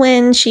this is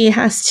when she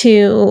has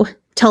to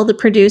tell the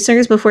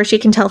producers before she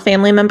can tell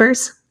family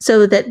members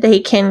so that they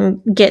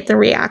can get the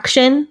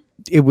reaction.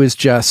 It was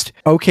just,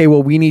 okay,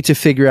 well, we need to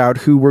figure out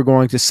who we're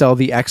going to sell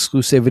the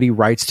exclusivity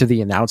rights to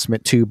the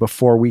announcement to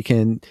before you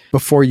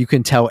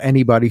can tell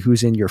anybody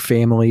who's in your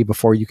family,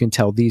 before you can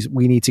tell these,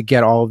 we need to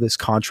get all of this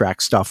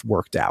contract stuff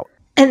worked out.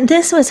 And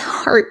this was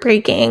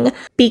heartbreaking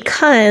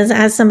because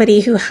as somebody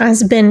who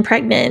has been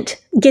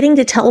pregnant, getting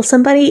to tell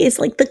somebody is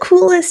like the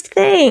coolest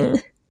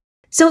thing.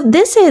 So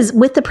this is,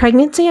 with the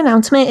pregnancy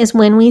announcement, is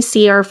when we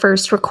see our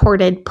first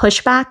recorded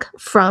pushback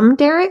from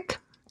Derek.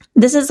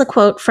 This is a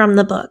quote from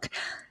the book.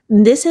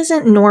 "This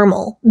isn't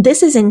normal.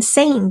 This is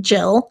insane,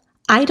 Jill.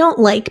 I don't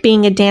like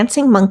being a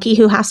dancing monkey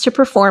who has to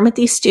perform at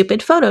these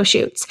stupid photo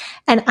shoots.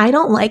 And I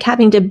don't like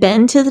having to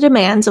bend to the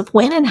demands of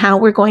when and how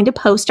we're going to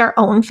post our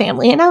own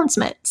family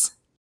announcements."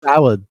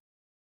 Valid.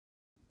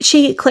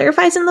 She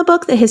clarifies in the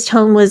book that his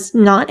tone was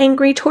not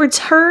angry towards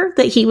her,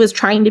 that he was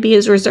trying to be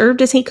as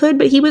reserved as he could,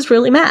 but he was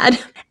really mad.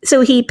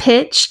 So he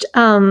pitched,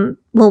 well,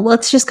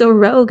 let's just go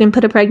rogue and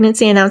put a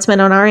pregnancy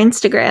announcement on our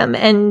Instagram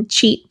and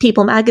cheat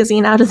People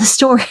magazine out of the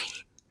story.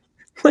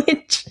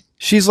 Which...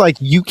 She's like,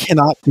 you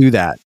cannot do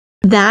that.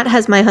 That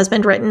has my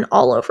husband written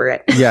all over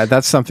it. Yeah,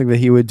 that's something that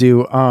he would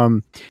do.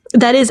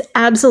 That is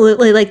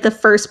absolutely like the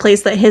first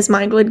place that his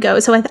mind would go.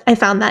 So I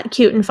found that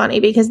cute and funny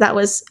because that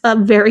was a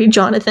very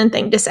Jonathan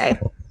thing to say.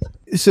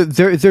 So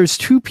there's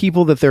two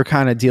people that they're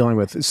kind of dealing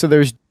with. So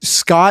there's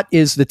Scott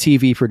is the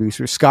TV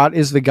producer. Scott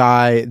is the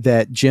guy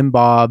that Jim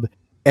Bob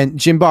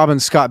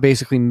and Scott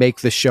basically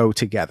make the show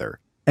together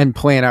and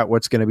plan out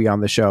what's going to be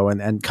on the show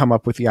and come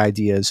up with the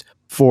ideas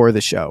for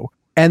the show.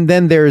 And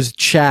then there's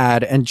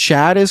Chad, and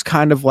Chad is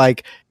kind of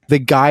like the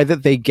guy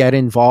that they get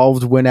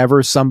involved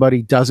whenever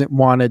somebody doesn't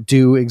want to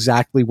do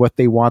exactly what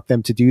they want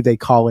them to do. They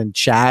call in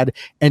Chad,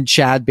 and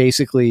Chad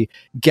basically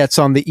gets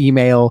on the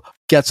email,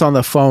 gets on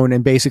the phone,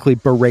 and basically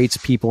berates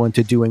people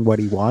into doing what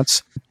he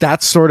wants.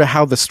 That's sort of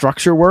how the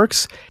structure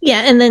works.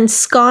 Yeah, and then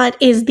Scott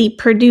is the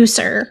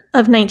producer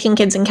of 19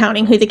 Kids and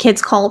Counting, who the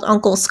kids called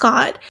Uncle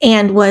Scott,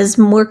 and was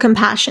more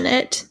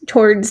compassionate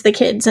towards the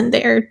kids and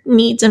their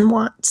needs and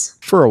wants.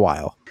 For a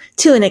while.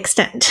 To an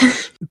extent.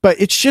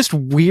 But it's just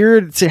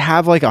weird to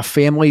have like a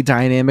family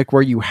dynamic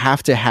where you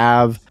have to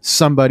have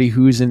somebody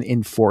who's an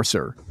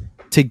enforcer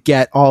to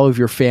get all of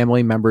your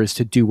family members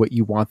to do what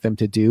you want them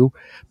to do.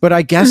 But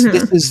I guess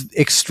this is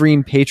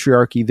extreme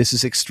patriarchy. This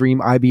is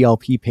extreme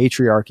IBLP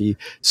patriarchy.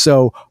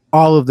 So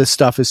all of this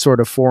stuff is sort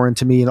of foreign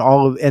to me,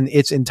 and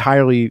it's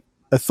entirely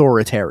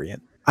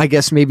authoritarian. I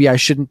guess maybe I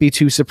shouldn't be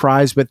too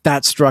surprised, but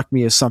that struck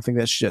me as something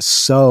that's just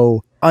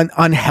so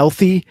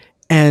unhealthy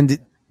and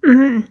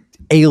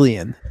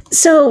alien.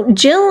 So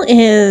Jill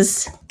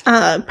is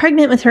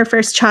pregnant with her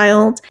first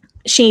child.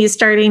 She's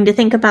starting to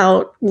think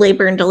about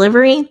labor and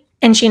delivery,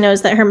 and she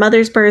knows that her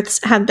mother's births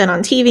have been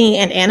on TV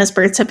and Anna's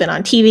births have been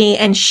on TV,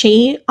 and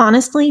she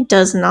honestly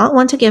does not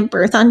want to give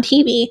birth on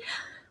TV,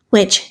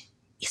 which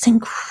is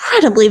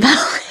incredibly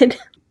valid.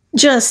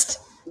 Just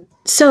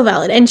so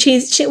valid. And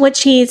what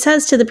she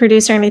says to the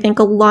producer, and I think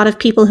a lot of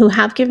people who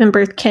have given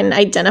birth can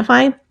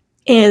identify,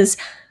 is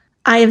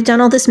I have done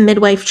all this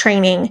midwife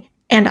training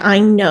and I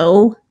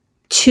know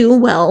too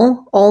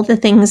well all the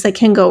things that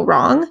can go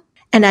wrong,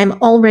 and I'm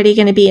already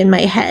going to be in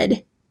my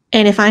head.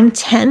 And if I'm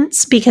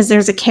tense because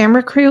there's a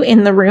camera crew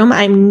in the room,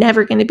 I'm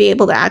never going to be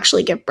able to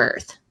actually give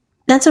birth.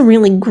 That's a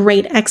really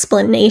great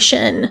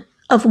explanation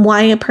of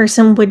why a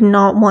person would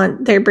not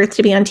want their birth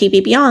to be on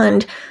TV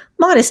beyond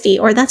modesty,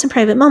 or that's a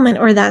private moment,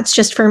 or that's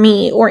just for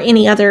me, or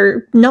any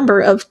other number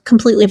of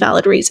completely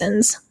valid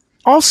reasons.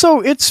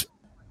 Also, it's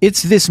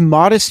this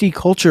modesty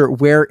culture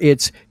where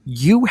it's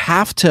you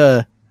have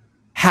to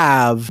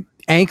have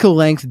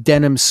ankle-length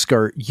denim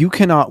skirt. You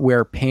cannot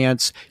wear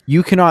pants.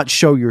 You cannot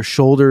show your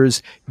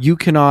shoulders. You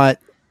cannot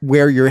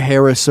wear your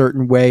hair a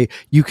certain way.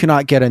 You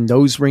cannot get a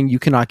nose ring. You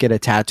cannot get a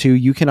tattoo.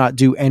 You cannot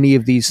do any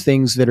of these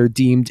things that are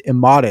deemed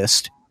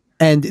immodest.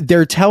 And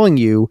they're telling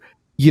you,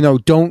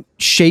 don't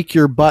shake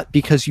your butt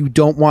because you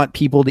don't want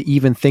people to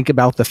even think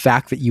about the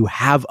fact that you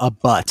have a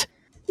butt.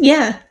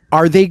 Yeah.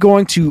 Are they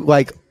going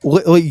to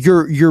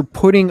you're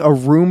putting a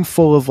room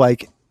full of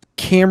like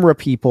camera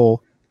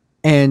people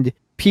and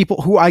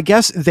people who I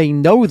guess they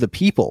know the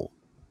people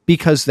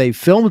because they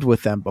filmed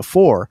with them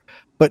before,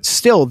 but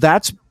still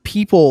that's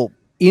people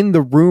in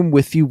the room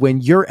with you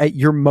when you're at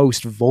your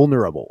most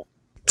vulnerable.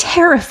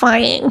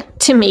 Terrifying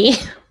to me.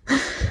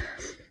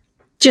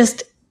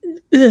 Just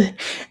ugh.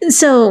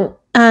 So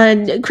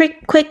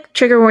quick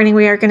trigger warning.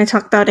 We are going to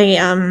talk about a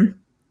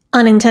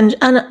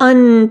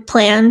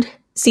unplanned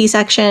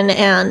C-section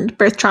and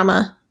birth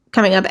trauma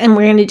coming up, and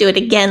we're going to do it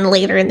again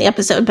later in the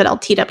episode, but I'll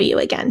TW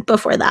again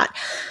before that.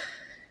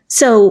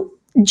 So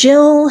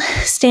Jill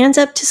stands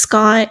up to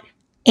Scott,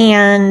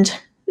 and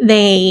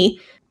they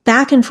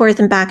back and forth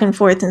and back and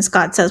forth. And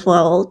Scott says,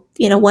 well,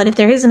 what if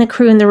there isn't a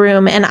crew in the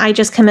room and I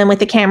just come in with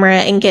the camera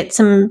and get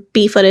some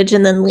B footage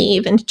and then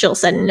leave? And Jill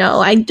said,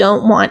 no, I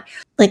don't want,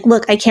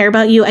 look, I care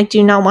about you. I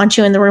do not want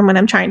you in the room when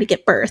I'm trying to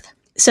give birth.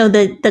 So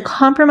the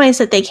compromise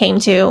that they came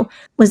to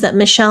was that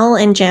Michelle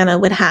and Jana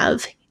would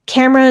have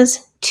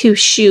cameras to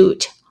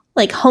shoot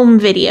home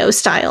video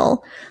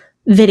style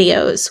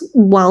videos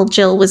while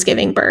Jill was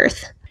giving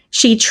birth.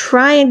 She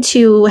tried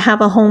to have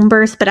a home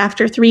birth, but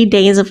after 3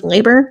 days of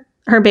labor,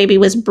 her baby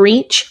was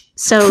breech.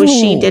 So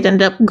she did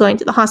end up going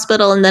to the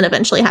hospital and then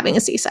eventually having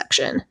a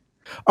C-section.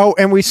 Oh,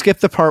 and we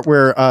skipped the part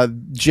where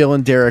Jill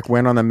and Derek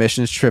went on a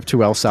missions trip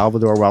to El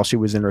Salvador while she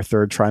was in her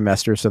 3rd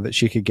trimester so that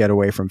she could get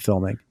away from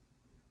filming.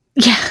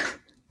 Yeah.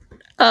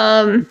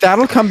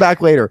 That'll come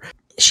back later.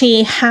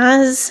 She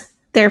has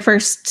their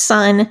first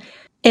son,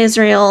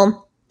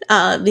 Israel.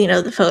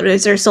 The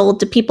photos are sold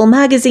to People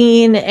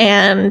magazine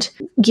and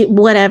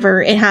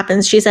whatever it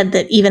happens. She said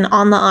that even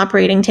on the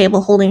operating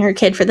table holding her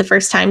kid for the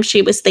first time,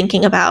 she was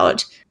thinking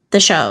about the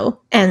show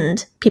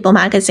and People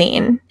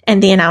magazine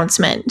and the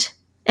announcement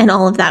and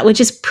all of that, which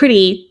is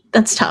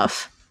that's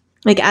tough.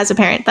 As a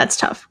parent, that's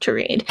tough to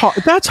read.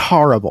 That's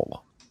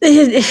horrible.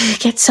 It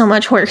gets so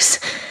much worse.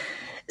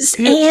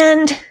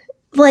 And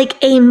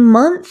a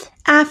month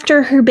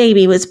after her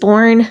baby was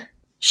born,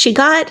 she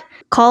got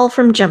a call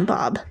from Jim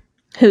Bob,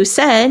 who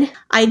said,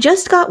 I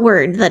just got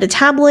word that a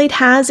tabloid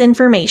has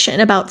information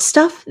about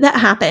stuff that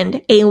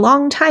happened a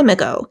long time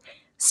ago.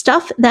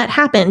 Stuff that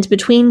happened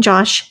between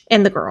Josh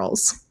and the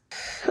girls.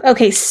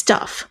 Okay,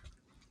 stuff.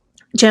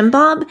 Jim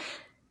Bob,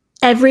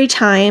 every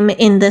time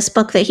in this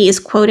book that he is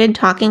quoted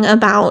talking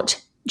about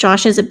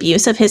Josh's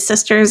abuse of his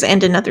sisters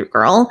and another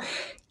girl,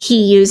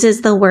 he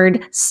uses the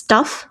word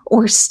stuff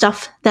or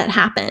stuff that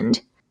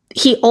happened.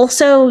 He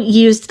also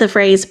used the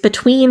phrase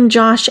between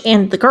Josh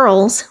and the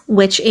girls,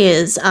 which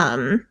is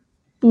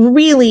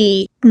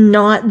really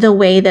not the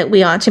way that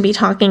we ought to be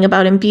talking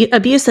about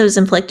abuse that was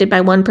inflicted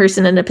by one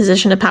person in a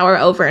position of power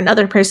over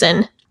another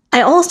person.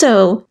 I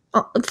also,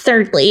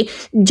 thirdly,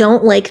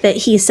 don't like that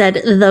he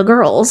said the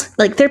girls.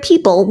 They're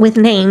people with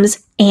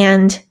names,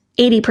 and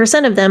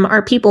 80% of them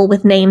are people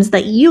with names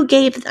that you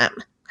gave them.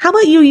 How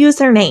about you use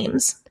their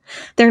names?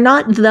 They're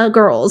not the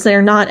girls.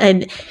 They're not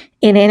an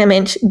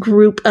inanimate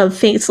group of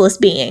faceless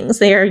beings.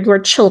 They are your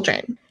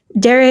children.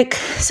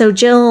 So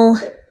Jill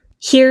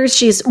hears,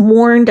 she's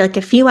warned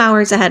a few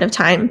hours ahead of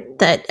time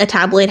that a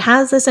tabloid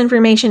has this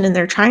information and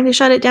they're trying to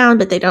shut it down,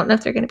 but they don't know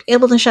if they're going to be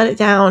able to shut it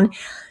down.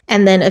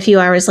 And then a few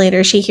hours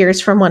later, she hears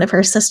from one of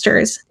her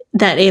sisters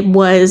that it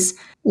was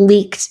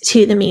leaked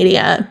to the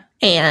media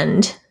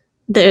and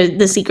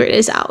the secret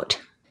is out.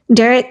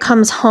 Derek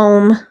comes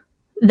home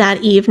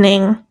that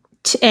evening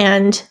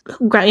and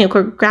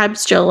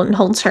grabs Jill and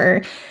holds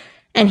her,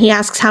 and he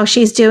asks how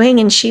she's doing,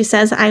 and she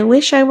says, I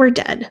wish I were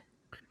dead.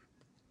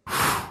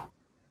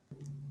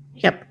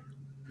 Yep.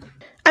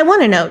 I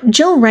want to know,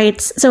 Jill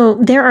writes, so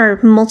there are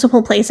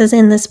multiple places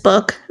in this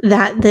book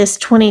that this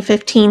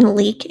 2015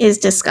 leak is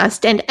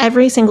discussed, and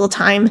every single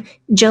time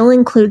Jill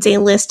includes a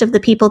list of the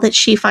people that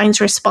she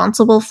finds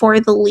responsible for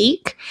the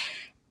leak.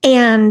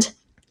 And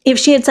if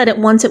she had said it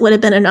once, it would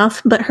have been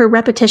enough, but her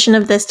repetition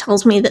of this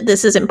tells me that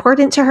this is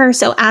important to her.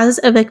 So as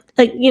a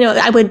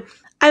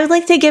I would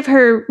like to give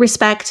her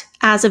respect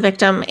as a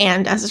victim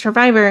and as a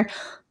survivor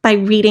by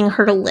reading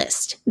her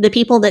list. The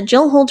people that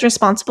Jill holds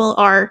responsible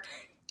are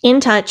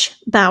In Touch,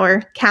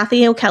 Bauer,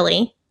 Kathy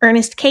O'Kelly,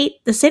 Ernest Kate,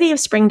 the City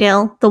of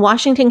Springdale, the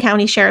Washington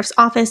County Sheriff's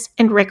Office,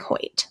 and Rick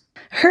Hoyt.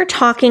 Her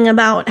talking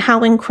about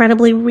how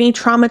incredibly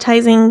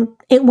re-traumatizing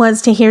it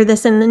was to hear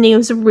this in the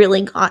news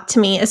really got to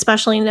me,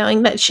 especially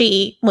knowing that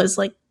she was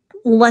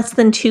less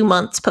than 2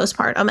 months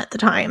postpartum at the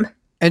time.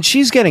 And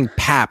she's getting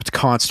papped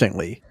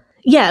constantly.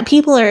 Yeah,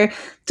 people are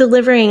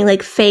delivering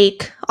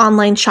fake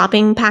online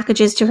shopping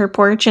packages to her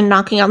porch and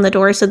knocking on the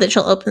door so that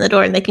she'll open the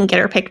door and they can get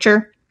her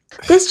picture.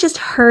 This just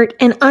hurt,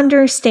 and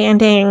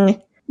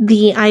understanding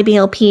the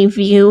IBLP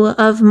view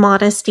of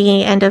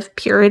modesty and of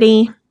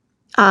purity,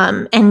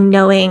 and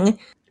knowing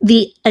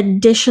the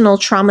additional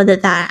trauma that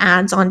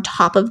adds on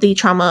top of the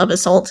trauma of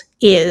assault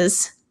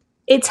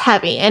it's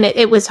heavy. And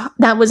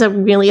that was a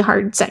really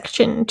hard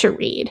section to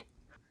read.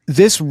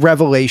 This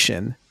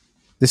revelation,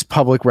 this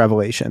public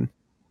revelation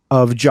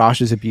of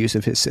Josh's abuse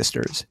of his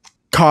sisters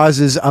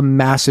causes a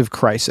massive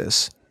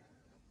crisis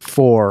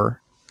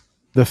for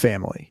the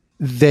family.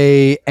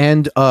 They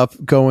end up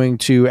going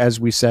to, as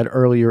we said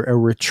earlier, a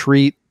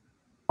retreat,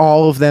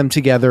 all of them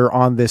together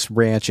on this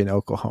ranch in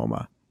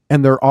Oklahoma.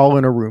 And they're all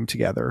in a room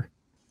together.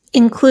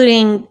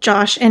 Including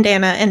Josh and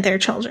Anna and their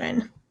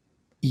children.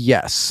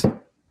 Yes.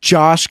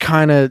 Josh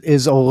kind of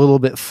is a little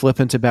bit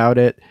flippant about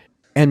it,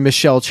 and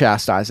Michelle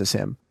chastises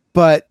him.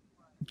 But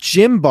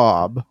Jim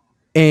Bob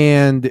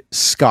and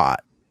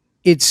Scott,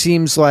 it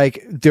seems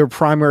like their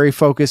primary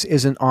focus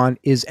isn't on,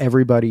 is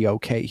everybody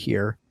okay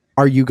here?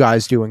 Are you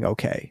guys doing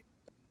okay?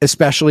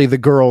 Especially the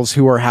girls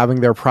who are having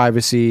their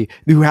privacy,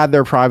 who had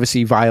their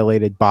privacy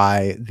violated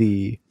by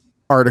the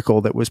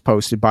article that was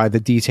posted, by the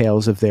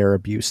details of their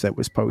abuse that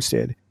was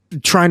posted.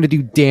 trying to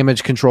do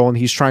damage control, and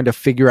he's trying to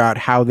figure out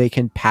how they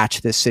can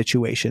patch this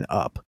situation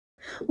up.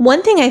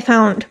 One thing I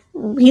found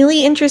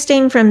really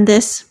interesting from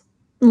this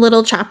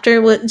little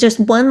chapter was just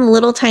one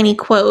little tiny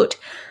quote.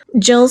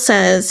 Jill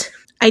says,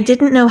 "I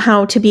didn't know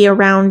how to be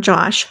around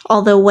Josh,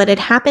 although what had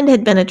happened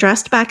had been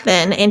addressed back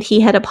then and he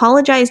had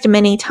apologized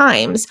many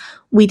times.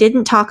 We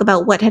didn't talk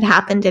about what had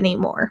happened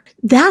anymore."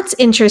 That's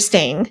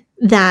interesting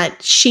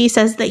that she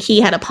says that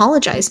he had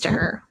apologized to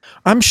her.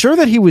 I'm sure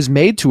that he was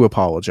made to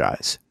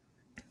apologize.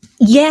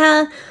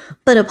 Yeah,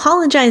 but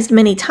apologized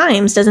many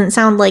times doesn't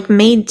sound like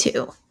made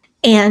to.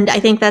 And I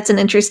think that's an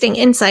interesting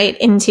insight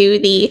into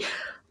the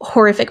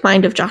horrific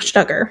mind of Josh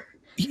Duggar.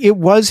 It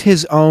was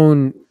his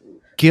own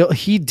guilt.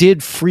 He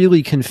did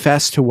freely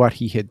confess to what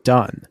he had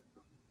done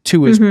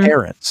to his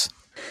parents.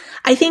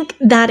 I think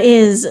that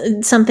is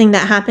something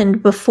that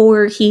happened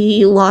before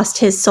he lost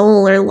his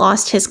soul or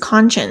lost his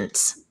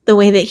conscience, the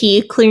way that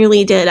he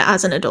clearly did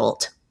as an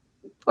adult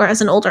or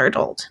as an older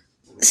adult.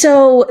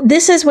 So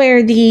this is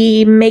where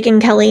the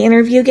Megyn Kelly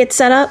interview gets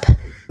set up.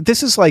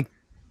 This is like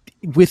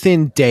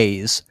within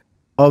days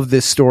of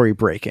this story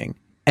breaking,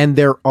 and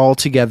they're all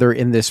together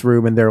in this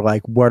room and they're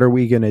like, what are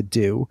we going to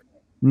do?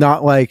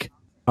 Not like,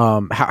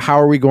 how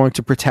are we going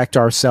to protect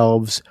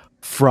ourselves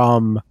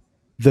from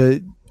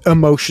the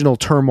emotional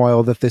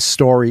turmoil that this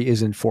story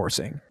is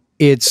enforcing?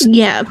 It's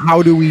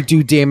how do we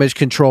do damage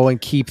control and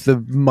keep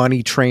the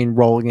money train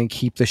rolling and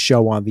keep the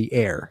show on the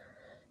air?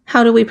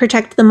 How do we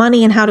protect the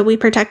money and how do we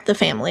protect the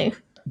family?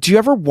 Do you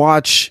ever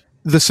watch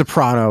The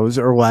Sopranos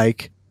or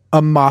like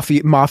a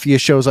mafia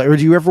shows, like, or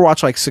do you ever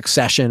watch like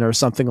Succession or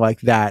something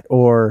like that?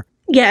 Or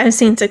yeah, I've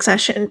seen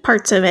Succession,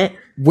 parts of it.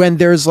 When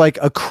there's like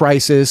a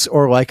crisis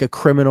or like a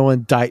criminal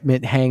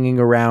indictment hanging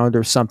around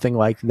or something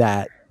like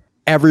that,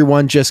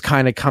 everyone just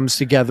kind of comes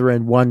together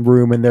in one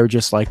room and they're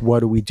just like, what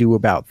do we do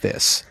about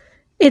this?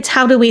 It's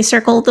how do we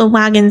circle the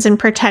wagons and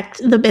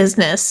protect the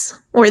business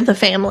or the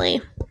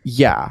family?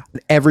 Yeah.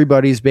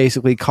 Everybody's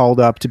basically called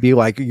up to be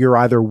like, you're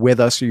either with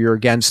us or you're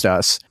against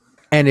us.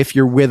 And if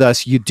you're with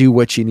us, you do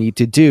what you need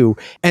to do.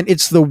 And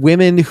it's the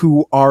women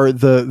who are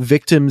the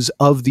victims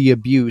of the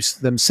abuse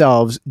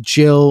themselves,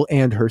 Jill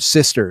and her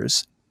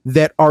sisters,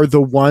 that are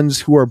the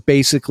ones who are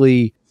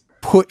basically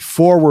put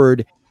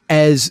forward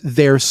as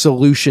their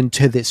solution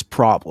to this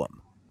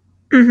problem.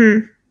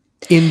 Mm-hmm.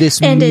 In this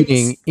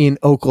meeting in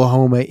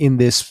Oklahoma, in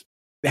this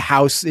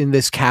house, in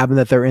this cabin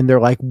that they're in, they're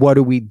like, what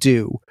do we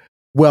do?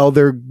 Well,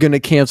 they're going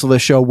to cancel the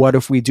show. What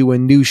if we do a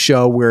new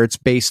show where it's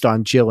based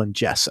on Jill and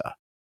Jessa?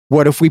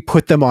 What if we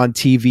put them on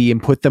TV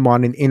and put them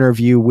on an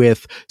interview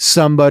with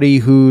somebody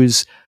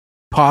who's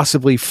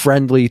possibly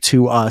friendly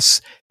to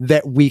us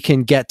that we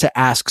can get to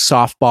ask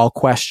softball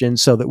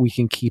questions so that we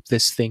can keep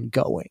this thing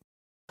going?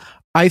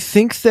 I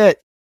think that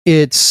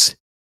it's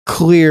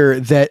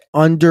clear that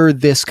under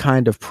this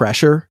kind of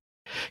pressure,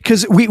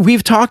 because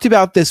we've talked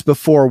about this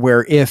before,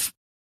 where if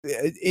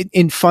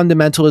in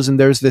fundamentalism,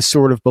 there's this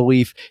sort of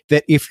belief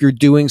that if you're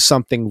doing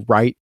something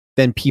right,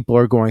 then people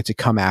are going to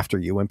come after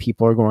you and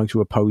people are going to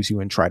oppose you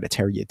and try to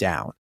tear you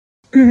down.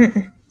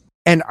 Mm-hmm.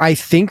 And I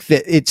think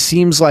that it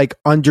seems like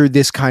under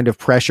this kind of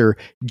pressure,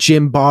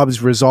 Jim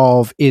Bob's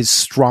resolve is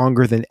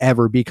stronger than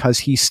ever because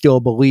he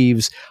still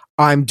believes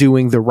I'm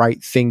doing the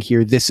right thing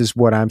here. This is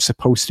what I'm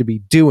supposed to be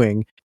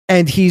doing.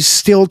 And he's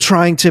still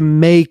trying to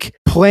make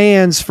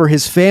plans for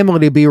his family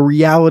to be a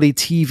reality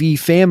TV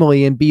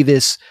family and be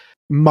this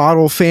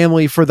model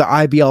family for the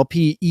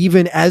IBLP,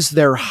 even as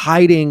they're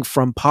hiding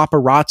from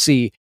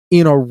paparazzi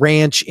in a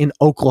ranch in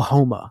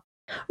Oklahoma.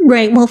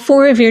 Right. Well,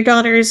 4 of your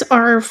daughters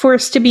are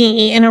forced to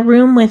be in a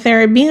room with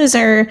their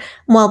abuser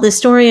while the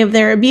story of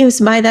their abuse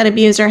by that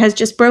abuser has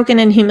just broken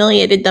and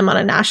humiliated them on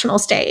a national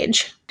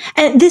stage.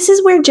 And this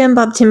is where Jim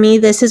Bob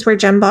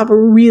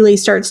really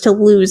starts to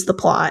lose the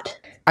plot.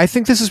 I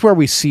think this is where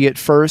we see it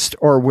first,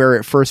 or where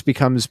it first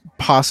becomes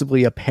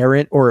possibly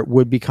apparent, or it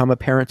would become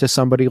apparent to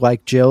somebody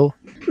like Jill.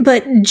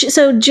 But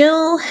so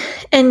Jill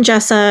and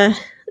Jessa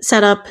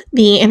set up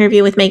the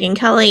interview with Megyn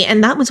Kelly,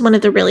 and that was one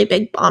of the really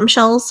big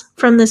bombshells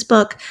from this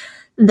book,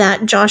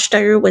 that Josh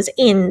Duggar was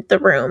in the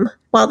room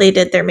while they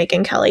did their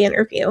Megyn Kelly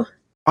interview.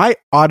 I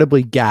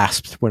audibly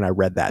gasped when I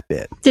read that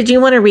bit. Did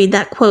you want to read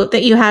that quote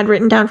that you had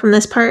written down from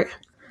this part?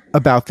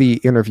 About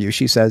the interview,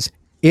 she says,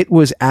 "It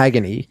was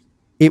agony.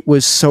 It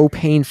was so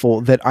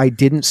painful that I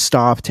didn't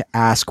stop to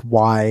ask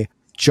why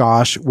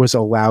Josh was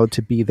allowed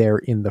to be there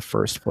in the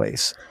first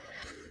place."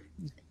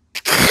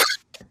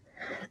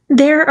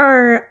 There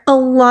are a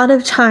lot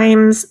of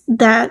times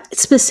that,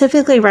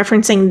 specifically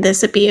referencing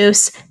this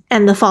abuse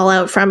and the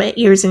fallout from it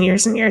years and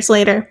years and years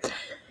later,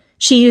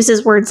 she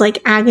uses words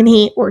like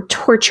agony or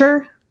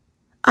torture.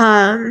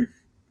 I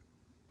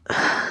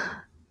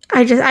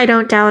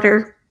don't doubt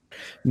her.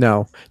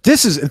 No,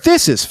 this is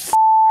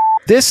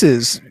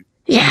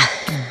yeah.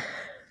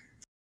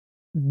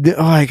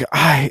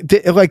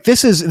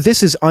 This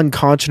is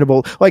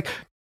unconscionable. Like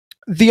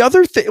the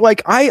other thing,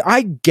 like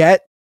I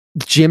get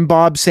Jim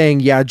Bob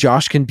saying, yeah,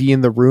 Josh can be in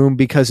the room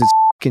because it's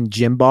fucking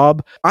Jim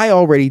Bob. I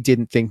already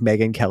didn't think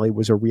Megyn Kelly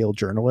was a real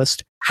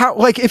journalist. how,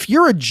 like, if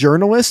you're a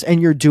journalist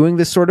and you're doing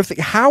this sort of thing,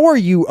 how are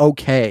you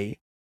okay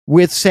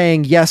with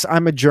saying, yes,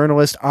 I'm a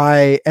journalist.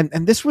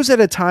 And this was at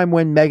a time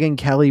when Megyn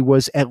Kelly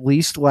was at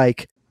least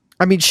like,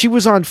 I mean, she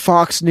was on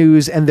Fox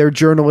News and their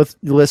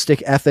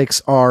journalistic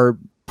ethics are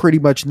pretty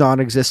much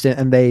non-existent,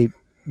 and they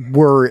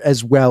were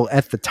as well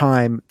at the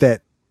time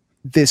that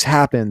this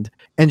happened.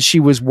 And she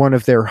was one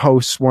of their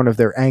hosts, one of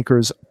their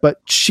anchors,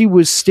 but she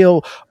was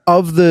still,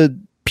 of the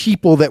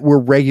people that were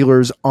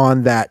regulars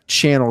on that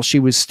channel, she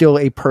was still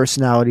a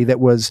personality that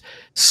was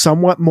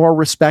somewhat more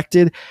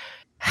respected.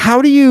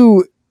 How do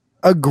you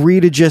agree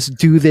to just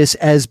do this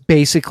as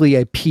basically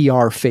a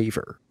PR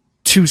favor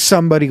to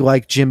somebody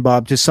like Jim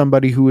Bob, to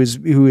somebody who is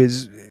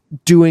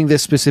doing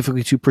this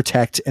specifically to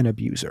protect an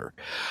abuser?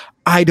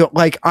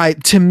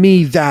 To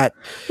me that...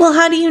 Well,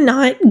 how do you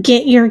not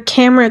get your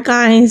camera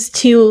guys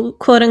to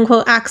quote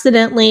unquote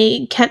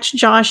accidentally catch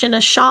Josh in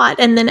a shot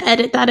and then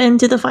edit that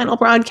into the final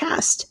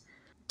broadcast?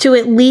 To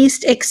at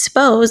least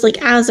expose,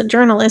 like, as a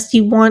journalist,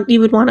 you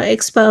would want to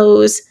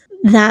expose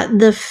that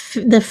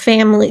the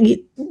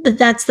family,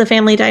 that's the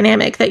family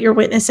dynamic that you're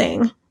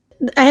witnessing.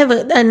 I have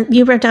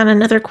you wrote down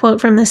another quote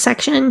from this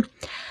section.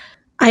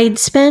 I'd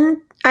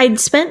spent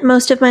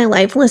most of my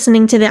life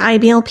listening to the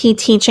IBLP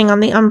teaching on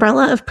the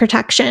umbrella of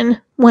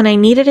protection. When I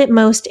needed it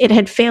most, it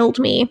had failed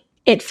me.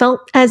 It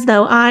felt as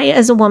though I,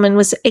 as a woman,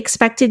 was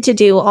expected to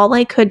do all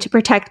I could to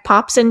protect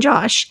Pops and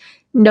Josh.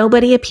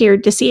 Nobody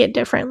appeared to see it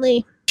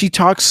differently. She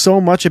talks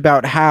so much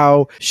about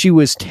how she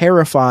was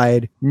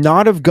terrified,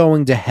 not of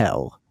going to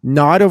hell,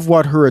 not of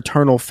what her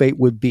eternal fate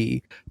would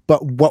be,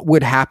 but what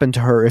would happen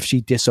to her if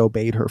she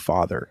disobeyed her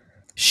father.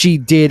 She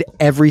did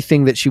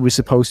everything that she was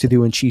supposed to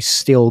do, and she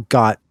still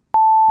got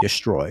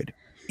destroyed.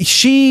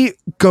 She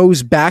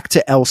goes back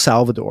to El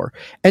Salvador,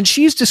 and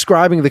she's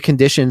describing the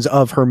conditions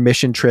of her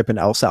mission trip in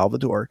El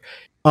Salvador.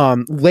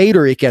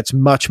 Later, it gets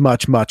much,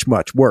 much, much,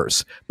 much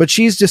worse, but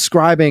she's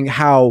describing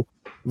how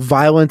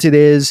violent it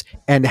is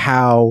and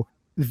how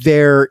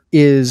there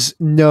is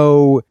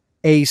no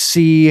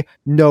AC,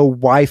 no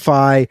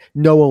Wi-Fi,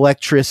 no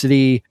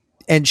electricity,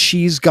 and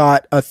she's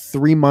got a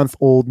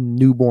 3-month-old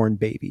newborn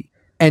baby.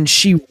 And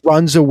she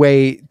runs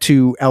away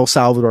to El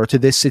Salvador, to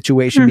this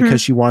situation,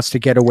 because she wants to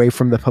get away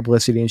from the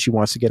publicity and she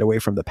wants to get away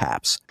from the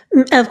paps.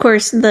 Of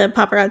course, the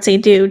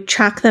paparazzi do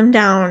track them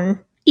down,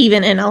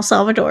 even in El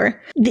Salvador.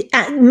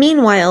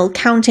 Meanwhile,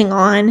 Counting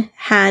On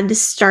had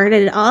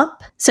started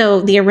up.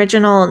 So the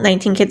original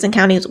 19 Kids and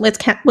Counting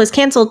was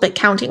canceled, but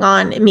Counting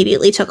On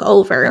immediately took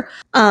over.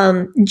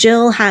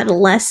 Jill had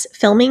less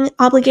filming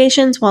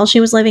obligations while she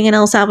was living in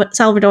El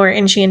Salvador,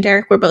 and she and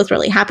Derek were both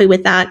really happy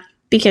with that,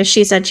 because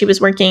she said she was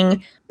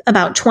working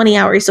about 20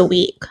 hours a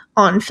week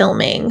on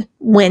filming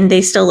when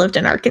they still lived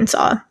in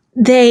Arkansas.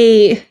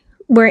 They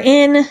were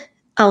in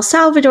El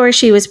Salvador.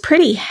 She was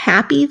pretty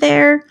happy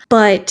there,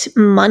 but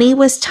money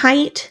was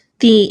tight.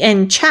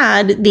 And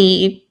Chad,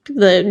 the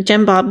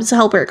Jim Bob's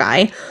helper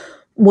guy,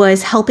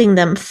 was helping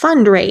them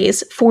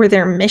fundraise for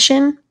their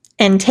mission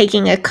and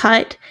taking a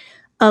cut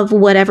of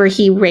whatever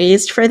he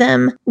raised for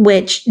them,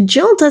 which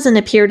Jill doesn't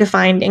appear to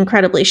find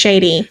incredibly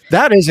shady.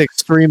 That is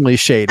extremely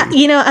shady.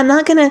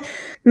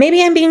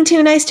 Maybe I'm being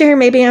too nice to her,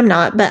 maybe I'm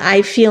not, but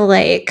I feel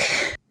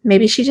like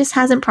maybe she just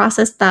hasn't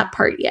processed that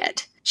part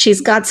yet.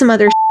 She's got some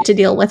other shit to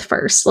deal with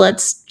first.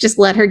 Let's just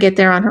let her get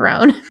there on her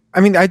own.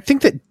 I mean, I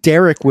think that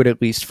Derek would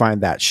at least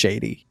find that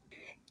shady.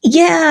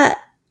 Yeah.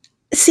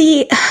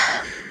 See,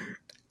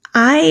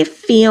 I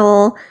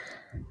feel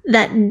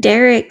that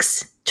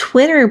Derek's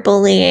Twitter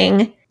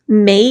bullying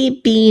may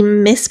be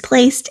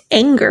misplaced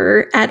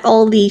anger at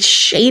all the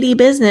shady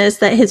business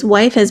that his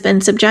wife has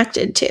been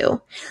subjected to.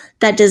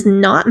 That does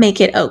not make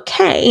it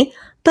okay,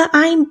 but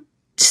I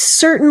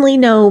certainly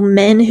know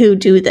men who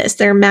do this.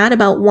 They're mad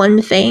about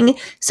one thing,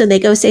 so they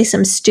go say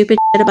some stupid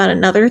shit about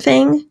another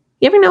thing.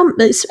 You ever know,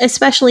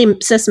 especially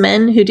cis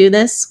men who do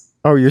this?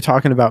 Oh, you're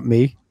talking about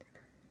me?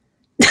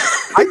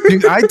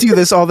 I do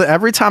this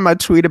every time I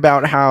tweet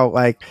about how,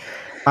 like,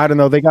 I don't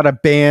know, they got to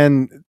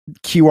ban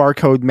QR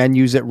code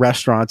menus at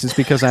restaurants. It's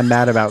because I'm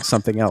mad about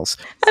something else.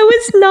 I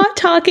was not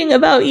talking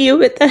about you,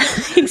 but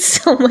that makes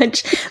so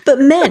much. But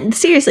men,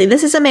 seriously,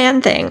 this is a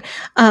man thing.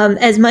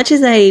 As much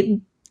as I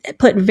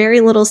put very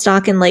little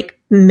stock in like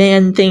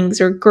man things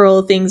or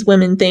girl things,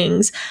 women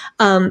things,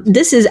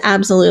 this is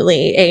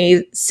absolutely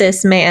a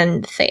cis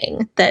man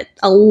thing that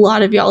a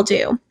lot of y'all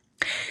do.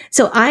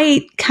 So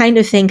I kind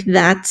of think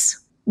that's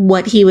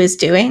what he was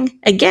doing.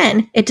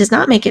 Again, it does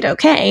not make it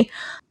okay,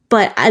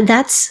 but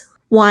that's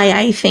why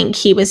I think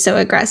he was so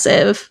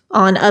aggressive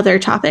on other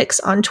topics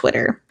on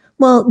Twitter.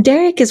 Well,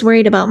 Derek is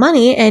worried about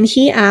money, and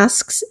he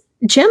asks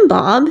Jim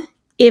Bob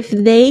if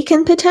they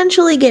can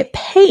potentially get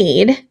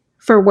paid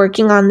for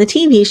working on the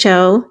TV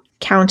show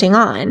Counting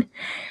On.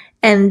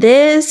 And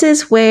this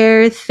is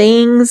where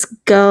things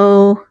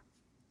go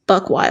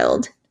buck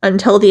wild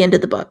until the end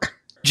of the book.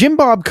 Jim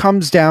Bob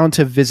comes down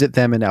to visit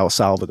them in El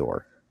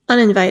Salvador.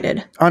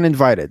 Uninvited.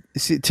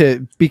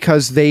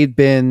 Because they'd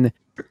been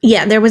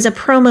Yeah, there was a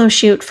promo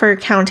shoot for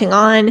Counting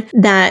On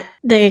that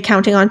the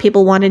Counting On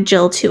people wanted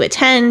Jill to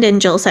attend,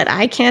 and Jill said,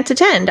 I can't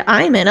attend.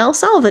 I'm in El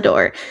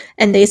Salvador.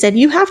 And they said,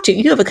 you have to.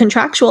 You have a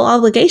contractual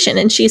obligation.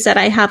 And she said,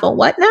 I have a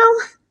what now?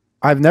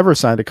 I've never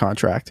signed a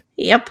contract.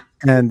 Yep.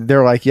 And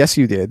they're like, yes,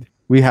 you did.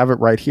 We have it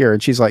right here.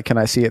 And she's like, can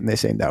I see it? And they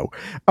say no.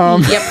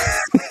 Yep.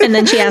 And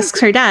then she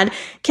asks her dad,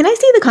 can I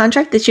see the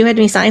contract that you had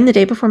me sign the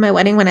day before my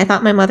wedding when I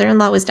thought my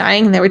mother-in-law was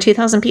dying and there were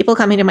 2,000 people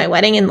coming to my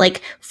wedding in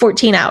like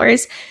 14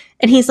 hours?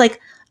 And he's like,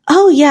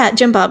 oh yeah.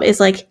 Jim Bob is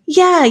like,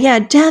 yeah,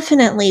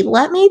 definitely.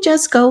 Let me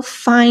just go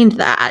find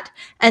that.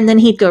 And then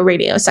he'd go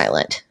radio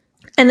silent.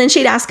 And then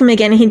she'd ask him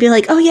again and he'd be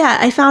like, oh yeah,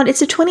 I found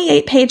it's a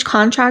 28-page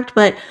contract,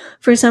 but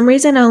for some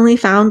reason I only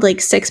found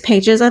like 6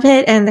 pages of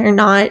it and they're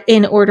not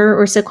in order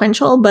or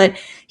sequential, but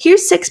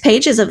here's 6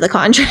 pages of the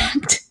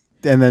contract.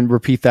 And then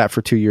repeat that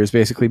for 2 years,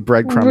 basically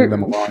breadcrumbing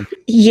them along.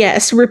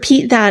 Yes,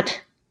 repeat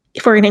that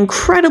for an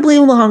incredibly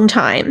long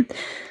time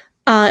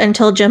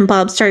until Jim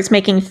Bob starts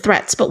making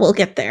threats, but we'll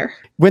get there.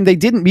 When they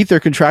didn't meet their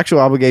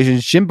contractual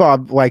obligations, Jim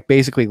Bob like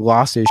basically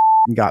lost his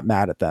and got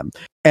mad at them.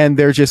 And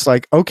they're just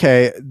like,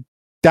 okay,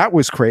 that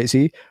was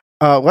crazy.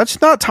 Let's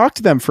not talk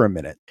to them for a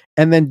minute.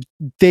 And then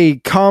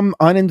they come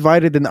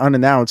uninvited and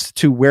unannounced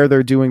to where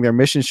they're doing their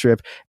mission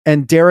trip.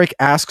 And Derek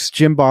asks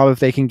Jim Bob if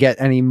they can get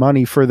any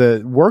money for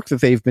the work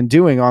that they've been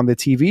doing on the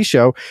TV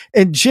show.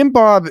 And Jim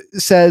Bob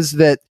says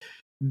that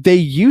they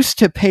used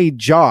to pay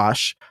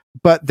Josh,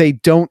 but they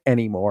don't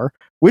anymore,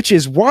 which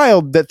is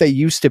wild that they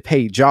used to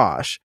pay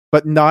Josh,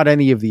 but not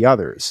any of the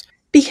others.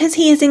 Because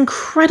he is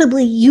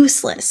incredibly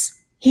useless.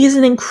 He is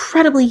an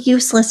incredibly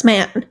useless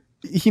man.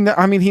 He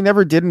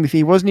never did anything.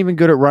 He wasn't even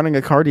good at running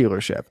a car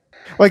dealership.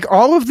 Like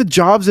all of the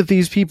jobs that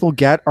these people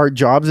get are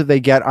jobs that they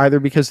get either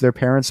because their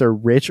parents are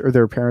rich or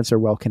their parents are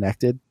well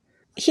connected.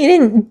 He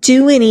didn't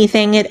do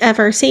anything at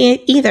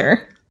FRC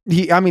either.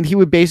 He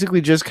would basically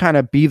just kind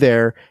of be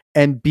there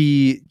and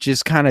be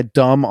just kind of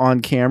dumb on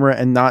camera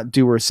and not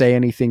do or say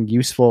anything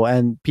useful.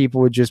 And people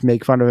would just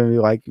make fun of him and be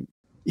like,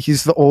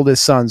 he's the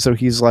oldest son, so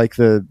he's like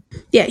the...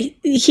 Yeah,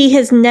 he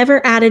has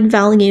never added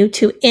value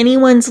to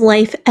anyone's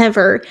life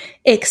ever,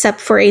 except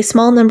for a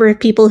small number of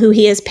people who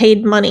he has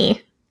paid money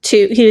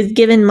to, he was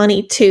given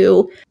money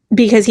to,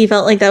 because he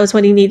felt like that was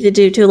what he needed to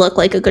do to look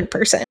like a good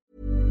person.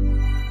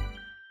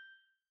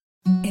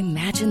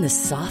 Imagine the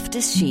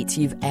softest sheets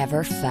you've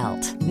ever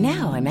felt.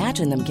 Now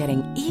imagine them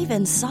getting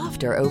even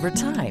softer over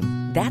time.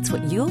 That's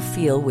what you'll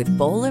feel with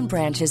Boll &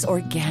 Branch's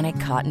organic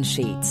cotton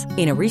sheets.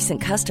 In a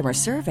recent customer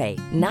survey,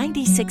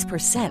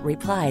 96%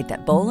 replied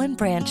that Boll &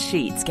 Branch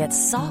sheets get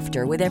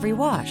softer with every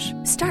wash.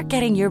 Start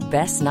getting your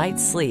best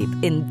night's sleep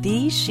in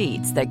these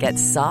sheets that get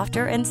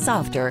softer and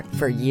softer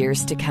for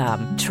years to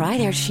come. Try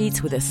their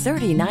sheets with a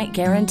 30-night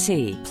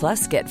guarantee.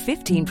 Plus, get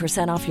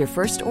 15% off your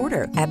first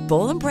order at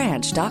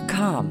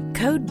bollandbranch.com.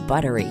 Code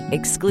BUTTERY.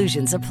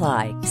 Exclusions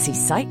apply. See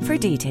site for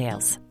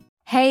details.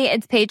 Hey,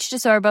 it's Paige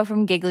DeSorbo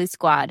from Giggly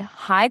Squad.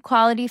 High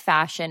quality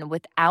fashion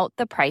without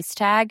the price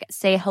tag.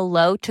 Say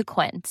hello to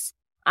Quince.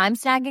 I'm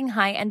snagging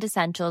high-end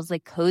essentials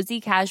like cozy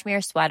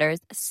cashmere sweaters,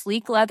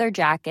 sleek leather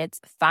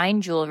jackets,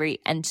 fine jewelry,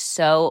 and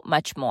so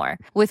much more.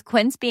 With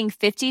Quince being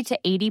 50 to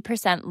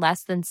 80%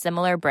 less than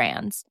similar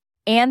brands.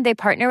 And they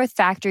partner with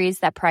factories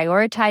that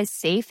prioritize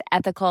safe,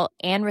 ethical,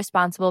 and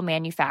responsible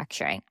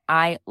manufacturing.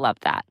 I love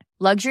that.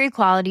 Luxury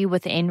quality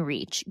within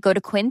reach. Go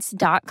to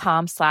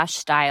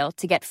quince.com/style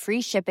to get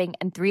free shipping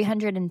and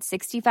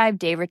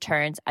 365-day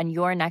returns on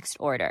your next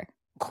order.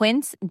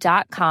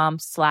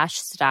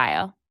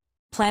 Quince.com/style.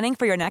 Planning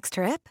for your next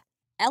trip?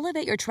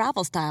 Elevate your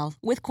travel style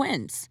with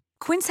Quince.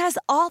 Quince has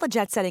all the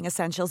jet-setting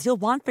essentials you'll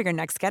want for your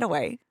next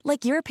getaway,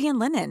 like European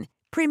linen,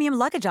 premium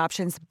luggage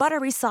options,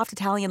 buttery soft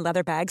Italian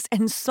leather bags,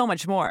 and so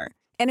much more.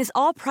 And is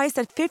all priced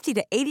at 50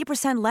 to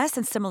 80% less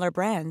than similar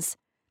brands.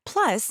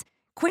 Plus,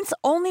 Quince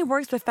only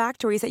works with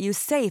factories that use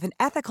safe and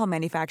ethical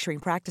manufacturing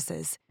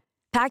practices.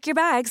 Pack your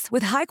bags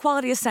with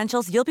high-quality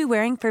essentials you'll be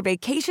wearing for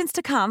vacations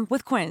to come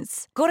with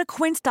Quince. Go to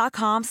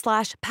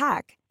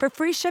quince.com/pack for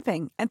free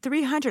shipping and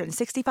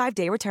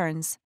 365-day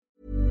returns.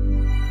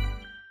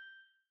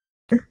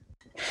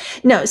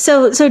 No,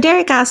 so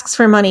Derek asks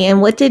for money, and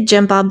what did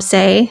Jim Bob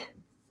say?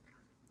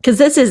 Because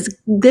this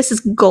is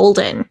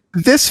golden.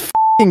 This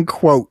f***ing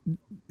quote,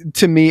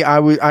 to me,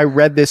 I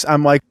read this.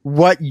 I'm like,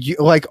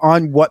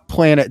 on what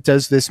planet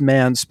does this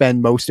man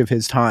spend most of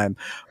his time?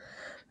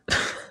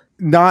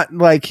 Not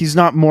like he's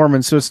not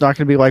Mormon, so it's not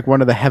going to be like one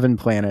of the heaven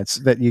planets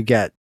that you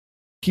get.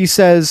 He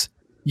says,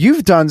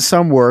 you've done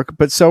some work,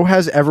 but so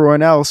has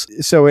everyone else.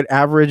 So it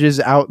averages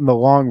out in the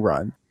long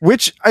run,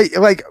 which I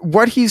like.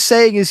 What he's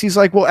saying is he's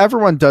like, well,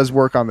 everyone does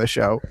work on the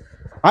show.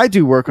 I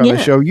do work on the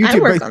show. You do,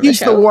 but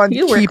he's the one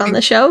work on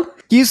the show.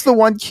 He's the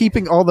one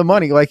keeping all the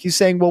money. Like he's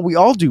saying, well, we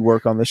all do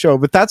work on the show,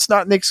 but that's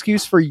not an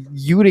excuse for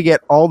you to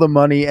get all the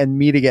money and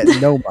me to get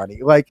no money.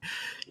 Like,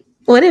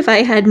 what if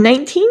I had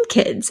 19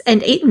 kids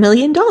and $8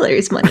 million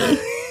money?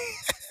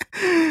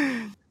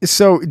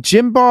 So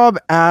Jim Bob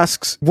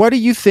asks, what do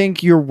you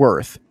think you're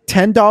worth?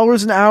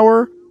 $10 an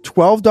hour?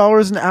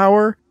 $12 an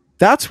hour?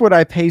 That's what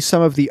I pay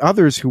some of the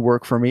others who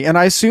work for me. And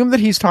I assume that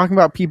he's talking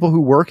about people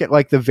who work at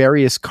like the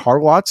various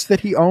car lots that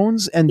he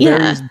owns and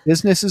various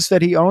businesses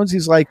that he owns.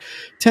 He's like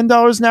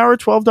 $10 an hour,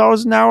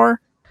 $12 an hour.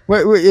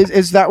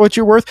 Is that what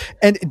you're worth?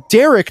 And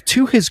Derek,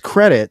 to his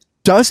credit,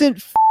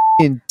 doesn't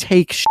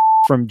take shit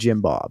from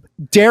Jim Bob.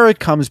 Derek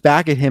comes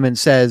back at him and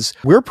says,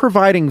 we're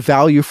providing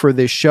value for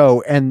this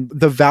show, and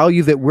the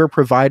value that we're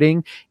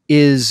providing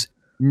is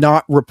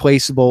not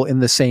replaceable in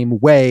the same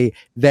way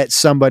that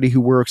somebody who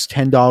works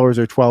 $10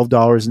 or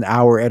 $12 an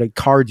hour at a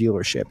car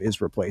dealership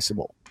is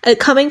replaceable.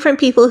 Coming from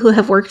people who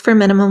have worked for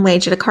minimum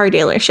wage at a car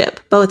dealership,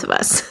 both of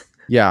us.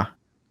 Yeah.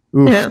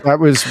 Oof, yeah. That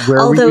was where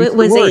although it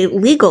was a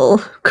legal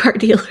car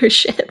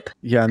dealership.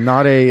 Yeah,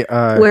 not a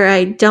where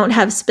I don't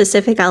have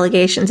specific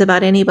allegations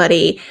about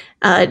anybody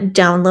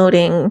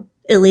downloading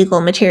illegal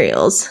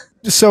materials.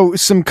 So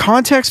some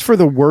context for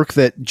the work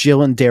that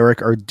Jill and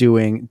Derek are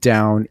doing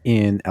down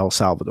in El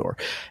Salvador.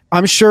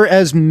 I'm sure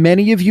as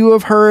many of you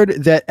have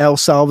heard that El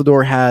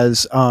Salvador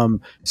has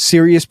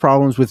serious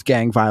problems with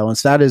gang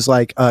violence. That is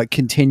like a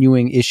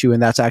continuing issue,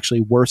 and that's actually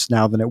worse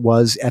now than it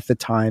was at the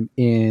time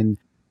in,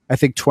 I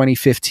think,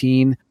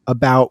 2015,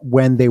 about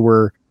when they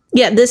were...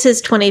 Yeah, this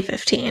is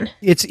 2015.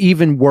 It's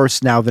even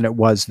worse now than it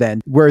was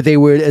then, where they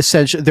would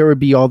essentially... There would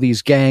be all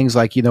these gangs,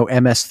 like, you know,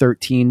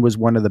 MS-13 was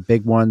one of the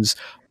big ones,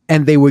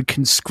 and they would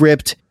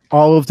conscript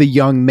all of the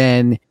young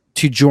men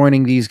to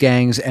joining these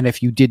gangs, and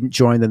if you didn't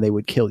join them, they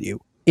would kill you.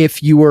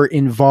 If you were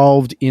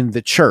involved in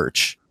the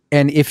church,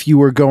 and if you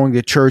were going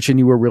to church and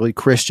you were really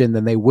Christian,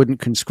 then they wouldn't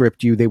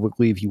conscript you, they would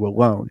leave you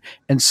alone.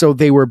 And so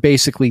they were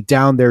basically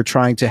down there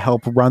trying to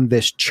help run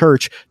this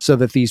church so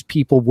that these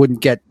people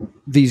wouldn't get,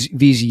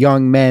 these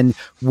young men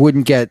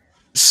wouldn't get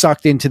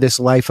sucked into this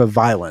life of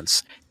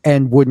violence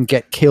and wouldn't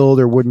get killed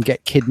or wouldn't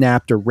get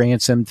kidnapped or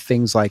ransomed,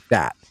 things like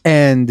that.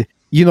 And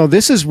you know,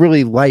 this is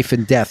really life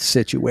and death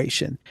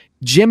situation.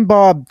 Jim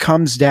Bob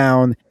comes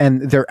down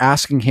and they're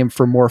asking him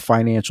for more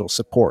financial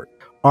support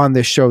on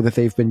this show that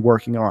they've been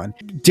working on.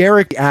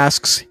 Derek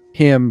asks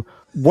him,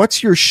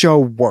 what's your show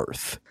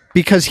worth?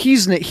 Because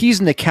he's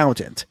an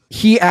accountant.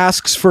 He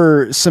asks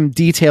for some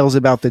details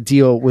about the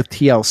deal with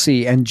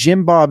TLC, and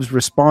Jim Bob's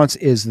response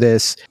is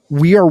this: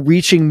 we are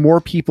reaching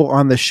more people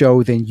on the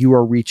show than you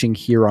are reaching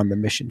here on the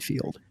mission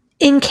field.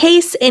 In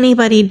case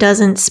anybody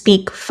doesn't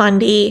speak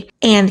Fundy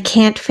and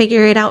can't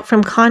figure it out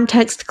from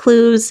context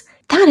clues,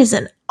 that is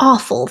an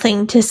awful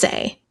thing to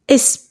say,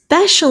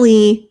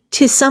 especially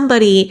to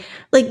somebody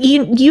like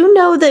you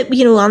know that,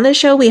 you know, on this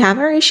show we have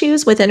our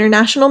issues with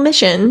international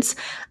missions,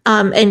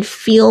 and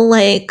feel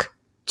like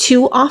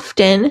too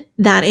often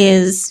that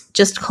is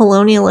just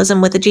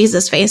colonialism with a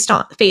Jesus face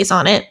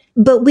on it.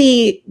 But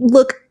we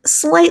look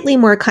slightly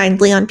more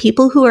kindly on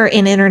people who are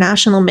in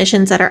international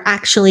missions that are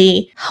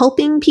actually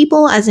helping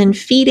people, as in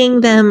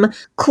feeding them,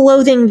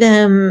 clothing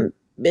them,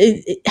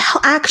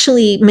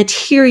 actually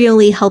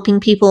materially helping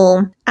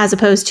people, as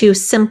opposed to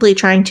simply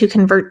trying to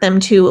convert them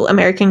to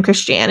American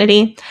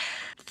Christianity.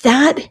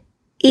 That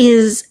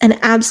is an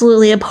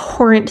absolutely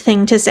abhorrent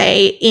thing to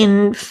say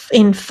in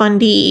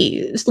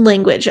Fundy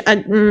language.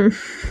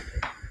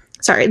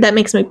 Sorry, that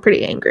makes me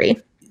pretty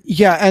angry.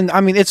 Yeah, and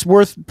I mean, it's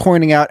worth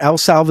pointing out El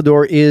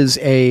Salvador is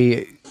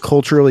a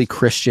culturally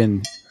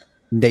Christian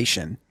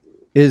nation,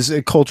 is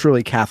a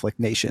culturally Catholic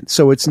nation.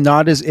 So it's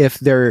not as if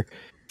the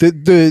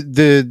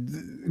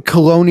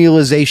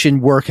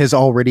colonialization work has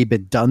already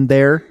been done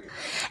there.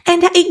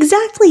 And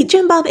exactly,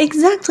 Jim Bob,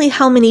 exactly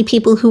how many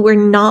people who were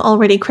not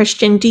already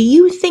Christian do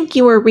you think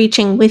you are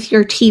reaching with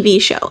your TV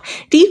show?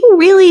 Do you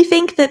really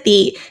think that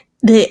the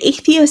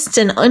atheists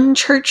and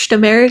unchurched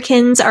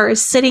Americans are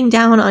sitting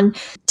down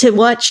to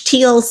watch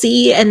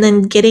TLC and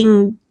then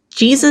getting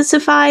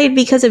Jesusified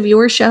because of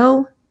your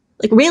show?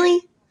 Like, really?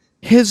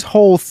 His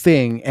whole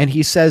thing, and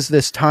he says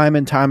this time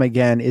and time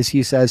again, is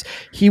he says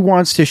he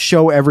wants to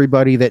show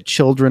everybody that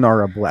children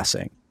are a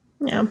blessing.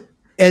 Yeah.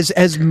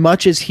 As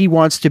much as he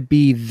wants to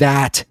be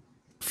that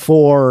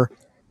for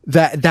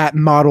that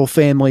model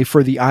family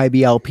for the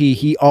IBLP,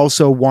 he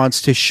also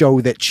wants to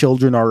show that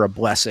children are a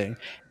blessing.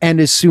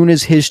 And as soon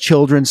as his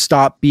children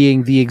stop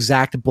being the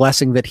exact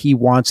blessing that he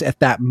wants at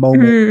that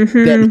moment,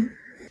 that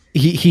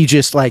he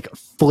just like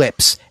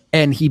flips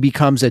and he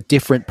becomes a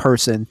different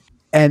person.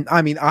 And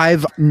I mean,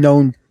 I've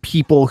known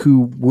people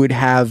who would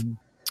have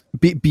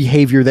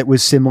behavior that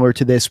was similar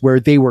to this, where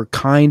they were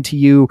kind to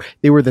you.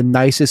 They were the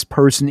nicest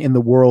person in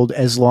the world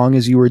as long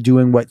as you were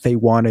doing what they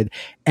wanted.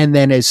 And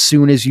then as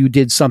soon as you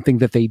did something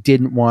that they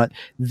didn't want,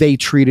 they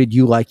treated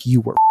you like you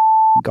were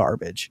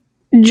garbage.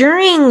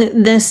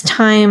 During this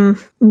time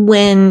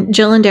when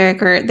Jill and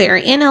Derek they're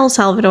in El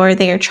Salvador,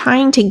 they are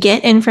trying to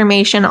get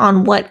information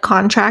on what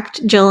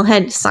contract Jill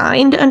had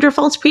signed under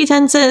false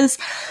pretenses.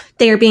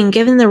 They are being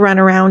given the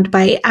runaround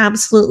by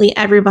absolutely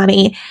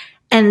everybody.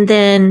 And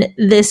then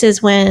this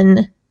is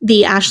when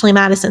the Ashley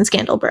Madison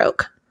scandal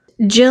broke.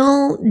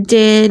 Jill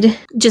did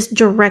just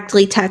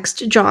directly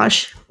text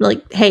Josh,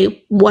 like,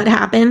 hey, what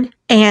happened?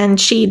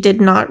 And she did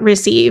not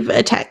receive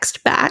a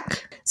text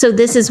back. So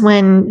this is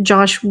when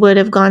Josh would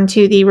have gone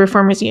to the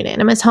Reformers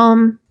Unanimous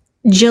home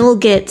Jill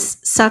gets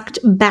sucked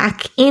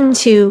back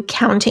into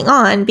counting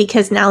on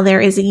because now there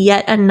is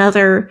yet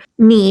another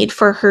need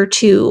for her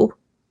to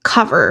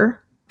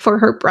cover for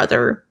her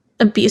brother,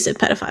 abusive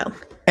pedophile.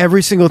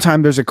 Every single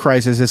time there's a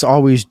crisis, it's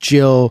always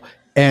Jill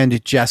and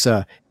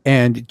Jessa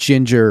and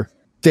Ginger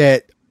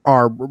that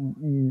are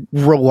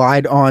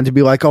relied on to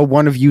be like, oh,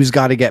 one of you's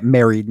got to get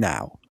married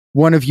now.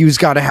 One of you's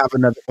got to have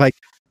another, like.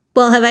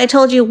 Well, have I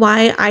told you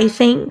why I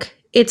think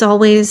it's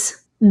always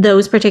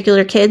those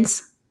particular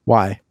kids?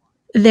 Why?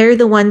 They're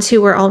the ones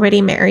who were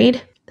already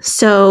married.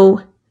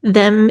 So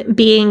them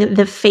being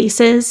the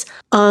faces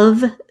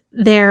of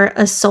their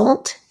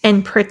assault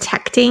and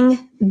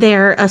protecting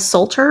their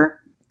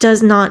assaulter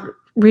does not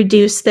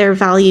reduce their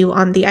value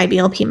on the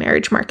IBLP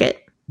marriage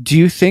market. Do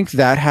you think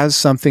that has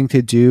something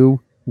to do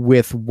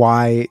with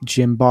why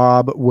Jim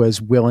Bob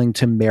was willing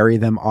to marry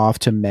them off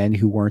to men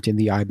who weren't in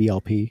the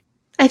IBLP?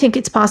 I think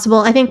it's possible.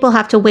 I think we'll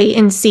have to wait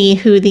and see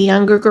who the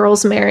younger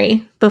girls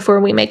marry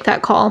before we make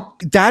that call.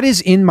 That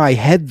is in my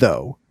head,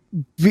 though,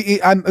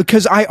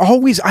 because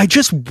I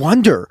just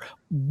wonder,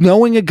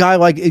 knowing a guy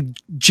like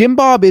Jim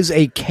Bob is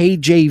a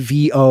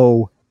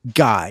KJVO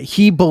guy.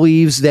 He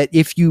believes that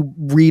if you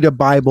read a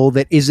Bible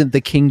that isn't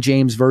the King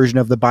James version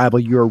of the Bible,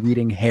 you are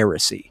reading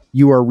heresy.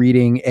 You are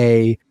reading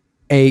a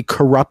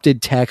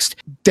corrupted text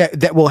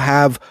that will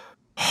have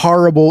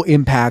horrible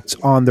impacts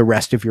on the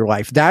rest of your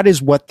life. That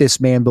is what this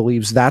man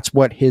believes. That's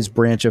what his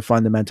branch of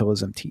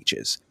fundamentalism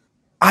teaches.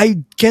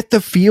 I get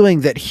the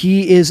feeling that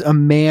he is a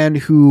man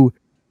who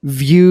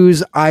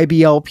views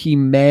IBLP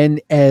men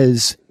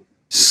as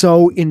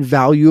so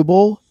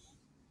invaluable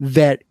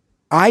that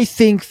I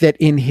think that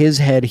in his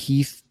head,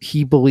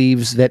 he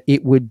believes that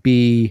it would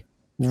be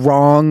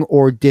wrong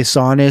or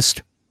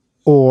dishonest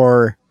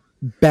or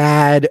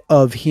bad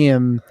of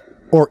him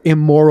or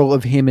immoral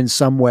of him in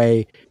some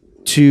way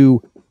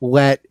to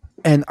let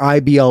an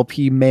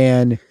IBLP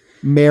man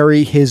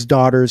marry his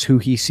daughters who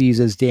he sees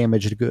as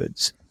damaged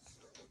goods.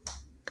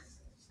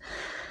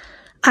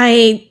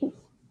 I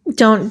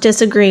don't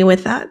disagree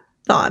with that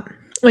thought,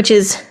 which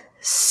is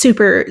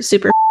super,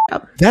 super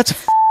up. That's a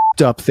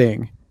f***ed up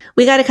thing.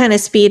 We got to kind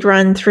of speed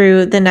run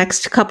through the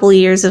next couple of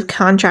years of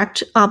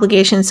contract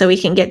obligations so we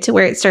can get to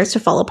where it starts to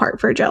fall apart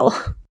for Jill.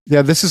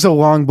 Yeah, this is a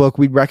long book.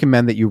 We'd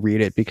recommend that you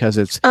read it because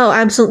it's... Oh,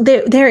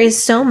 absolutely. There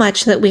is so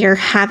much that we are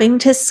having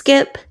to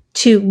skip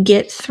to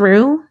get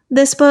through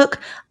this book.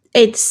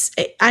 I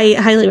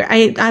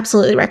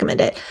absolutely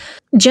recommend it.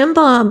 Jim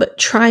Bob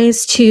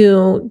tries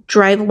to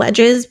drive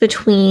wedges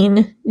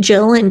between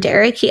Jill and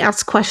Derek. He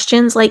asks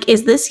questions like,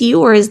 is this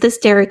you or is this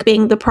Derek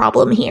being the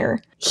problem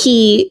here?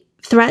 He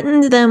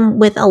threatened them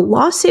with a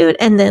lawsuit,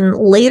 and then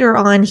later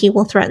on he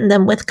will threaten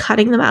them with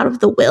cutting them out of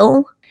the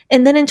will.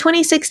 And then in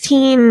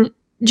 2016,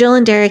 Jill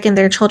and Derek and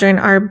their children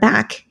are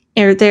back,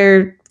 or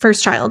their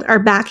first child are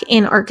back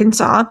in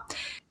Arkansas.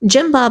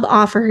 Jim Bob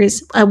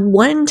offers a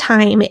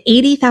one-time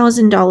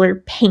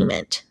 $80,000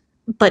 payment.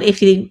 But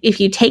if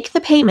you take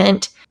the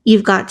payment,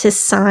 you've got to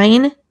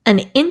sign an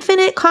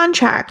infinite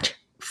contract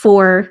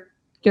for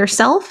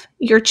yourself,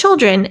 your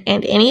children,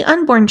 and any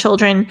unborn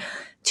children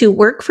to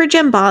work for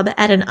Jim Bob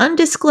at an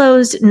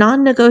undisclosed,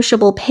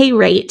 non-negotiable pay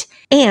rate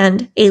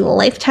and a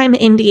lifetime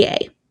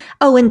NDA.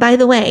 Oh, and by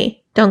the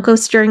way, don't go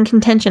stirring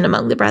contention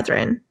among the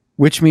brethren.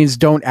 Which means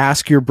don't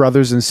ask your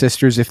brothers and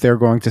sisters if they're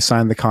going to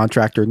sign the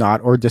contract or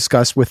not, or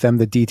discuss with them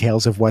the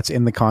details of what's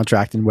in the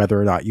contract and whether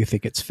or not you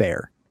think it's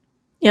fair.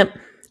 Yep.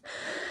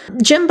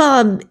 Jim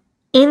Bob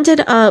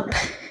ended up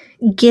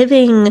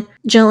giving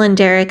Jill and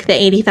Derek the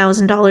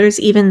 $80,000,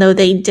 even though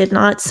they did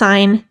not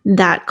sign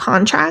that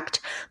contract,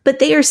 but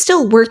they are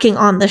still working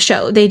on the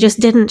show. They just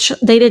didn't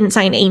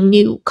sign a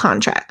new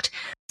contract.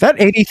 That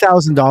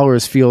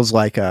 $80,000 feels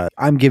like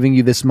I'm giving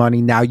you this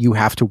money, now you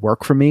have to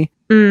work for me.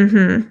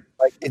 Mm-hmm.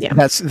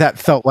 That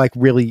felt like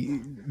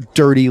really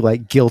dirty,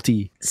 like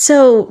guilty.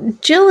 So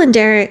Jill and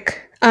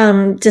Derek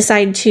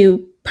decide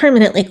to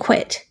permanently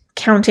quit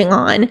Counting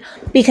On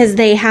because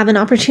they have an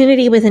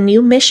opportunity with a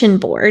new mission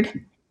board,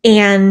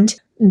 and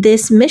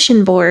this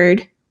mission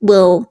board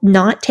will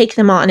not take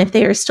them on if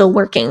they are still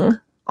working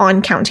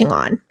on Counting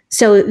On.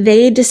 So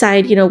they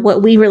decide,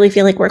 what we really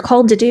feel like we're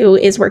called to do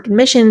is work in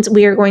missions.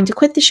 We are going to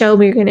quit the show.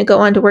 We're going to go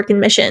on to work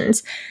in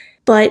missions.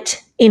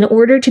 But in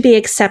order to be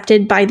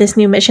accepted by this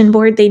new mission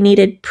board, they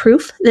needed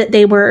proof that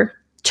they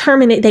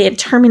had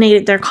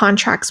terminated their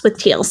contracts with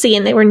TLC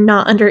and they were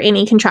not under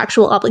any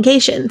contractual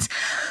obligations.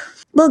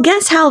 Well,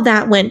 guess how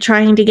that went,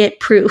 trying to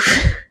get proof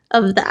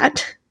of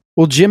that.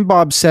 Well, Jim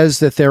Bob says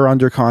that they're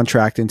under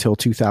contract until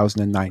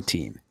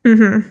 2019.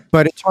 Mm-hmm.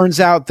 But it turns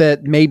out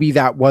that maybe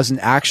that wasn't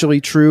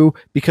actually true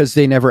because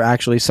they never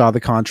actually saw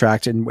the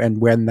contract and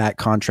when that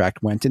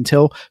contract went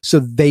until. So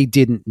they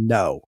didn't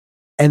know.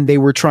 And they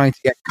were trying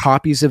to get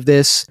copies of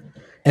this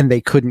and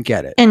they couldn't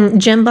get it. And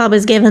Jim Bob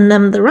has given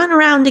them the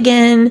runaround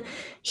again.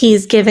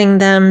 He's giving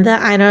them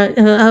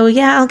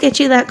I'll get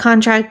you that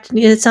contract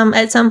at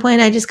some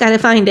point. I just got to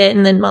find it.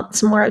 And then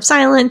some more of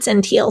silence,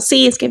 and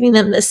TLC is giving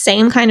them the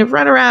same kind of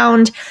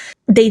runaround.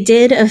 They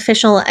did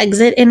official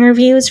exit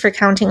interviews for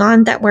Counting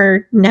On that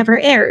were never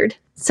aired.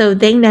 So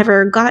they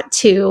never got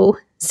to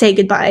say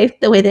goodbye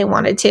the way they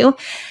wanted to.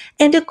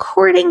 And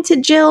according to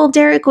Jill,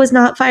 Derek was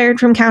not fired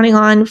from Counting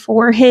On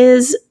for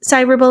his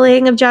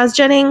cyberbullying of Jazz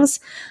Jennings.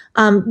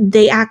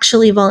 They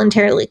actually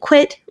voluntarily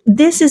quit.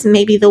 This is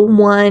maybe the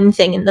one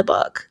thing in the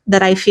book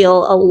that I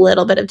feel a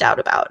little bit of doubt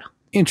about.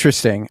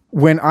 Interesting.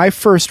 When I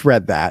first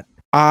read that,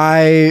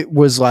 I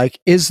was like,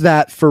 is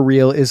that for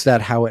real? Is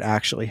that how it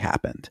actually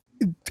happened?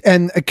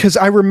 And because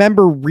I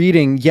remember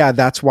reading, yeah,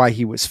 that's why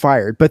he was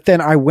fired. But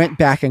then I went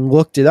back and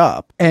looked it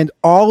up, and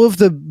all of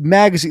the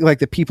magazine, like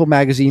the People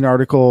magazine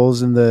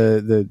articles and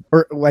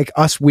or like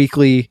Us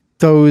Weekly,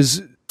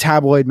 those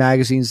tabloid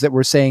magazines that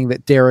were saying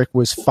that Derek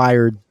was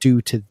fired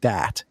due to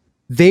that,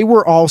 they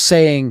were all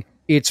saying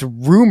it's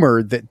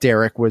rumored that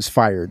Derek was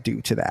fired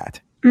due to that.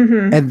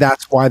 Mm-hmm. And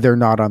that's why they're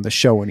not on the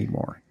show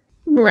anymore.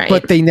 Right.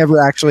 But they never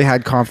actually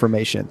had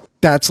confirmation.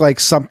 That's like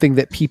something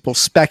that people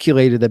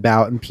speculated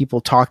about and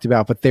people talked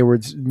about, but there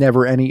was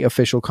never any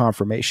official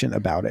confirmation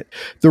about it.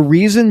 The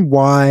reason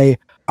why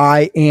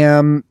I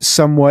am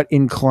somewhat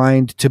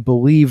inclined to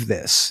believe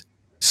this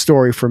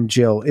story from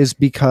Jill is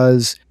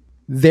because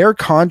their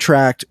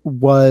contract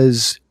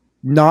was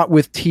not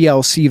with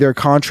TLC. Their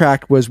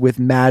contract was with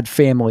Mad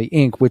Family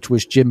Inc., which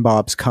was Jim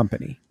Bob's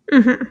company.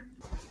 Mm-hmm.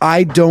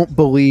 I don't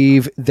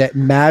believe that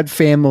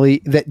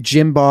that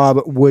Jim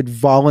Bob would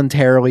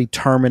voluntarily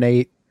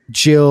terminate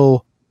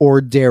Jill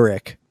or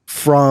Derek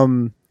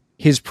from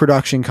his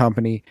production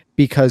company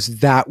because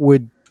that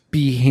would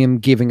be him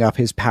giving up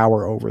his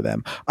power over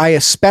them. I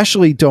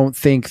especially don't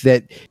think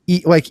that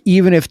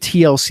even if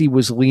TLC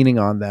was leaning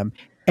on them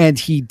and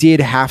he did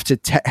have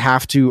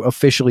to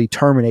officially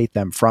terminate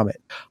them from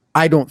it,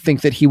 I don't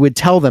think that he would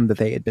tell them that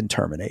they had been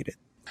terminated.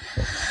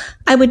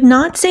 I would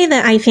not say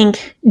that I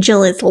think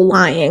Jill is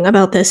lying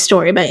about this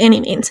story by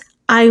any means.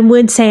 I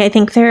would say I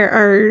think there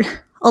are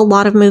a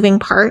lot of moving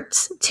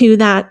parts to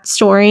that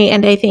story,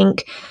 and I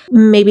think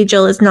maybe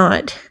Jill is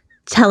not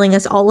telling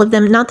us all of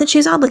them. Not that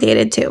she's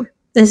obligated to.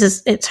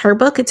 It's her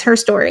book, it's her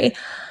story.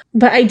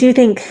 But I do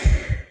think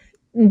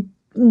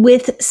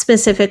with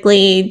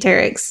specifically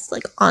Derek's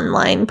like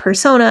online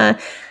persona,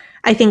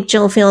 I think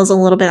Jill feels a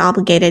little bit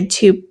obligated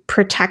to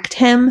protect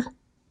him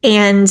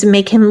and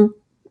make him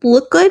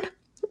look good,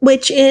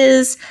 which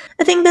is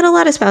a thing that a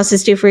lot of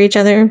spouses do for each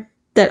other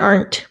that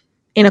aren't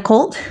in a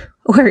cult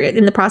or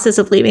in the process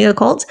of leaving a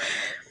cult.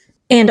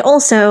 And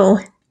also,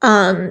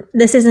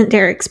 this isn't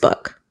Derek's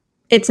book.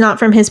 It's not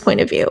from his point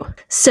of view.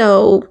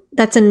 So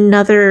that's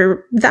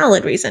another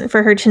valid reason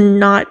for her to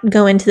not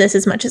go into this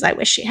as much as I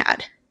wish she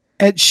had.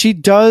 And she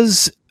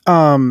does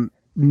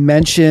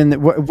mention,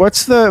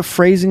 what's the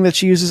phrasing that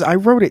she uses? I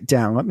wrote it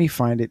down. Let me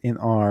find it in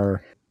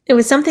our... It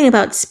was something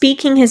about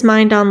speaking his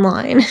mind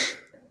online.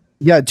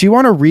 Yeah. Do you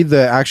want to read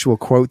the actual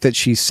quote that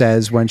she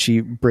says when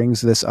she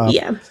brings this up?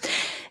 Yeah.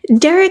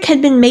 Derek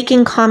had been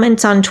making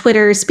comments on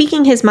Twitter,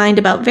 speaking his mind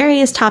about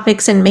various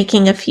topics and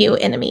making a few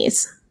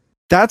enemies.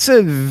 That's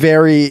a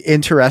very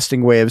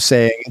interesting way of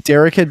saying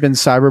Derek had been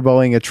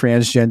cyberbullying a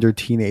transgender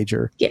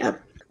teenager. Yeah.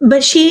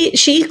 But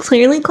she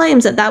clearly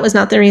claims that was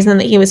not the reason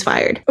that he was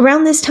fired.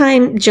 Around this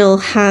time, Jill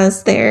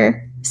has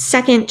their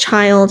second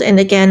child, and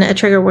again, a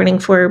trigger warning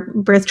for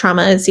birth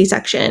trauma,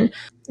 C-section.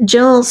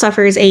 Jill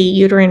suffers a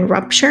uterine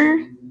rupture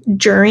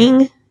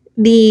during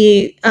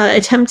the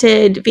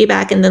attempted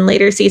VBAC and then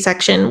later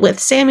C-section with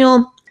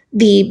Samuel.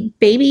 The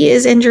baby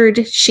is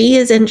injured. She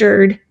is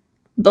injured.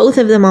 Both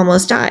of them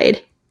almost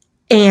died.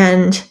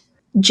 And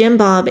Jim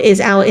Bob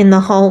is out in the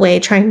hallway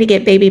trying to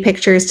get baby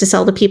pictures to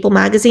sell to People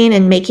magazine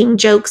and making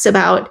jokes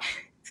about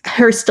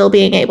her still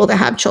being able to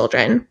have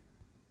children.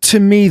 To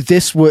me,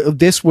 this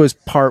was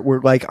part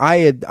where like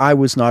I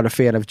was not a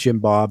fan of Jim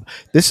Bob.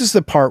 This is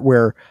the part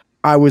where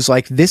I was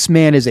like, this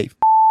man is a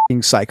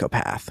f***ing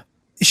psychopath.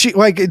 She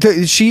like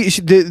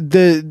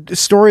the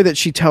story that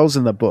she tells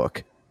in the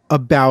book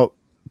about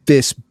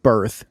this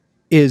birth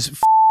is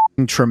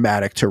f***ing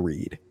traumatic to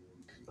read.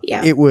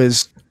 Yeah, it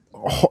was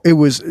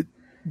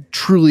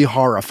truly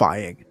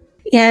horrifying.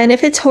 Yeah, and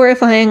if it's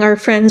horrifying our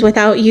friends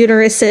without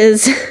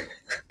uteruses,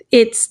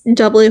 it's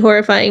doubly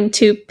horrifying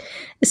to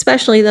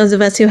especially those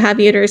of us who have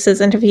uteruses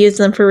and have used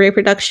them for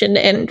reproduction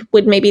and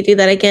would maybe do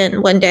that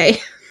again one day.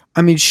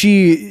 I mean,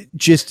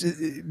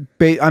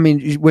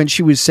 when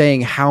she was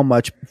saying how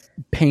much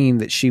pain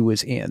that she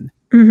was in,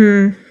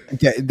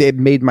 it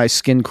made my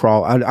skin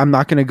crawl. I'm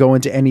not going to go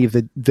into any of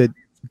the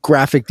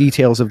graphic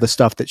details of the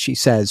stuff that she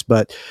says,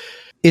 but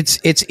it's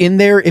in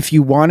there if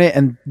you want it.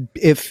 And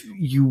if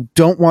you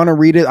don't want to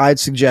read it, I'd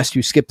suggest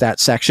you skip that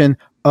section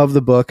of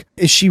the book.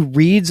 She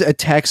reads a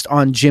text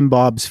on Jim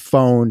Bob's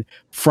phone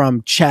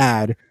from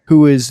Chad,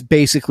 who is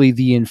basically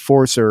the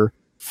enforcer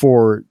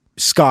for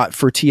Scott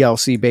for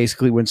TLC.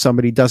 Basically, when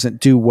somebody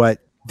doesn't do what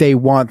they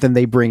want, then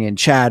they bring in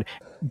Chad.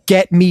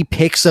 Get me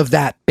pics of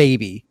that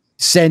baby.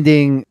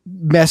 Sending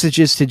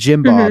messages to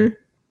Jim Bob.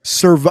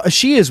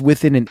 She is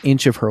within an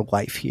inch of her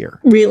life here.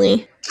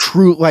 Really?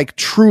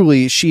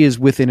 Truly, she is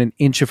within an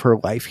inch of her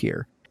life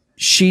here.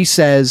 She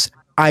says,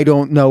 I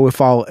don't know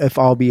if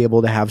I'll be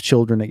able to have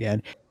children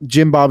again.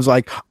 Jim Bob's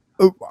like,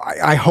 oh,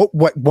 I hope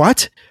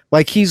what?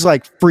 Like, he's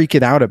like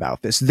freaking out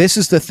about this. This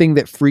is the thing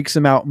that freaks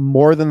him out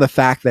more than the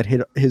fact that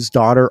his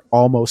daughter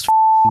almost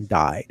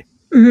died.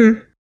 Mm-hmm.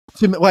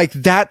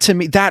 To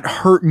me, that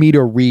hurt me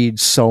to read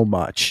so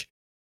much.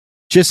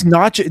 Just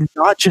not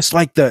just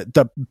like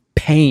the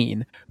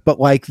pain, but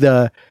like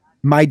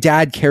my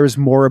dad cares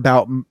more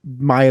about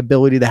my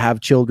ability to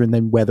have children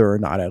than whether or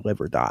not I live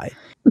or die.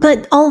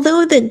 But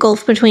although the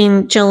gulf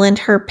between Jill and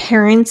her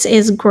parents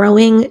is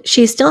growing,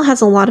 she still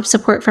has a lot of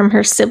support from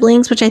her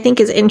siblings, which I think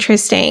is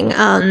interesting.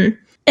 An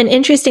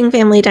interesting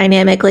family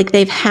dynamic. Like,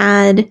 they've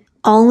had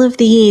all of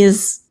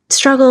these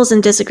struggles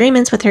and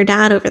disagreements with her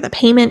dad over the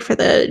payment for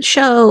the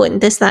show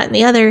and this, that, and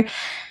the other.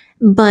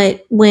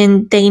 But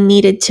when they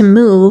needed to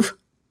move,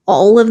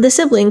 all of the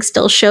siblings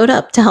still showed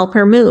up to help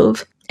her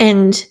move.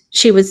 And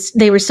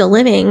they were still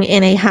living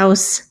in a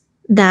house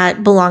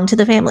that belonged to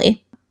the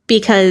family,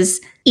 because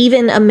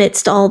even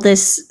amidst all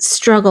this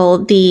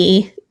struggle,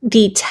 the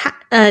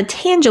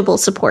tangible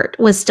support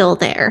was still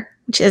there,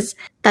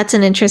 that's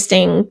an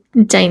interesting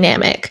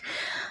dynamic.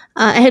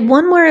 I had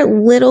one more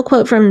little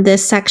quote from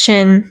this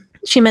section.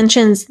 She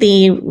mentions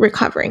the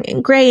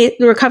Recovering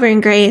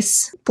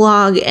Grace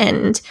blog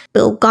and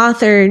Bill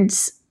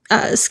Gothard's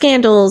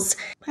scandals.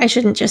 I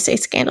shouldn't just say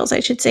scandals. I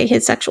should say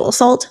his sexual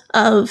assault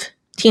of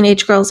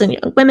teenage girls and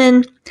young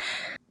women.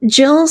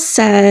 Jill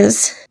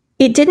says,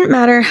 "It didn't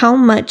matter how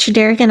much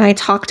Derek and I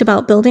talked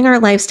about building our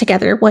lives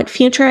together, what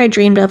future I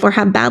dreamed of, or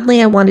how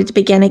badly I wanted to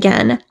begin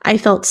again. I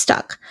felt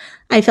stuck.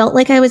 I felt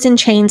like I was in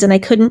chains and I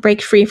couldn't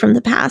break free from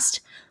the past.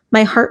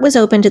 My heart was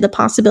open to the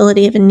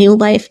possibility of a new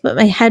life, but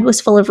my head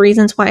was full of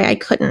reasons why I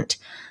couldn't.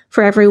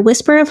 For every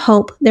whisper of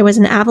hope, there was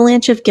an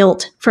avalanche of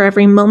guilt. For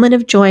every moment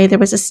of joy, there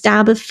was a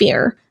stab of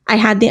fear. I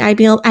had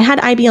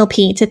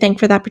IBLP to thank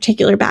for that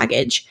particular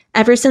baggage.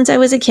 Ever since I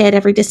was a kid,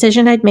 every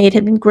decision I'd made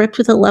had been gripped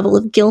with a level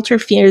of guilt or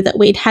fear that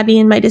weighed heavy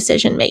in my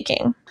decision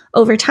making.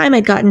 Over time,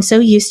 I'd gotten so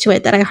used to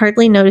it that I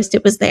hardly noticed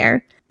it was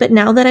there. But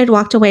now that I'd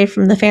walked away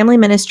from the family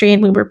ministry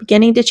and we were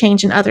beginning to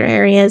change in other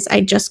areas,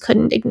 I just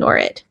couldn't ignore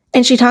it."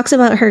 And she talks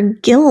about her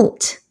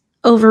guilt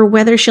over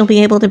whether she'll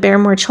be able to bear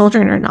more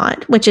children or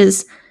not, which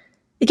is,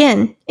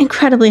 again,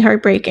 incredibly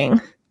heartbreaking.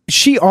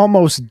 She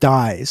almost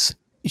dies.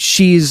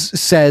 She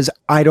says,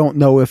 I don't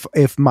know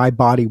if my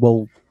body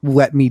will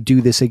let me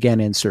do this again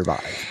and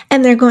survive.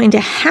 And they're going to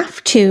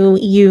have to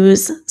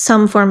use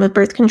some form of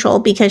birth control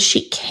because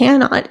she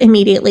cannot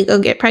immediately go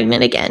get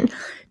pregnant again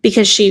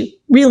because she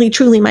really,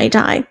 truly might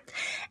die.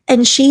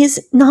 And she's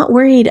not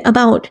worried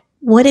about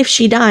what if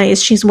she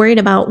dies. She's worried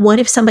about what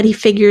if somebody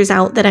figures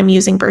out that I'm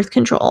using birth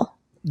control.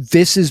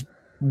 This is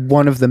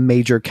one of the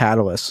major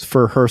catalysts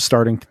for her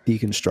starting to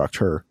deconstruct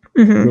her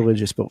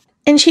religious belief.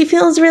 And she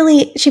feels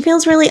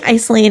really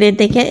isolated.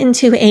 They get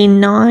into a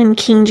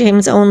non-King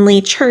James only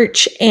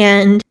church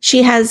and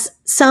she has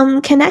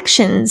some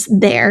connections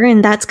there.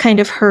 And that's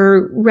kind of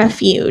her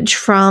refuge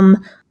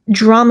from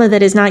drama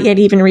that has not yet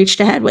even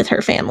reached a head with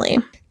her family.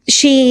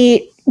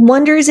 She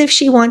wonders if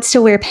she wants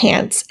to wear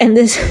pants.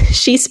 And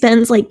she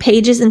spends like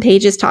pages and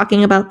pages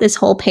talking about this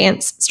whole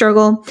pants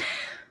struggle,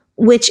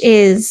 which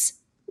is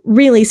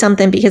really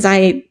something because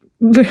I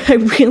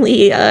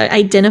really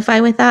identify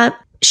with that.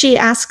 She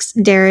asks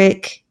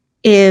Derek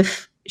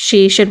if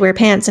she should wear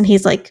pants, and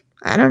he's like,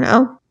 I don't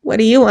know. What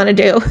do you want to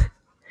do?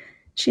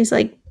 She's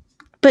like,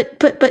 but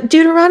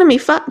Deuteronomy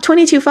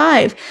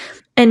 22:5.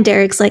 And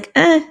Derek's like,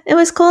 it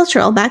was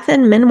cultural. Back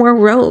then, men wore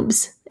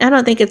robes. I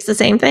don't think it's the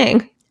same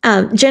thing.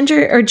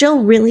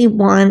 Jill really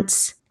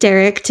wants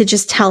Derek to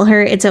just tell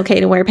her it's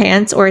okay to wear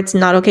pants or it's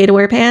not okay to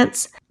wear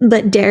pants.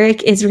 But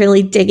Derek is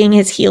really digging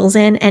his heels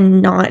in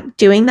and not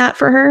doing that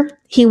for her.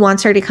 He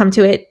wants her to come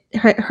to it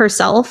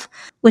herself,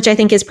 which I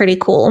think is pretty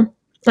cool.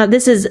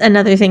 This is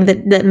another thing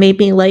that made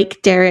me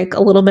like Derek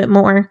a little bit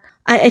more.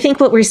 I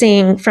think what we're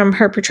seeing from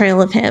her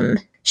portrayal of him,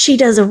 she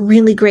does a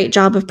really great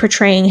job of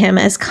portraying him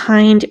as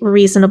kind,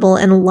 reasonable,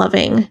 and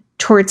loving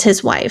towards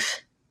his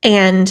wife.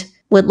 And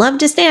would love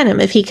to stand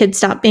him if he could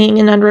stop being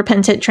an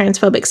unrepentant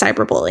transphobic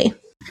cyberbully.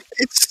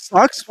 It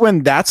sucks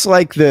when that's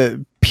like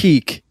the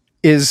peak.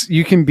 Is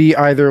you can be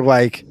either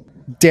like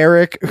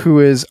Derek, who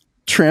is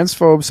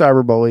transphobe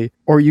cyberbully,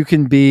 or you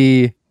can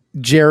be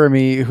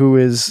Jeremy, who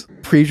is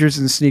preachers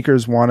and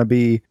sneakers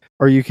wannabe,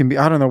 or you can be,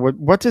 I don't know,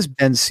 what does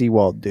Ben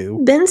Seawald do?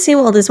 Ben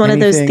Seawald is one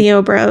of those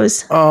Theo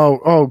bros.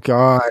 Oh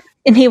God.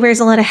 And he wears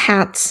a lot of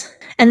hats.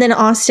 And then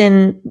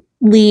Austin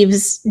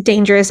leaves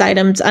dangerous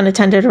items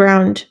unattended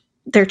around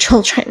their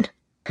children.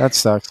 That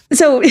sucks.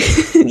 So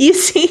you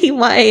see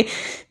why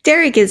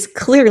Derek is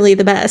clearly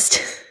the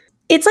best.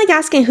 It's like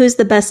asking who's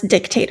the best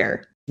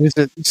dictator. Is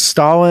it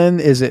Stalin?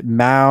 Is it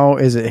Mao?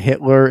 Is it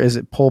Hitler? Is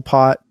it Pol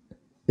Pot?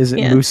 Is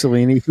it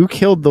Mussolini? Who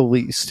killed the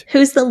least?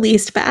 Who's the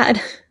least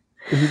bad?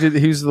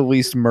 Who's the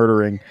least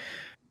murdering?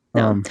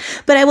 No.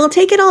 But I will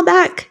take it all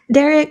back,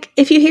 Derek.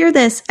 If you hear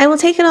this, I will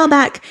take it all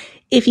back.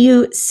 If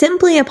you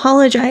simply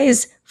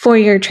apologize for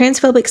your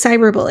transphobic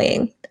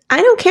cyberbullying,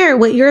 I don't care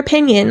what your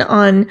opinion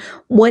on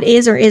what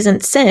is or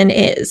isn't sin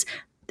is.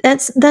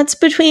 That's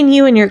between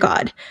you and your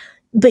God.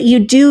 But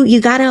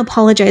you got to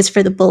apologize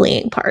for the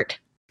bullying part.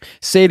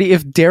 Sadie,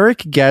 if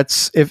Derek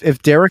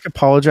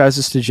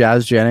apologizes to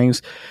Jazz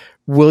Jennings,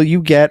 will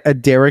you get a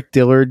Derek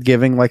Dillard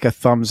giving like a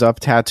thumbs up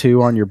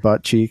tattoo on your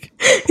butt cheek?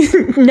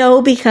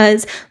 No,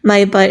 because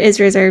my butt is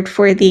reserved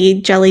for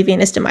the Jelly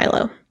Venus de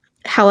Milo.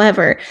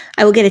 However,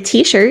 I will get a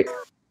t-shirt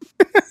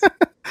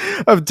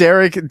of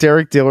Derek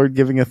Dillard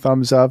giving a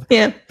thumbs up.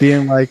 Yeah.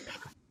 Being like,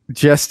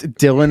 just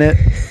Dylan it.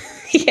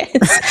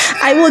 Yes.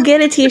 I will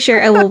get a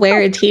t-shirt. I will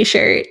wear a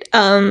t-shirt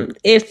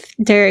if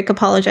Derek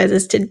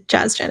apologizes to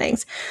Jazz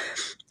Jennings.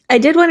 I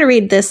did want to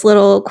read this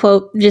little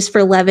quote just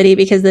for levity,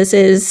 because this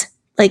is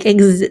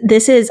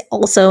this is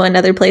also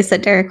another place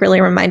that Derek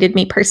really reminded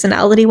me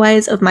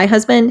personality-wise of my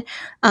husband,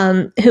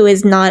 who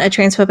is not a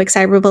transphobic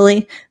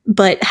cyberbully,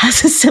 but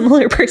has a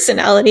similar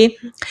personality.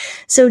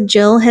 So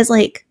Jill has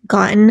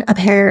gotten a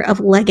pair of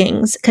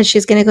leggings because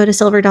she's going to go to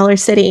Silver Dollar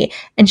City,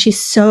 and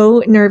she's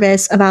so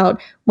nervous about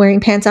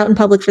wearing pants out in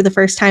public for the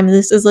first time.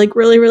 This is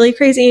really, really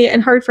crazy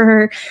and hard for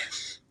her.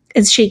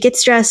 As she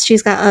gets dressed,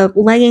 she's got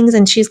leggings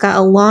and she's got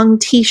a long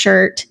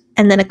t-shirt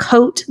and then a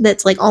coat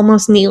that's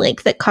almost knee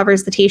length that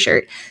covers the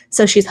t-shirt.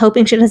 So she's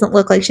hoping she doesn't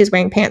look like she's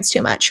wearing pants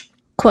too much.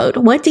 Quote,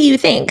 "What do you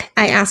think?"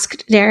 I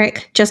asked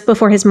Derek just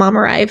before his mom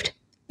arrived.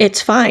 "It's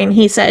fine,"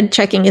 he said,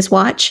 checking his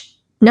watch.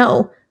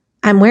 "No,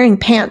 I'm wearing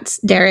pants,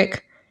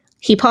 Derek."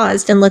 He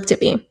paused and looked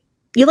at me.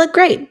 "You look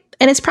great,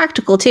 and it's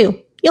practical too.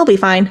 You'll be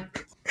fine."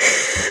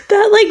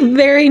 That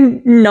very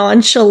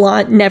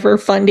nonchalant, never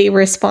funny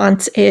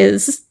response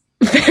is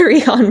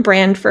very on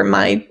brand for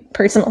my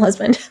personal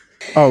husband.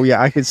 Oh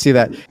yeah, I can see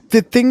that.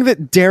 The thing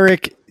that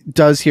Derek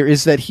does here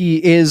is that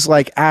he is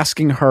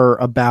asking her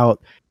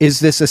about, is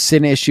this a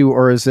sin issue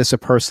or is this a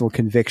personal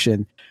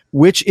conviction?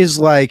 Which is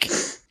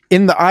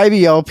in the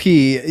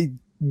IBLP,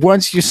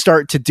 once you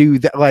start to do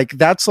that,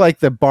 that's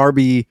the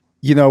Barbie,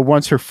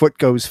 once her foot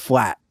goes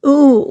flat.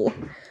 Ooh,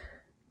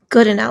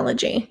 good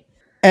analogy.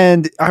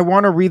 And I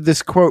want to read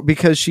this quote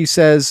because she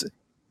says,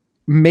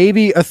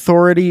 maybe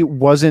authority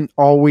wasn't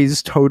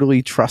always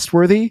totally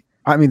trustworthy.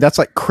 I mean, that's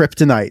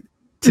kryptonite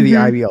to the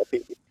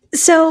IBLP.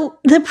 So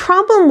the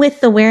problem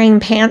with the wearing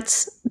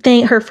pants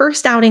thing, her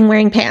first outing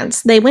wearing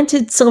pants, they went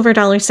to Silver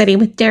Dollar City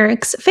with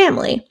Derek's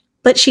family,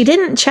 but she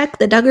didn't check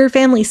the Duggar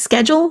family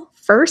schedule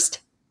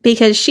first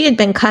because she had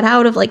been cut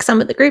out of some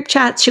of the group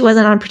chats. She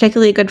wasn't on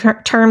particularly good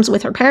terms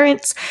with her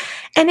parents.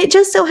 And it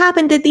just so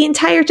happened that the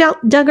entire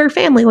Duggar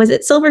family was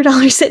at Silver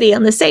Dollar City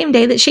on the same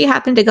day that she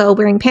happened to go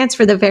wearing pants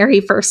for the very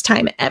first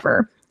time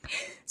ever.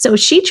 So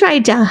she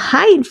tried to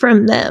hide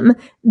from them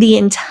the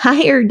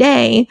entire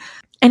day.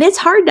 And it's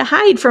hard to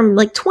hide from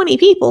 20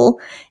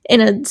 people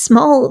in a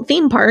small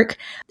theme park.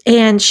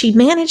 And she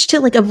managed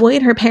to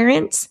avoid her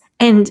parents.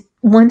 And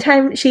one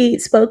time she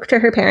spoke to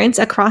her parents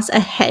across a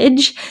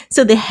hedge.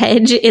 So the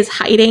hedge is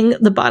hiding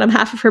the bottom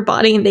half of her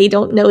body and they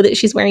don't know that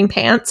she's wearing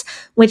pants,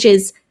 which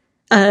is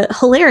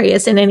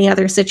hilarious in any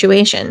other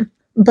situation.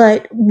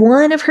 But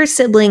one of her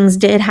siblings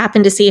did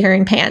happen to see her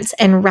in pants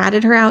and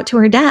ratted her out to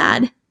her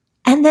dad.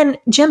 And then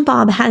Jim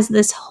Bob has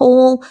this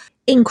whole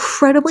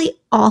incredibly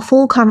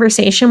awful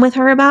conversation with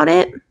her about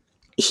it.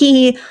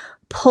 He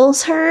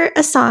pulls her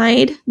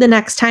aside the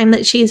next time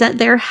that she's at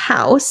their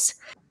house.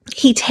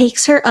 He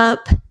takes her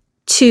up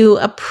to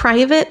a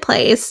private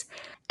place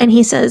and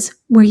he says,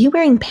 "Were you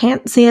wearing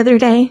pants the other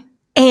day?"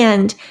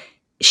 And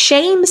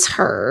shames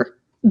her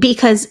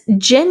because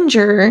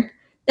Ginger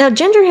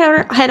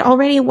had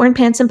already worn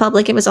pants in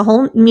public. It was a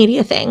whole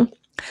media thing.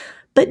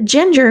 But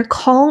Ginger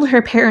called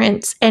her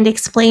parents and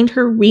explained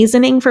her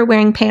reasoning for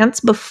wearing pants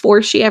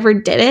before she ever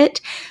did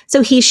it.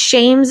 So he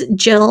shames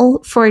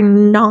Jill for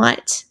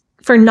not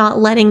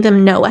letting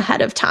them know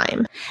ahead of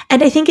time.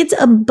 And I think it's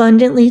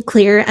abundantly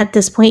clear at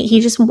this point, he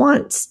just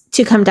wants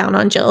to come down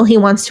on Jill. He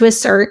wants to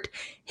assert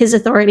his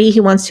authority. He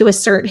wants to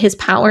assert his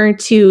power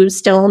to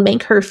still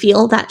make her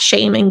feel that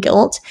shame and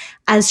guilt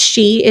as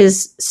she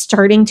is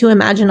starting to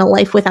imagine a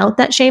life without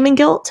that shame and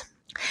guilt.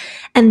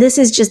 And this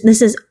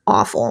is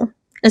awful,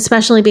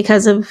 especially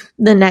because of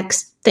the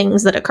next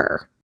things that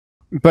occur.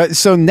 But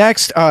so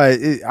next,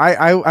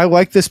 I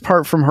like this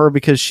part from her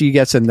because she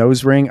gets a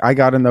nose ring. I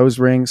got a nose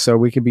ring, so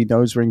we could be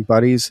nose ring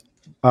buddies.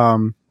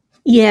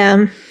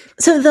 Yeah.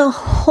 So the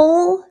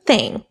whole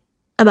thing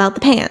about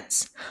the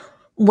pants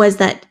was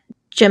that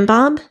Jim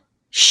Bob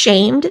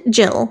shamed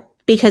Jill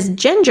because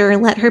Ginger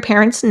let her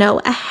parents know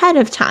ahead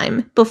of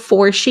time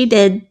before she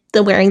did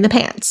the wearing the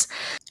pants.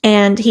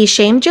 And he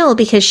shamed Jill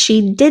because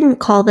she didn't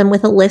call them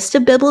with a list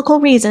of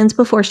biblical reasons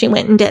before she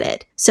went and did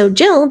it. So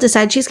Jill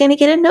decides she's going to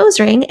get a nose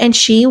ring and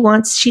she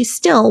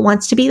still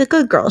wants to be the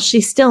good girl.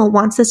 She still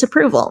wants this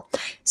approval.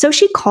 So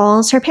she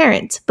calls her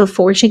parents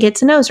before she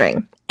gets a nose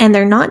ring. And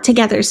they're not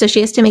together, so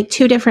she has to make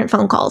 2 different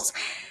phone calls.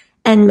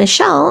 And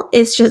Michelle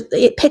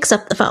picks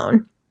up the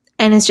phone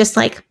and is just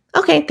like,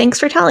 "Okay, thanks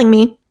for telling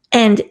me."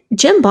 And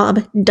Jim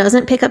Bob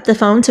doesn't pick up the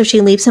phone, so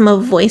she leaves him a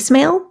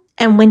voicemail.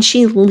 And when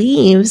she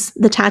leaves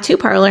the tattoo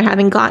parlor,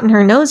 having gotten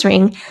her nose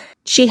ring,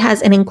 she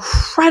has an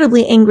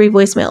incredibly angry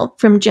voicemail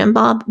from Jim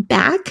Bob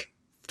back,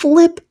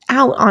 flip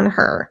out on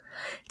her,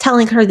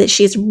 telling her that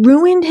she's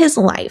ruined his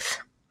life,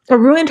 or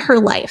ruined her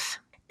life.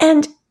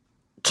 And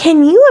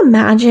can you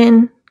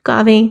imagine,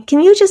 Gavi,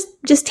 can you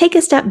just take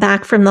a step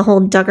back from the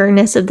whole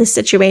Duggar-ness of this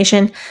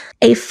situation?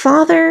 A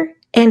father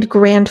and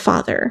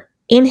grandfather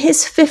in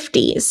his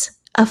 50s,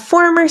 a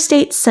former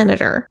state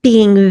senator,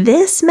 being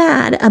this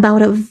mad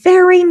about a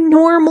very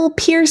normal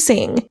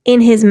piercing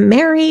in his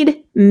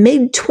married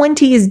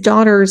mid-20s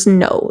daughter's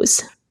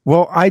nose.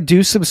 Well, I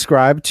do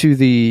subscribe to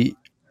the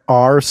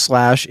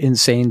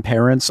r/insane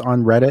parents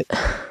on Reddit.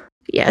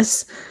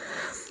 Yes.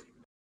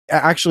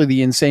 Actually,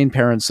 the insane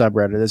parents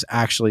subreddit is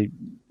actually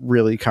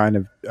really kind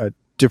of a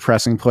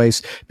depressing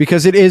place,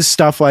 because it is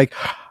stuff like,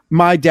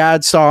 my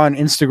dad saw on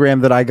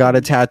Instagram that I got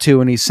a tattoo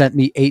and he sent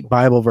me 8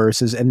 Bible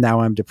verses and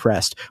now I'm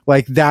depressed.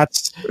 Like,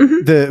 that's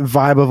the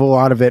vibe of a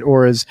lot of it.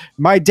 Or is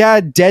my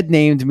dad dead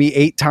named me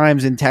 8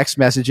 times in text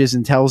messages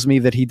and tells me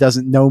that he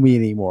doesn't know me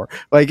anymore.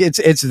 Like,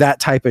 it's that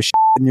type of shit.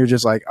 And you're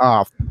just like,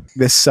 oh,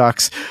 this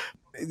sucks.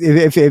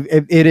 If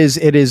it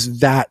is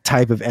that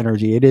type of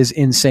energy. It is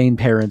insane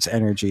parents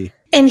energy.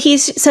 And he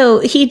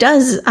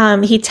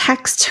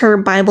texts her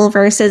Bible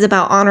verses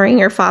about honoring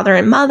your father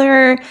and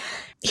mother.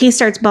 He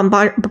starts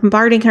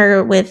bombarding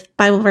her with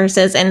Bible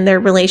verses, and their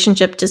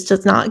relationship just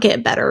does not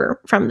get better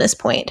from this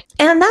point.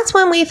 And that's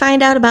when we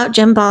find out about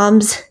Jim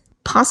Bob's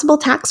possible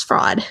tax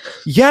fraud.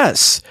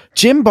 Yes.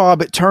 Jim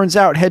Bob, it turns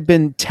out, had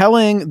been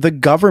telling the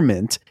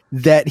government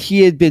that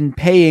he had been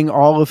paying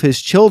all of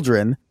his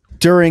children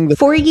during the...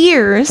 For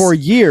years.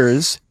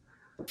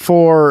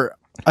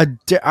 I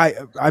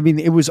mean,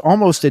 it was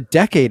almost a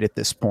decade at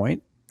this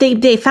point.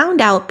 They found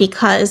out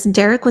because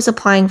Derek was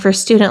applying for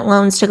student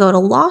loans to go to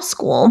law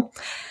school,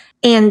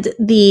 and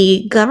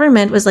the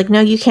government was like,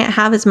 no, you can't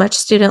have as much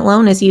student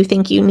loan as you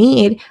think you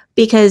need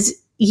because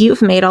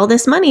you've made all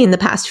this money in the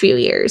past few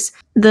years.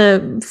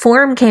 The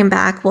form came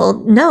back,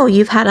 well, no,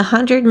 you've had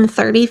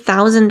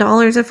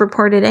 $130,000 of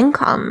reported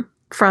income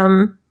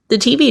from the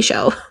TV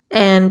show.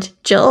 And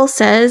Jill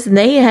says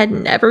they had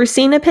never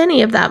seen a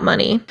penny of that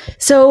money.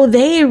 So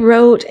they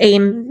wrote a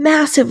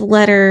massive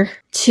letter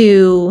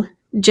to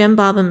Jim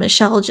Bob and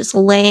Michelle, just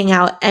laying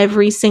out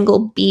every single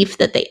beef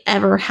that they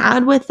ever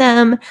had with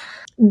them.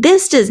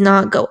 This does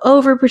not go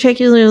over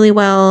particularly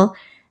well.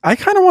 I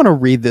kind of want to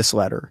read this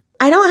letter.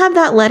 I don't have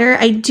that letter.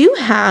 I do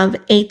have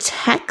a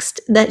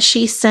text that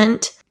she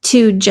sent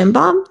to Jim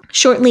Bob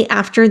shortly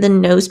after the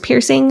nose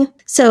piercing.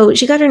 So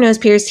she got her nose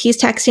pierced. He's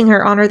texting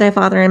her, honor thy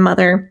father and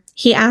mother.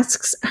 He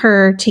asks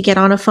her to get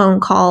on a phone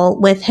call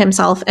with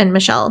himself and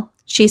Michelle.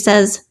 She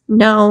says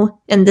no,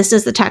 and this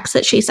is the text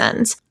that she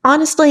sends.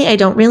 Honestly, I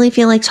don't really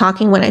feel like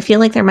talking when I feel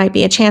like there might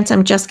be a chance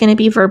I'm just going to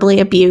be verbally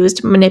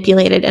abused,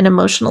 manipulated, and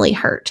emotionally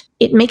hurt.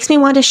 It makes me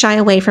want to shy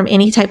away from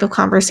any type of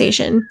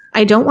conversation.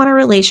 I don't want a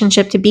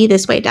relationship to be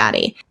this way,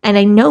 Daddy. And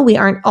I know we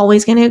aren't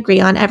always going to agree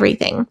on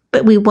everything,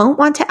 but we won't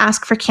want to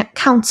ask for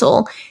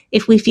counsel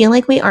if we feel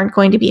like we aren't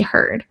going to be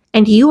heard.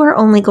 And you are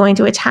only going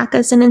to attack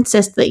us and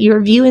insist that your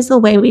view is the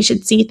way we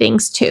should see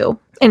things too.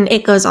 And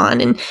it goes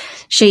on. And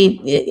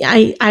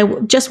I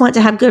just want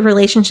to have good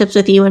relationships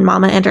with you and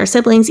Mama and our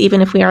siblings, even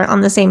if we aren't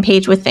on the same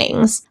page with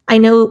things. We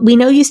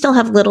know you still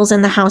have littles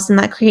in the house, and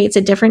that creates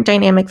a different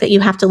dynamic that you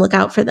have to look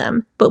out for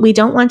them. But we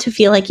don't want to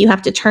feel like you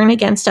have to turn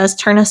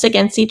us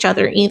against each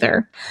other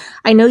either.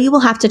 I know you will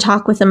have to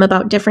talk with them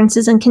about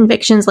differences and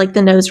convictions like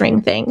the nose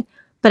ring thing.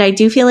 But I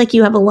do feel like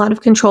you have a lot of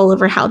control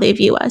over how they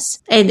view us.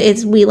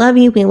 It's, we love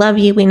you.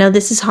 We know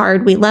this is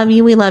hard. We love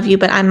you,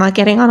 but I'm not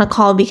getting on a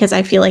call because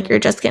I feel like you're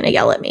just going to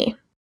yell at me.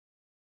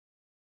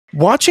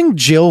 Watching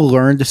Jill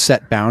learn to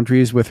set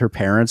boundaries with her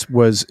parents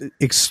was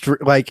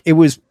it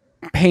was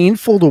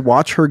painful to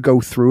watch her go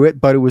through it,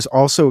 but it was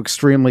also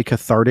extremely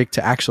cathartic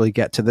to actually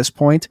get to this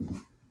point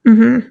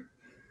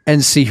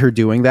and see her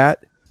doing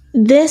that.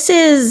 This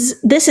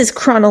is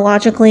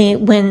chronologically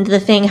when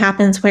the thing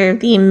happens where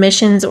the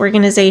missions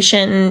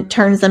organization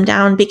turns them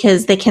down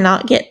because they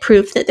cannot get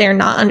proof that they're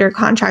not under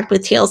contract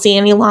with TLC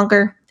any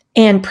longer.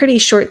 And pretty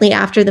shortly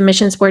after the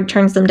missions board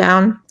turns them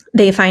down,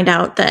 they find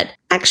out that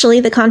actually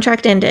the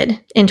contract ended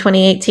in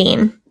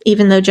 2018,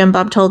 even though Jim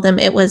Bob told them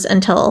it was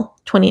until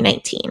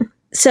 2019.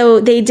 So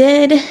they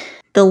did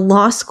the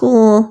law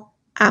school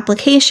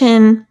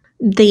application,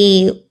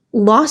 the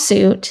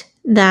lawsuit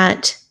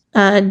that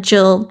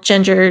Jill,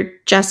 Ginger,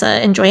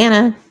 Jessa, and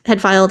Joanna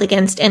had filed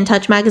against In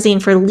Touch magazine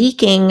for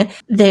leaking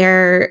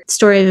their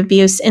story of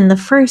abuse in the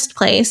first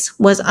place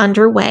was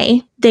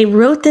underway. They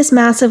wrote this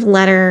massive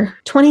letter,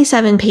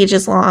 27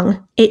 pages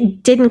long.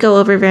 It didn't go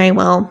over very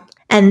well.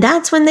 And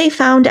that's when they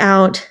found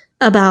out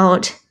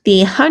about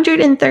the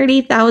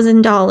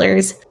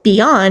 $130,000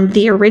 beyond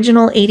the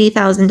original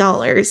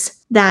 $80,000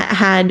 that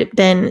had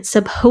been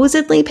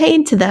supposedly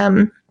paid to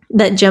them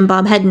that Jim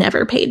Bob had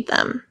never paid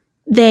them.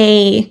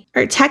 They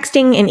are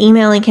texting and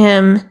emailing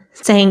him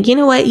saying, you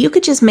know what, you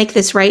could just make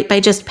this right by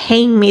just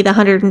paying me the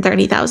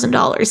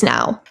 $130,000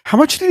 now. How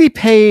much did he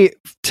pay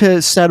to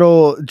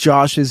settle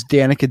Josh's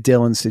Danica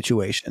Dillon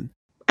situation?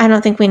 I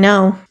don't think we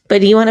know,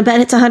 but do you want to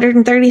bet it's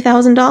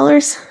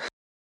 $130,000?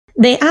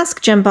 They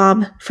ask Jim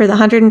Bob for the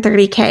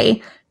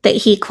 $130K that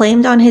he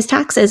claimed on his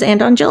taxes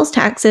and on Jill's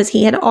taxes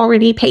he had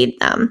already paid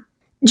them.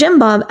 Jim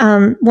Bob,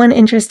 one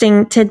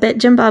interesting tidbit,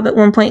 Jim Bob at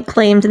one point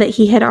claimed that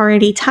he had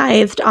already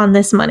tithed on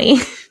this money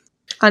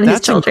on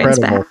his children's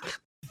behalf.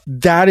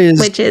 That is...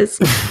 Which is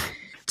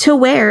to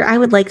where I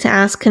would like to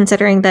ask,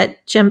 considering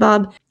that Jim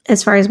Bob,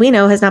 as far as we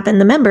know, has not been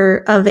the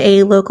member of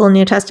a local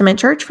New Testament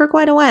church for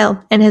quite a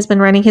while and has been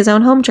running his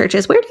own home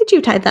churches. Where did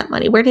you tithe that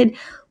money? Where did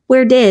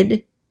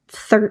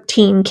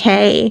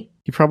 $13K?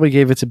 He probably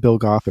gave it to Bill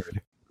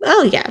Gothard.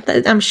 Oh, yeah,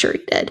 I'm sure he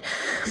did.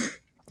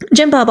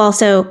 Jim Bob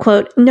also,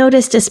 quote,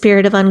 noticed a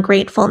spirit of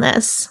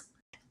ungratefulness.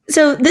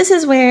 So this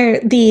is where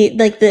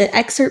the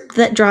excerpt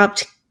that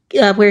dropped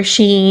where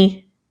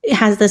she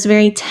has this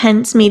very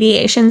tense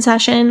mediation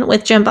session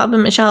with Jim Bob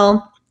and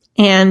Michelle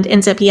and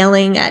ends up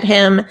yelling at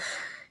him,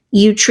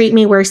 "You treat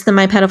me worse than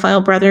my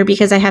pedophile brother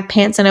because I have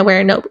pants and I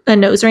wear a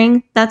nose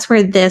ring." That's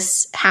where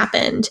this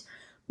happened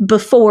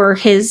before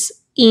his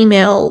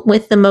email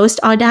with the most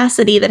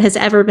audacity that has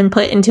ever been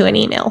put into an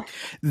email.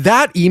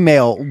 That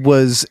email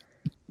was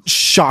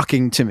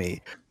shocking to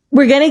me.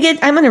 I'm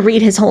going to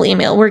read his whole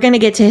email. We're going to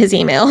get to his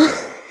email.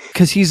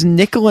 Because he's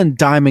nickel and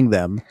diming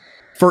them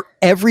for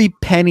every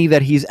penny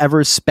that he's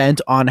ever spent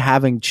on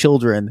having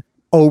children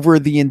over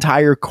the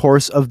entire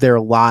course of their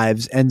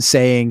lives and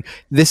saying,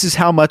 this is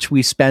how much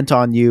we spent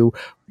on you,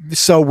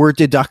 so we're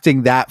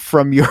deducting that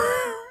from your...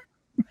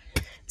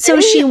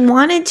 So she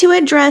wanted to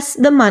address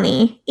the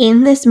money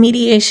in this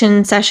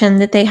mediation session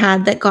that they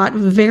had that got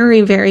very,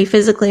 very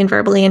physically and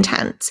verbally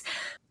intense.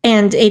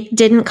 And it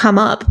didn't come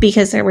up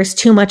because there was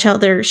too much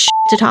other shit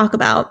to talk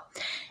about.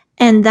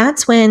 And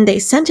that's when they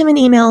sent him an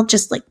email,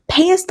 just like,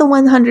 pay us the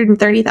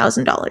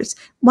 $130,000.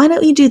 Why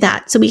don't you do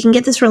that so we can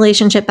get this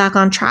relationship back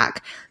on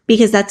track?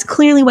 Because that's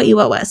clearly what you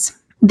owe us.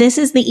 This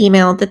is the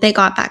email that they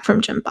got back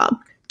from Jim Bob.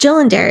 Jill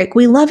and Derek,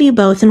 we love you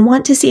both and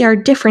want to see our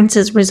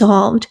differences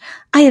resolved.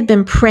 I have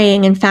been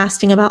praying and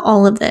fasting about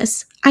all of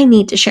this. I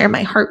need to share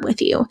my heart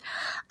with you.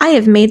 I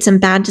have made some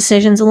bad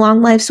decisions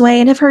along life's way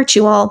and have hurt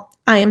you all.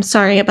 I am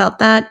sorry about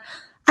that.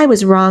 I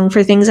was wrong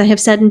for things I have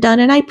said and done,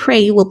 and I pray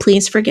you will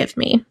please forgive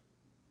me.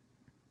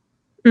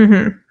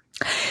 Good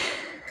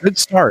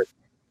start.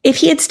 If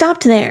he had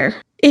stopped there,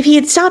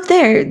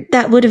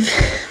 that would have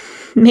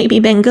maybe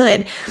been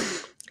good.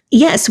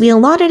 Yes, we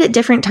allotted at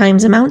different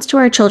times amounts to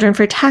our children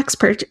for tax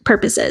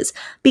purposes,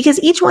 because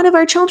each one of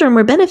our children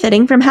were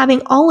benefiting from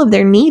having all of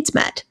their needs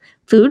met.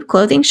 Food,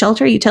 clothing,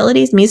 shelter,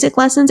 utilities, music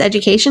lessons,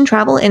 education,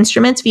 travel,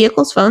 instruments,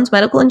 vehicles, phones,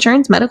 medical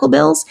insurance, medical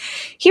bills.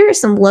 Here are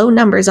some low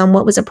numbers on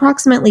what was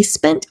approximately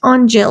spent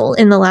on Jill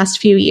in the last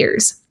few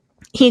years.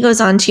 He goes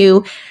on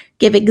to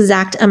give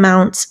exact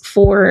amounts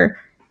for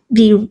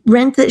the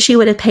rent that she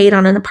would have paid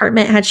on an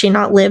apartment had she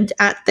not lived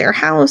at their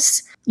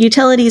house,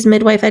 utilities,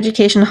 midwife,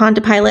 education, Honda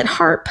Pilot,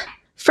 harp,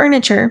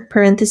 furniture,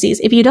 parentheses.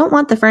 If you don't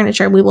want the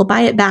furniture, we will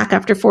buy it back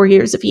after 4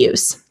 years of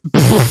use.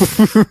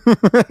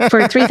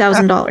 For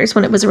 $3,000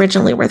 when it was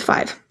originally worth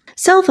 $5,000.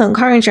 Cell phone,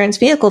 car insurance,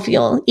 vehicle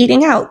fuel,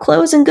 eating out,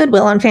 clothes and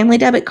Goodwill on family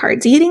debit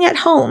cards, eating at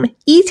home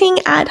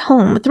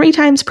 3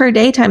 times per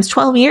day times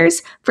 12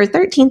 years for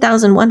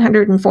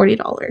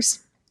 $13,140.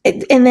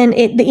 And then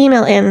the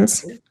email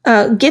ends,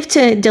 gift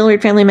to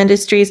Dillard Family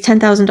Ministries,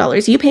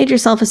 $10,000. You paid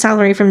yourself a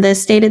salary from this,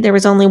 stated there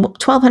was only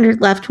 $1,200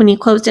 left when you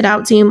closed it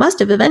out, so you must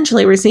have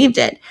eventually received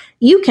it.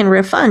 You can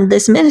refund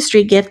this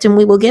ministry gift and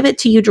we will give it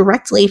to you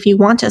directly if you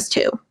want us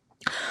to.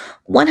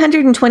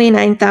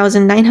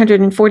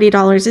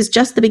 $129,940 is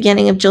just the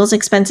beginning of Jill's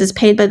expenses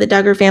paid by the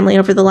Duggar family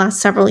over the last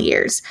several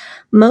years.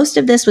 Most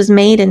of this was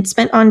made and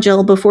spent on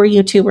Jill before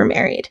you two were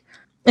married.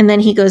 And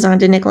then he goes on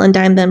to nickel and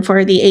dime them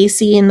for the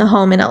AC in the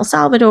home in El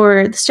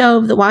Salvador, the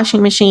stove, the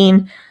washing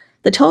machine.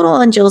 The total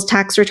on Jill's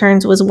tax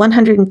returns was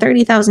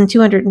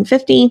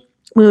 $130,250.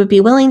 We would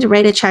be willing to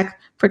write a check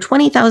for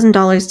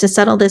 $20,000 to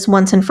settle this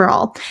once and for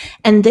all.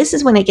 And this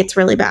is when it gets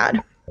really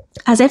bad.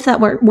 As if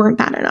that weren't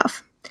bad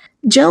enough.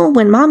 Jill,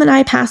 when Mom and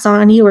I pass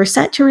on, you are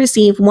set to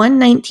receive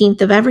 1/19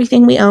 of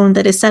everything we own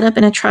that is set up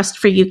in a trust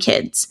for you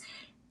kids.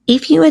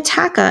 If you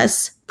attack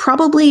us,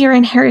 probably your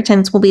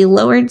inheritance will be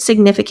lowered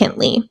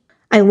significantly.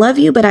 I love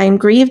you, but I am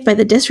grieved by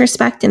the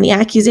disrespect and the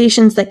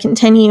accusations that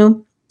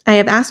continue. I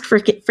have asked for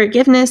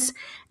forgiveness,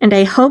 and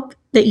I hope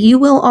that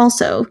you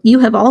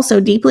have also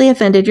deeply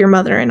offended your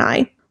mother and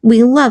I.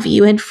 We love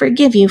you and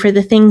forgive you for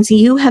the things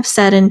you have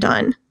said and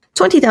done.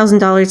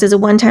 $20,000 is a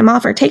one-time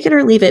offer. Take it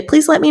or leave it.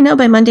 Please let me know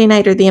by Monday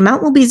night or the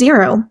amount will be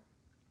 $0.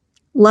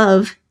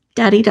 Love,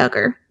 Daddy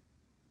Duggar.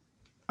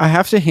 I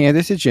have to hand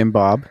it to Jim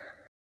Bob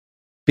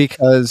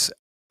because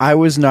I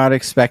was not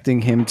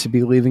expecting him to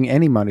be leaving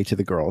any money to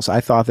the girls.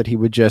 I thought that he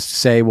would just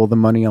say, well, the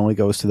money only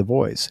goes to the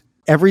boys.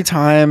 Every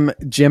time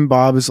Jim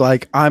Bob is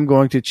like, I'm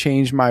going to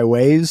change my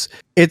ways,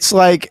 it's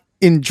like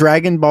in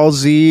Dragon Ball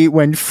Z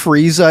when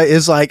Frieza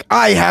is like,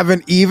 I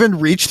haven't even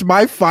reached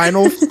my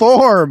final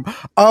form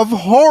of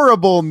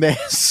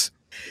horribleness.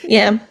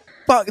 Yeah.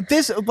 But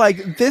this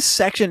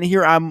section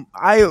here,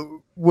 I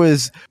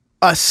was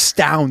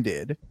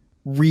astounded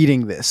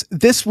reading this.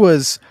 This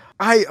was...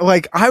 I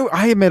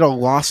am at a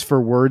loss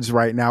for words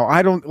right now.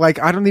 I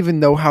don't even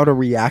know how to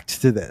react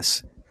to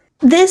this.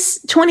 This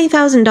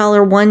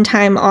 $20,000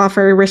 one-time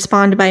offer,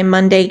 respond by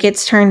Monday,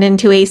 gets turned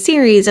into a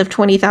series of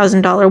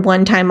 $20,000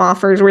 one-time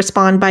offers,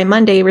 respond by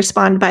Monday,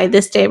 respond by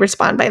this day,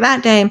 respond by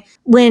that day,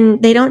 when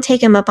they don't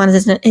take him up on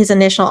his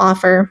initial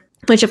offer,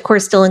 which of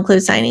course still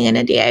includes signing an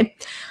NDA.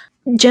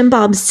 Jim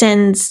Bob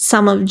sends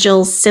some of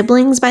Jill's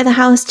siblings by the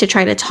house to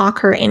try to talk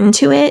her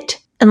into it.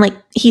 And like,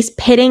 he's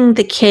pitting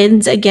the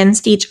kids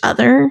against each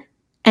other.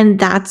 And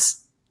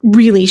that's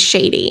really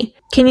shady.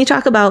 Can you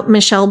talk about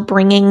Michelle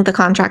bringing the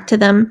contract to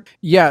them?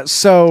 Yeah,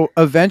 so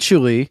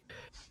eventually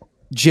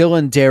Jill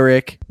and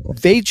Derek,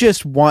 they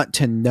just want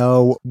to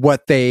know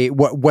what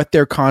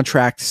their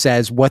contract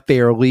says, what they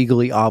are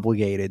legally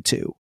obligated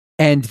to.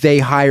 And they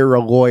hire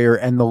a lawyer,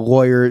 and the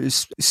lawyer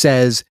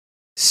says,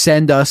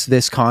 send us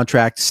this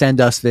contract, send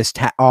us this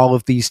all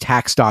of these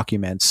tax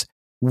documents.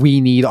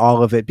 We need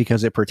all of it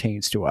because it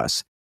pertains to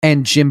us.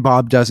 And Jim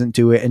Bob doesn't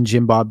do it, and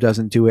Jim Bob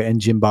doesn't do it,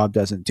 and Jim Bob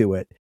doesn't do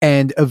it.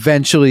 And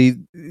eventually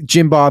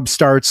Jim Bob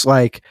starts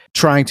like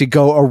trying to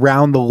go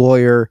around the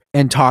lawyer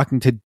and talking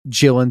to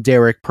Jill and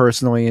Derek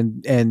personally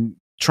and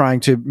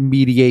trying to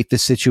mediate the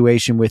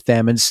situation with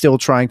them, and still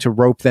trying to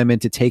rope them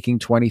into taking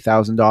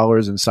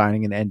 $20,000 and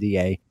signing an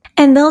NDA.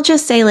 And they'll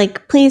just say,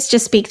 like, please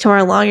just speak to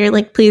our lawyer.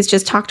 Like, please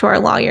just talk to our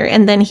lawyer.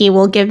 And then he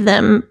will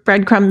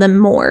breadcrumb them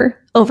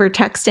more over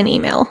text and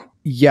email.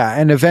 Yeah.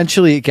 And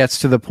eventually it gets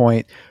to the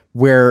point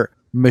where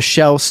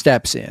Michelle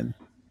steps in,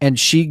 and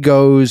she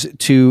goes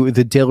to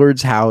the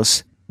Dillard's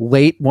house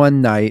late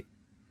one night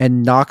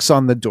and knocks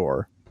on the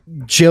door.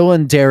 Jill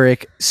and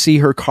Derek see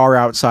her car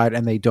outside,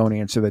 and they don't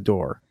answer the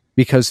door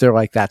because they're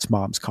like, that's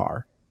Mom's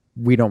car.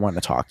 We don't want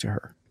to talk to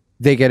her.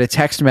 They get a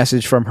text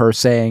message from her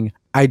saying,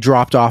 I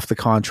dropped off the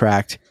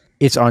contract.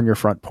 It's on your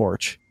front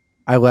porch.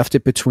 I left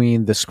it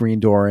between the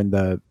screen door and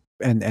the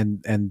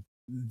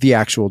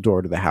actual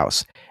door to the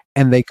house.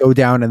 And they go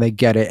down and they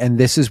get it. And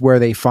this is where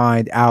they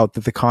find out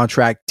that the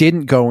contract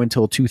didn't go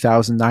until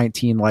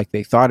 2019 like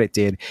they thought it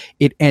did.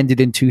 It ended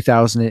in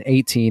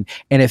 2018.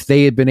 And if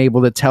they had been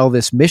able to tell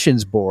this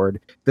missions board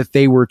that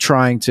they were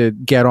trying to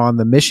get on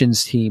the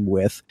missions team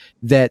with,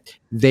 that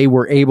they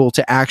were able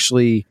to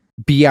actually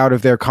be out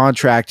of their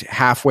contract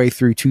halfway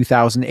through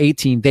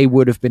 2018, they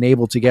would have been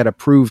able to get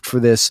approved for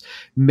this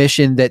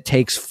mission that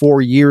takes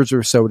 4 years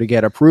or so to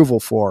get approval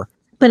for.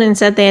 But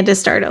instead they had to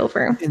start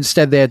over.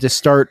 Instead they had to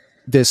start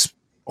this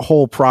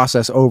whole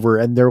process over,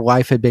 and their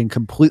life had been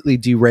completely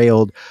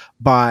derailed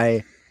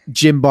by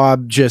Jim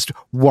Bob just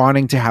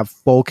wanting to have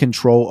full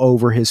control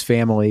over his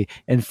family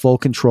and full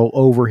control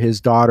over his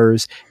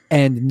daughters,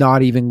 and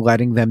not even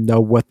letting them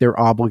know what they're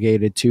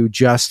obligated to,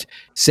 just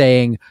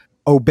saying,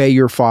 obey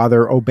your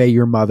father, obey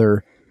your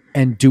mother,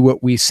 and do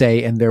what we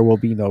say, and there will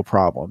be no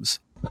problems.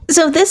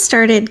 So this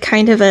started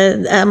kind of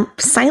a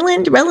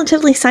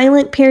relatively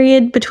silent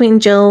period between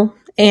Jill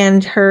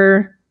and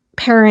her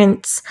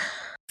parents.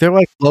 They're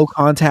like low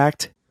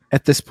contact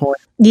at this point.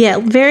 Yeah,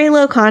 very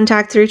low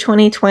contact through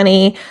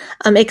 2020,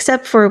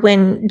 except for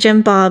when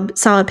Jim Bob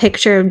saw a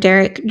picture of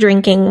Derek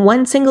drinking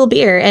one single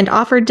beer and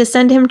offered to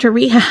send him to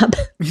rehab.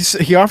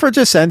 He offered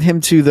to send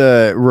him to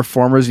the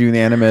Reformers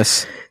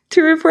Unanimous.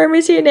 To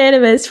Reformers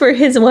Unanimous for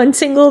his one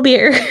single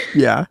beer.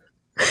 Yeah.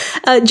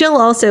 Jill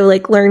also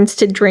learns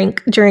to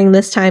drink during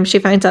this time. She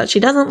finds out she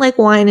doesn't like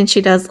wine and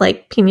she does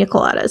like pina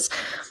coladas.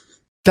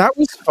 That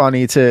was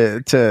funny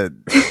to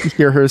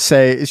hear her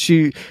say.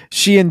 She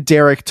and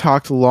Derek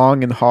talked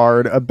long and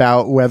hard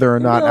about whether or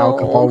not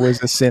alcohol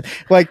was a sin.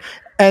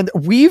 And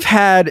we've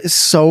had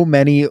so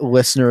many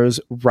listeners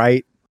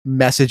write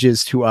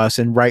messages to us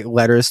and write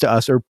letters to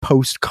us or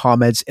post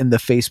comments in the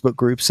Facebook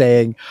group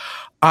saying,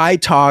 I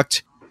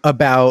talked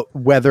about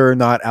whether or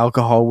not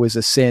alcohol was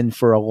a sin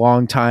for a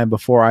long time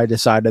before I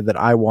decided that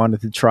I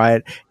wanted to try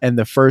it. And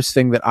the first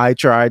thing that I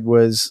tried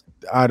was,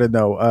 I don't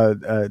know,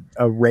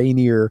 a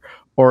Rainier,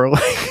 or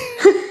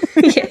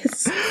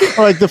yes.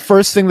 Or the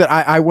first thing that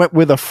I went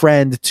with a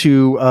friend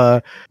to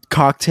a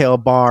cocktail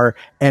bar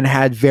and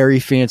had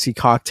very fancy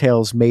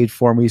cocktails made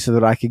for me so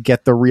that I could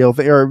get the real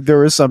thing. Or there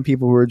were some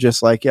people who were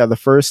just like, yeah, the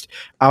first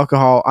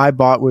alcohol I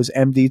bought was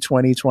MD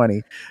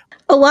 2020.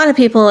 A lot of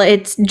people,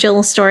 it's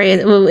Jill's story.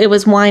 It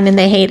was wine and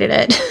they hated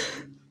it.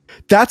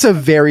 That's a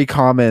very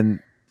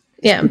common.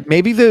 Yeah.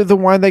 Maybe the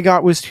wine they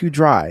got was too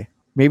dry.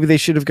 Maybe they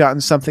should have gotten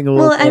something a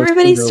little. Well,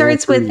 everybody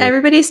starts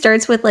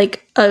with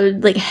like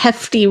a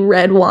hefty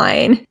red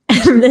wine,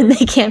 and then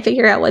they can't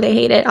figure out why they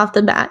hate it off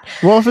the bat.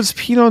 Well, if it's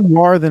Pinot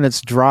Noir, then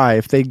it's dry.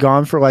 If they'd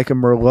gone for like a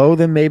Merlot,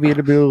 then maybe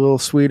it'd be a little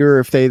sweeter.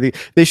 If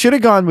they should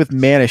have gone with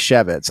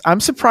Manischewitz. I'm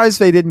surprised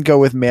they didn't go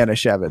with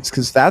Manischewitz,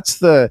 because that's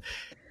the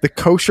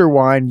kosher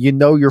wine. You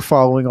know, you're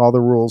following all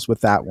the rules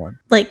with that one.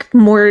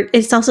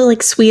 It's also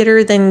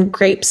sweeter than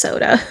grape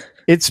soda.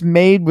 It's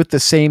made with the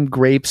same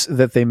grapes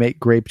that they make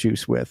grape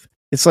juice with.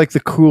 It's like the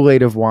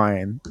Kool-Aid of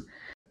wine.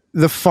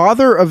 The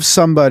father of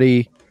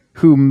somebody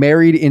who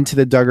married into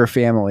the Duggar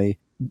family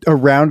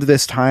around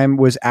this time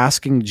was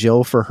asking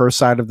Jill for her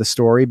side of the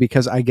story,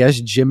 because I guess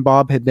Jim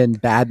Bob had been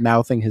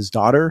bad-mouthing his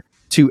daughter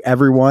to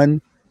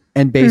everyone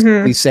and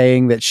basically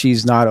saying that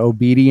she's not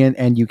obedient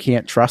and you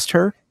can't trust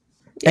her.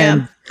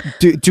 And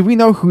do we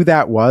know who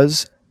that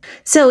was?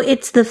 So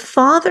it's the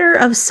father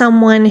of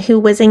someone who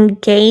was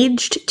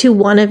engaged to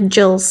one of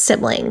Jill's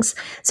siblings.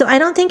 So I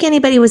don't think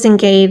anybody was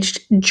engaged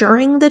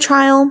during the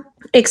trial,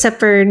 except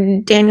for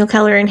Daniel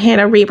Keller and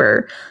Hannah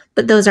Reber,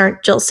 but those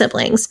aren't Jill's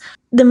siblings.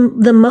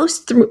 The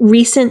most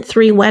recent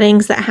 3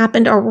 weddings that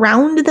happened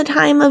around the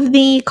time of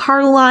the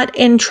Carlott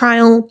and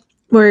trial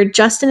were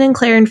Justin and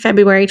Claire in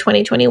February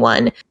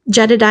 2021,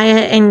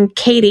 Jedediah and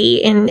Katie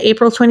in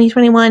April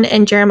 2021,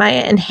 and Jeremiah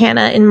and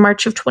Hannah in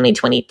March of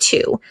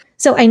 2022.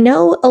 So I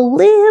know a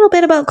little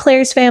bit about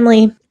Claire's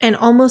family and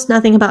almost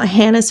nothing about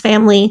Hannah's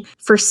family.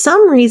 For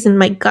some reason,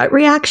 my gut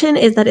reaction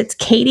is that it's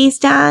Katie's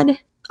dad,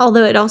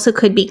 although it also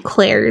could be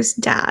Claire's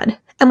dad.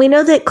 And we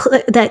know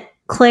that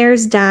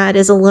Claire's dad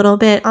is a little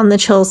bit on the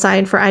chill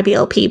side for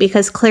IBLP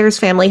because Claire's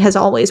family has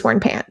always worn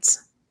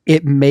pants.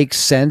 It makes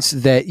sense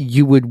that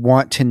you would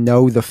want to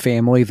know the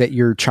family that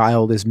your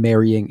child is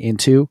marrying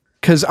into.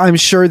 Because I'm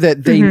sure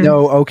that they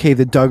know, okay,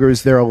 the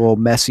Duggars, they're a little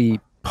messy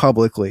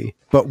publicly,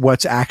 but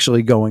what's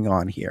actually going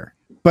on here?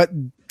 But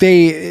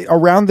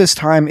around this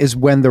time is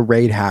when the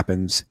raid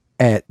happens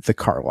at the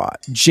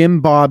Carlott. Jim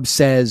Bob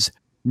says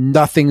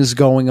nothing's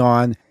going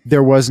on.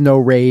 There was no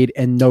raid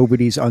and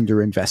nobody's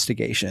under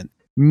investigation.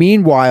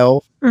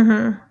 Meanwhile,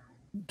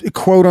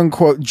 quote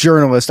unquote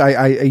journalist,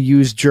 I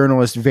use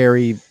journalist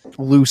very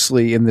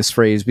loosely in this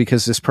phrase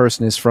because this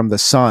person is from The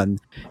Sun,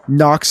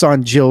 knocks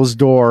on Jill's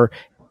door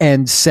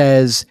and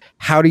says,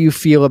 how do you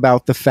feel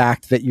about the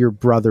fact that your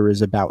brother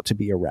is about to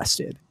be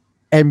arrested?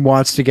 And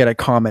wants to get a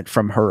comment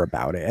from her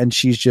about it. And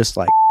she's just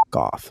like,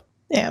 off.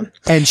 Yeah.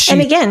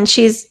 And again,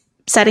 she's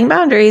setting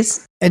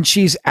boundaries. And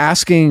she's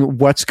asking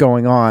what's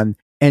going on.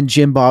 And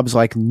Jim Bob's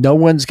like, no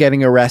one's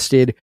getting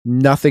arrested.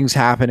 Nothing's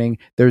happening.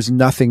 There's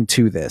nothing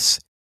to this.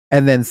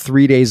 And then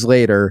 3 days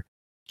later,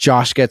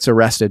 Josh gets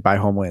arrested by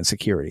Homeland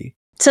Security.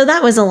 So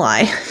that was a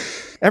lie.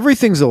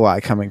 Everything's a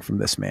lie coming from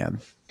this man.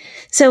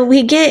 So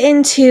we get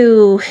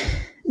into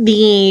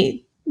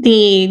the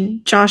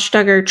Josh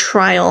Duggar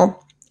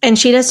trial, and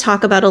she does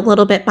talk about a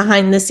little bit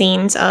behind the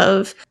scenes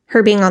of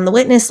her being on the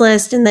witness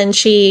list, and then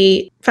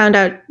she found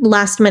out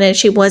last minute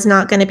she was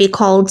not going to be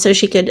called so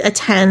she could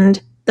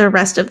attend the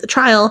rest of the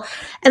trial.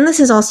 And this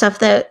is all stuff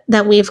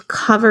that we've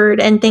covered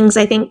and things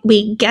I think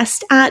we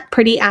guessed at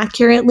pretty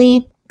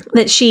accurately,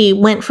 that she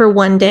went for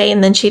one day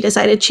and then she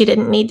decided she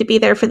didn't need to be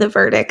there for the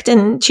verdict.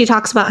 And she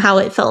talks about how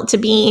it felt to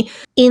be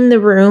in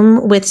the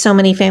room with so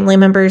many family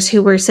members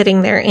who were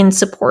sitting there in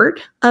support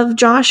of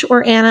Josh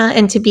or Anna,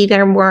 and to be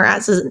there more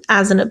as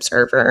an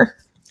observer.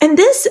 And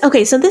this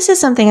is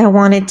something I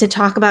wanted to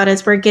talk about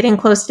as we're getting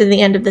close to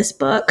the end of this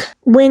book.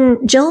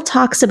 When Jill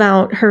talks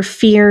about her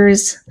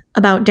fears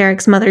about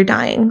Derek's mother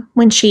dying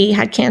when she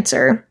had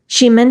cancer,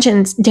 she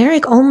mentions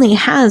Derek only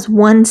has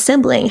one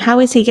sibling. How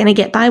is he going to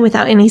get by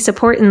without any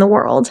support in the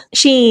world?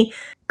 She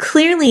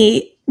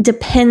clearly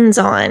depends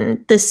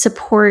on the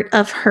support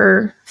of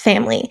her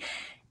family.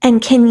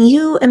 And can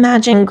you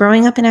imagine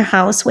growing up in a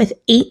house with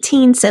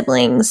 18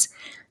 siblings,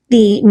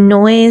 the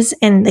noise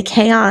and the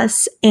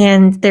chaos,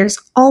 and there's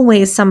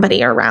always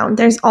somebody around.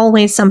 There's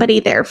always somebody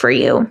there for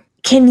you.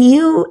 Can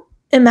you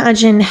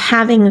imagine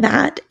having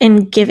that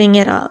and giving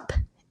it up,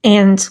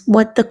 and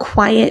what the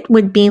quiet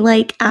would be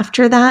like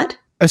after that?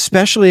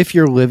 Especially if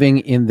you're living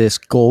in this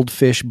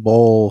goldfish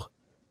bowl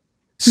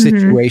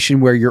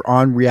situation where you're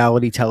on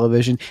reality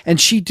television.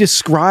 And she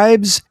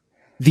describes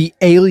the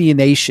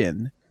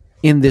alienation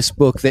in this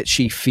book that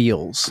she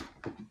feels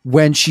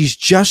when she's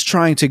just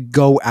trying to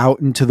go out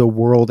into the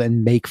world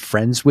and make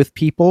friends with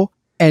people,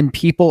 and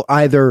people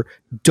either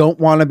don't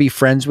want to be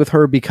friends with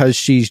her because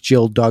she's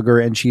Jill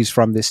Duggar and she's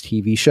from this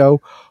TV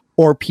show,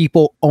 or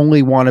people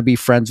only want to be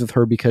friends with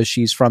her because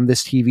she's from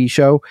this TV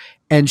show.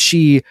 And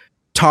she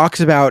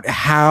talks about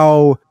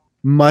how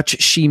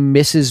much she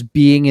misses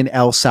being in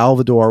El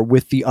Salvador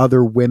with the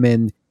other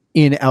women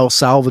in El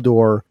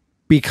Salvador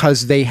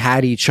because they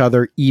had each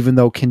other even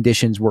though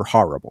conditions were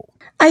horrible.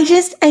 I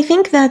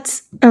think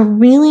that's a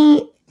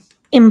really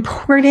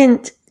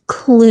important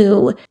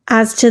clue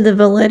as to the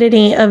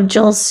validity of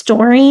Jill's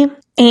story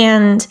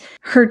and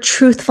her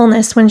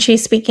truthfulness when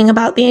she's speaking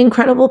about the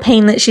incredible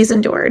pain that she's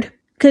endured.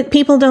 Because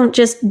people don't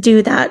just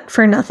do that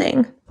for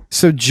nothing.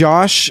 So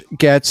Josh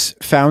gets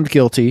found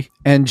guilty,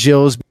 and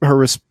her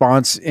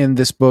response in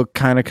this book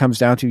kind of comes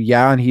down to,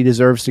 yeah, and he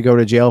deserves to go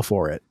to jail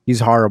for it. He's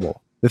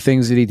horrible. The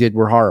things that he did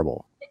were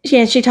horrible.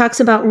 Yeah, she talks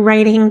about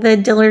writing the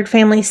Dillard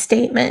family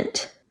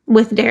statement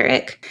with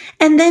Derek.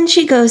 And then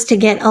she goes to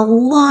get a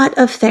lot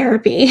of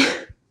therapy.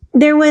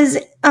 There was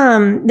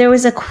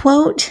a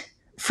quote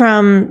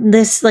from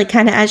this, like,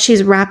 kind of as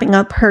she's wrapping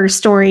up her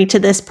story to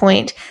this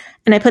point.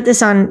 And I put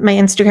this on my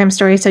Instagram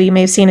story, so you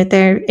may have seen it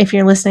there if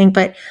you're listening.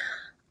 But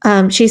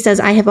she says,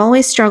 I have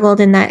always struggled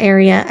in that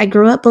area. I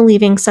grew up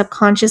believing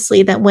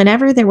subconsciously that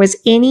whenever there was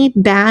any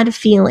bad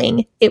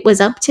feeling, it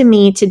was up to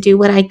me to do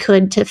what I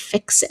could to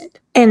fix it.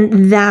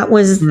 And that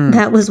was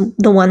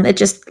the one that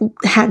just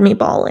had me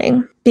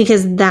bawling,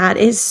 because that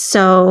is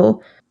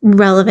so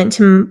relevant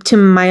to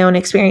my own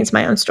experience,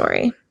 my own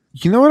story.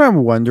 You know what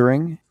I'm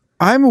wondering?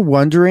 I'm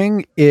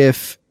wondering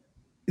if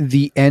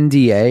the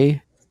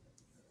NDA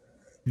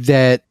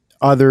that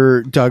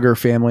other Duggar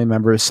family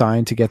members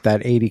signed to get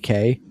that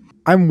 $80K,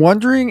 I'm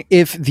wondering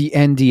if the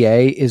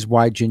NDA is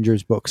why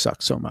Ginger's book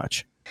sucks so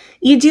much.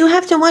 You do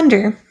have to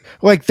wonder.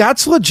 Like,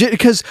 that's legit,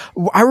 because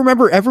I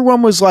remember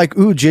everyone was like,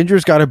 ooh,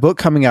 Ginger's got a book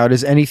coming out.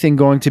 Is anything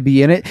going to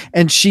be in it?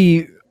 And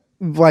she,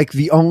 like,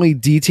 the only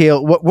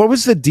detail, what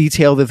was the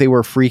detail that they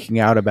were freaking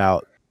out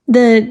about?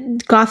 The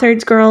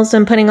Gothard's girls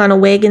and putting on a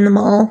wig in the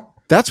mall.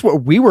 That's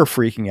what we were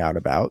freaking out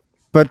about.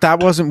 But that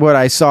wasn't what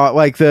I saw.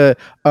 Like, the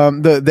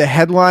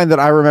headline that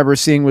I remember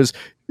seeing was,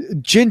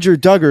 Ginger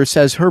Duggar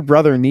says her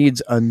brother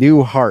needs a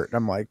new heart.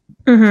 I'm like,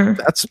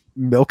 that's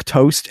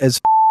milquetoast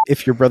as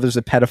if your brother's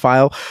a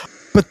pedophile.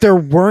 But there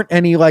weren't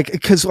any, like,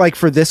 because, like,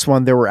 for this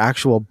one, there were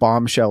actual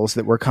bombshells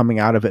that were coming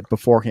out of it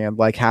beforehand,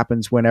 like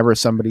happens whenever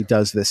somebody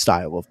does this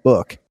style of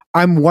book.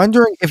 I'm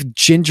wondering if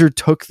Ginger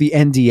took the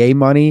NDA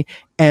money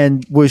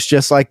and was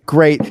just like,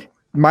 great,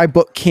 my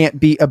book can't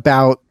be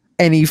about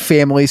any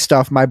family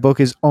stuff. My book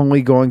is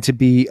only going to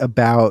be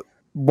about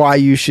why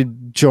you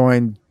should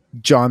join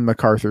John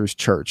MacArthur's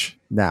church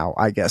now,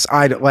 I guess.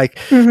 I don't like,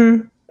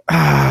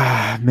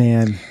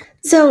 man.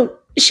 So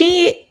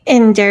she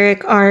and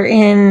Derek are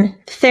in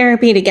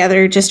therapy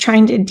together, just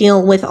trying to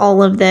deal with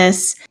all of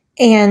this.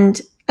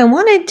 And I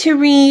wanted to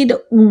read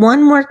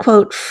one more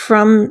quote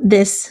from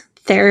this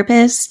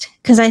therapist,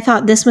 because I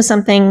thought this was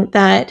something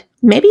that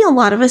maybe a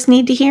lot of us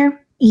need to hear.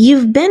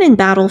 You've been in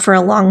battle for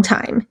a long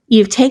time.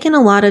 You've taken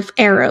a lot of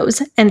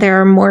arrows, and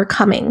there are more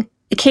coming.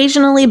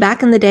 Occasionally,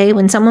 back in the day,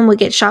 when someone would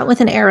get shot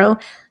with an arrow,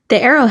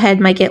 the arrowhead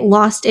might get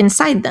lost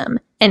inside them.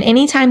 And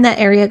anytime that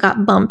area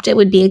got bumped, it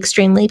would be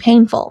extremely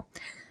painful.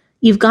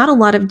 You've got a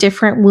lot of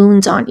different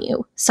wounds on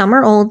you. Some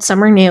are old,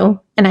 some are new,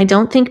 and I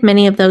don't think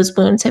many of those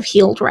wounds have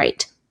healed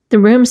right. The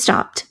room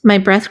stopped. My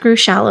breath grew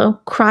shallow.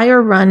 Cry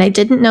or run, I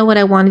didn't know what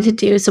I wanted to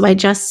do, so I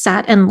just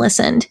sat and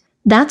listened.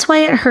 That's why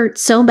it hurt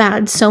so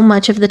bad so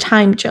much of the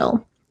time,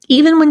 Jill.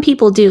 Even when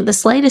people do the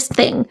slightest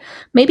thing,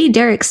 maybe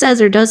Derek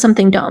says or does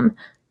something dumb,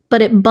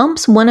 but it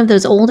bumps one of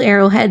those old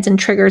arrowheads and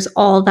triggers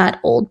all that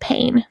old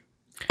pain.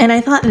 And I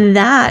thought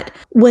that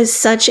was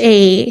such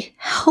a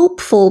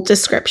hopeful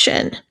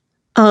description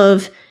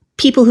of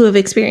people who have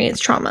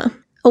experienced trauma,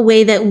 a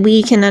way that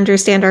we can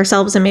understand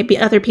ourselves and maybe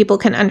other people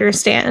can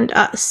understand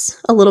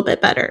us a little bit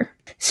better.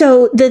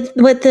 So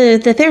what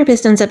the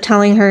therapist ends up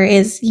telling her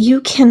is, you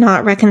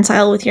cannot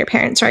reconcile with your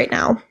parents right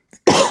now.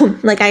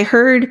 Like, I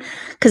heard,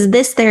 because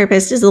this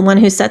therapist is the one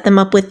who set them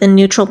up with the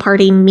neutral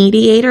party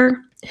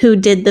mediator who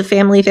did the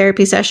family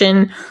therapy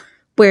session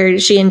where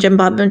she and Jim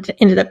Bob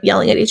ended up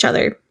yelling at each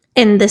other.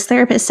 And this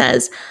therapist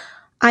says,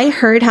 I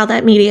heard how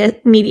that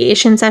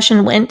mediation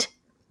session went.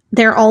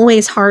 They're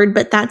always hard,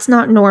 but that's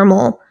not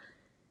normal.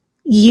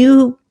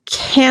 You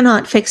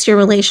cannot fix your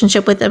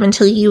relationship with them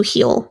until you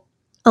heal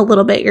a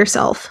little bit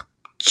yourself.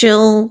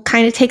 Jill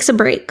kind of takes a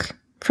break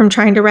from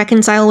trying to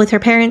reconcile with her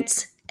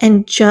parents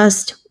and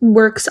just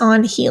works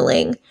on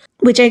healing,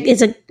 which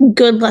is a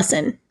good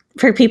lesson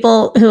for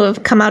people who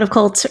have come out of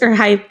cults or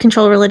high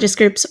control religious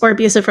groups or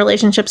abusive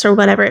relationships or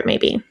whatever it may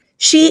be.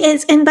 She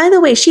is, and by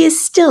the way, she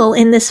is still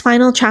in this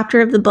final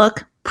chapter of the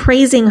book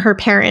praising her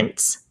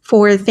parents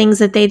for things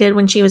that they did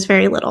when she was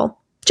very little.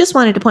 Just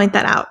wanted to point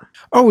that out.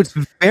 Oh, it's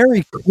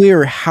very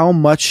clear how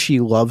much she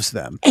loves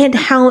them. And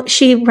how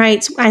she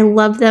writes, I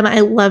love them,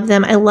 I love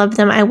them, I love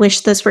them, I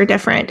wish this were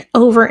different,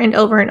 over and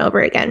over and over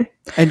again.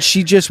 And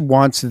she just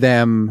wants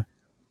them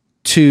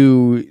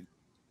to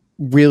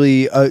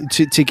really,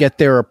 to get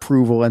their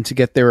approval and to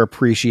get their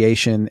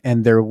appreciation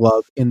and their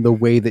love in the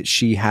way that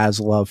she has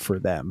love for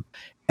them.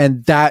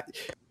 And that,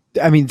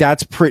 I mean,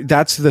 that's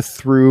the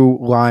through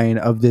line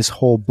of this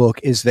whole book,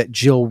 is that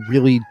Jill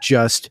really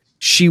just,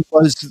 she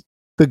was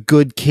the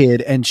good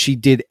kid and she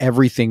did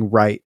everything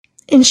right.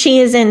 And she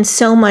is in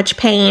so much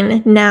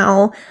pain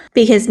now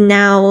because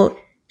now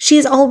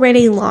she's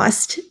already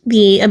lost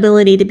the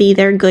ability to be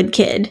their good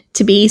kid,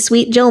 to be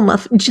sweet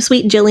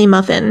Jilly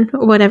Muffin,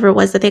 or whatever it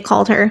was that they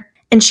called her.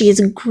 And she is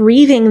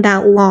grieving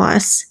that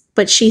loss,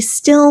 but she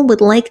still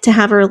would like to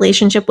have a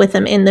relationship with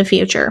them in the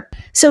future.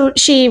 So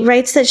she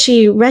writes that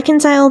she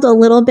reconciled a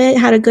little bit,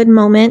 had a good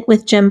moment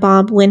with Jim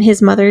Bob when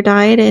his mother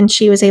died, and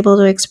she was able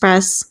to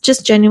express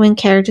just genuine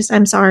care, just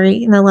I'm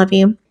sorry and I love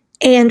you.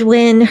 And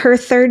when her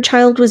third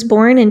child was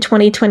born in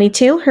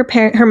 2022,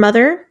 her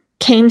mother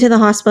came to the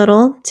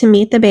hospital to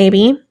meet the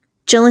baby.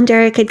 Jill and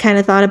Derek had kind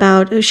of thought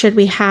about, should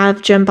we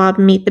have Jim Bob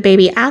meet the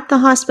baby at the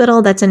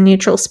hospital? That's a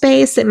neutral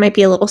space. It might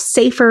be a little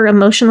safer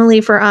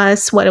emotionally for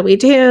us. What do we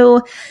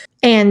do?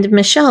 And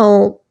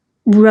Michelle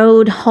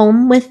rode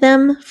home with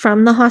them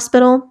from the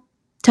hospital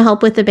to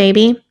help with the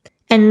baby.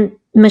 And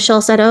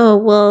Michelle said, oh,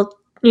 well,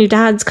 your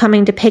dad's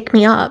coming to pick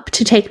me up,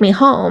 to take me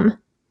home.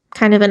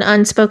 Kind of an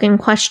unspoken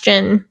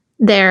question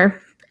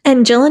there.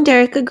 And Jill and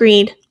Derek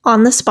agreed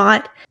on the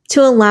spot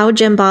to allow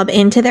Jim Bob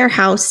into their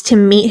house to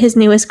meet his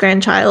newest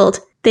grandchild.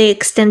 They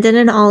extended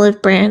an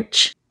olive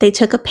branch. They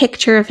took a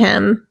picture of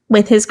him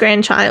with his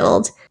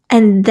grandchild.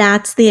 And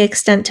that's the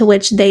extent to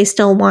which they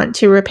still want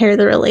to repair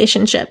the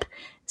relationship.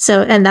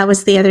 So, and that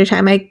was the other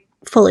time I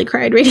fully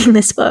cried reading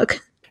this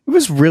book. It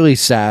was really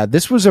sad.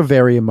 This was a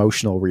very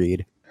emotional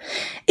read.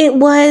 It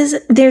was.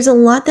 There's a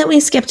lot that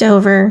we skipped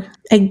over.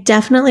 I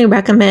definitely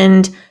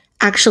recommend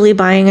actually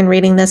buying and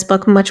reading this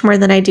book much more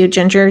than I do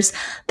Ginger's.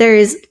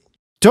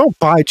 Don't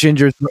buy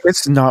Ginger's.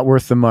 It's not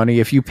worth the money.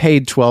 If you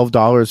paid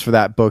 $12 for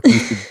that book, you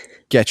could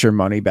get your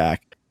money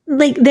back.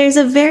 Like, there's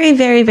a very,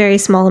 very, very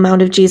small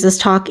amount of Jesus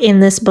talk in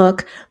this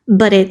book,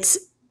 but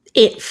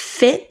it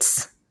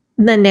fits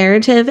the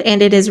narrative,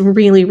 and it is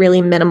really,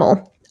 really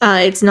minimal.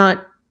 It's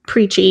not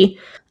preachy.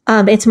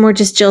 It's more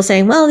just Jill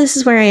saying, well, this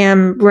is where I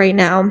am right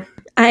now.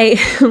 I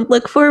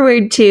look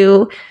forward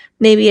to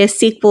maybe a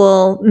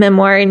sequel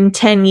memoir in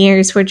 10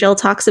 years where Jill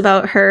talks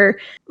about her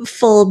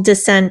full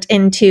descent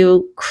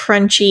into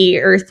crunchy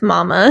Earth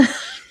Mama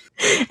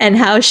and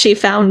how she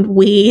found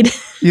weed.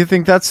 You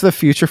think that's the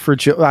future for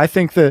Jill? I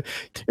think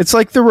it's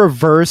like the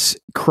reverse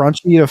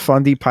crunchy to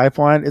fundy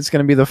pipeline. It's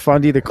going to be the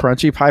fundy to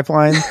crunchy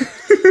pipeline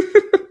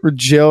for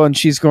Jill, and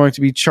she's going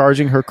to be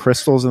charging her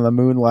crystals in the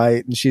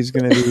moonlight, and she's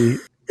going to be...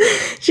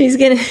 She's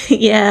going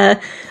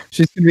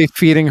to be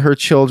feeding her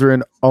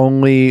children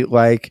only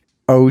like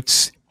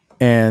oats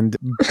and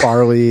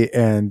barley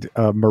and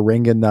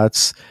moringa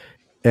nuts.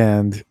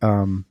 And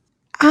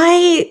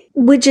I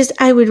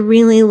would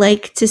really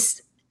like to,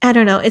 I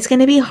don't know, it's going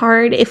to be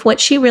hard if what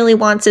she really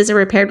wants is a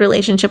repaired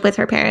relationship with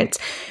her parents.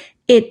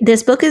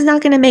 This book is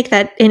not going to make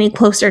that any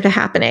closer to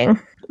happening.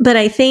 But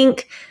I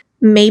think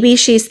maybe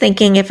she's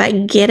thinking, if I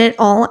get it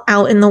all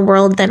out in the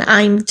world, then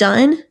I'm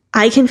done.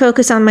 I can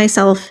focus on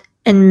myself,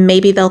 and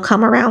maybe they'll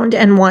come around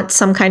and want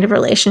some kind of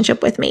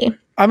relationship with me.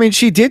 I mean,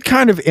 she did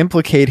kind of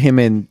implicate him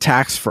in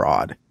tax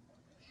fraud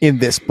in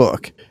this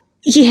book.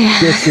 Yeah.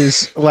 This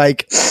is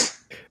like,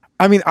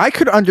 I mean, I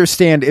could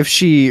understand if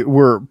she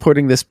were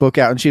putting this book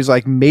out and she's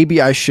like, maybe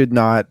I should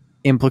not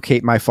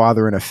implicate my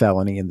father in a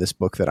felony in this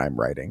book that I'm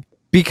writing.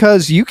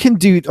 Because you can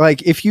do,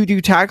 like, if you do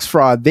tax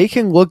fraud, they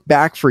can look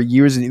back for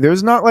years. And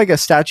there's not like a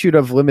statute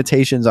of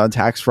limitations on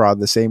tax fraud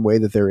the same way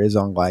that there is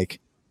on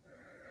like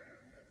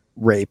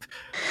rape.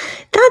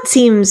 That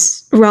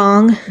seems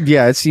wrong.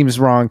 Yeah, it seems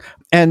wrong.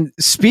 And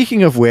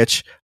speaking of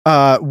which,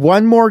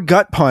 one more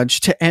gut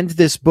punch to end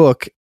this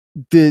book.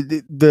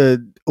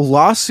 The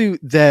lawsuit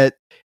that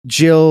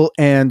Jill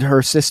and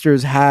her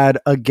sisters had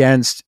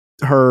against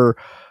her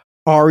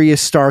Arya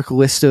Stark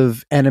list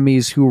of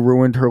enemies who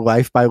ruined her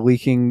life by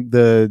leaking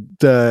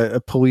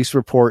the police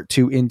report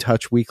to In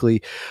Touch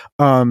Weekly,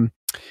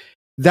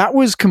 that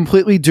was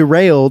completely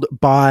derailed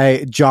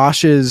by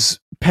Josh's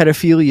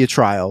pedophilia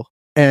trial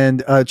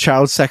and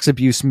child sex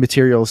abuse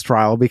materials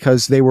trial,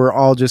 because they were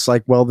all just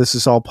like, well, this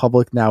is all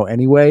public now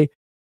anyway.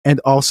 And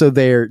also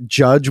their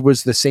judge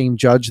was the same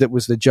judge that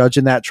was the judge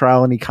in that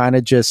trial. And he kind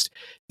of just,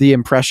 the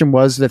impression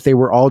was that they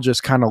were all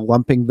just kind of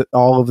lumping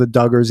all of the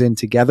Duggars in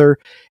together.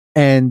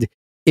 And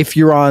if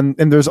you're on,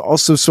 and there's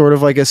also sort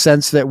of like a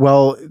sense that,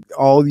 well,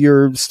 all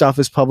your stuff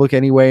is public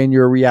anyway, and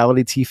you're a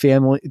reality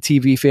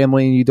TV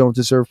family and you don't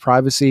deserve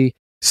privacy.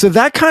 So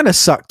that kind of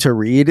sucked to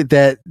read,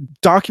 that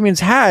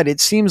documents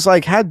it seems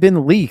like had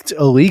been leaked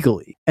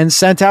illegally and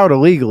sent out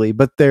illegally,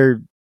 but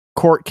their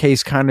court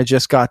case kind of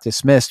just got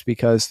dismissed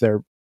because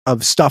they're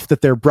of stuff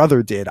that their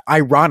brother did,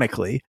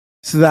 ironically.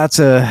 So that's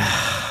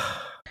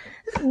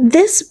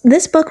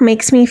this book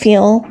makes me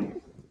feel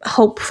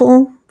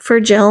hopeful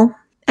for Jill.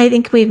 I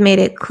think we've made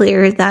it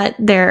clear that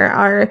there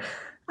are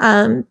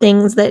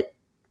things that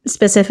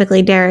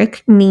specifically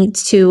Derek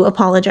needs to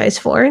apologize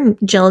for, and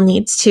Jill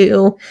needs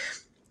to,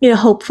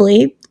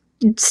 hopefully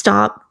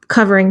stop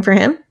covering for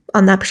him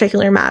on that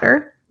particular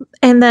matter.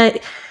 And but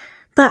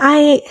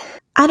I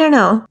don't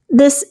know.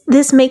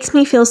 This makes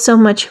me feel so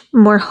much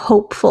more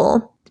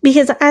hopeful.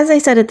 Because as I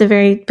said at the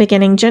very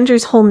beginning,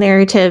 Ginger's whole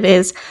narrative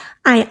is,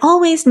 I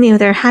always knew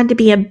there had to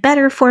be a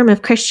better form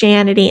of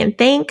Christianity, and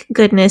thank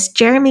goodness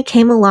Jeremy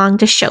came along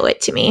to show it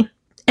to me.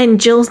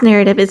 And Jill's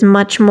narrative is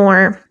much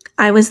more,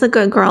 I was the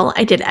good girl,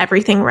 I did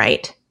everything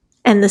right.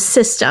 And the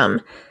system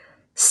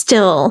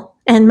still,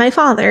 and my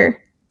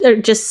father,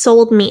 just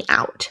sold me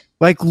out.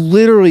 Like,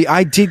 literally,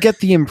 I did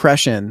get the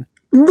impression.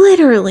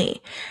 Literally.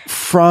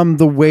 From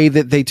the way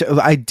that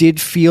I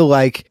did feel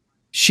like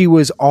she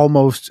was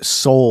almost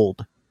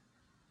sold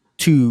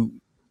to,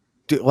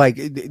 like,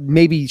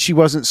 maybe she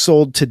wasn't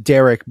sold to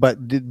Derek, but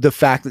the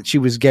fact that she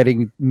was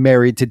getting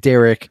married to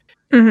Derek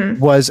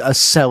was a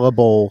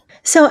sellable.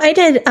 So I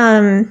did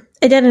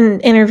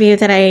an interview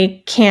that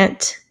I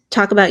can't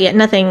talk about yet.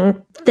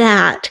 Nothing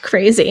that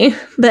crazy,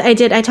 but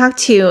I talked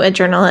to a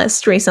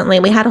journalist recently.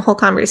 We had a whole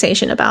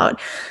conversation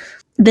about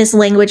this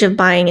language of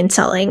buying and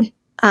selling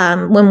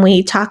when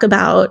we talk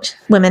about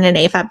women and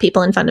AFAB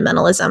people and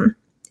fundamentalism,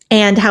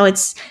 and how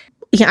it's,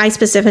 I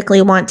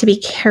specifically want to be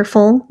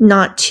careful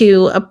not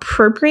to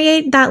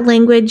appropriate that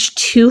language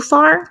too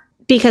far,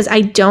 because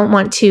I don't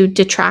want to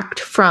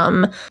detract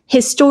from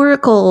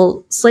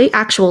historical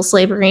actual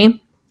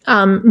slavery,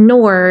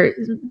 nor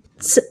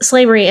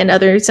slavery and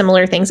other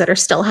similar things that are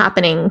still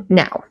happening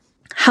now.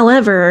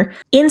 However,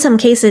 in some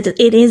cases,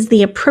 it is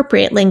the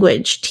appropriate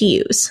language to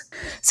use.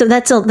 So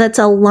that's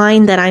a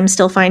line that I'm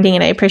still finding,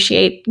 and I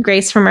appreciate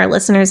grace from our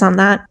listeners on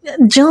that.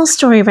 Jill's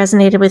story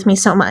resonated with me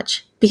so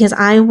much because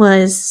I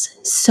was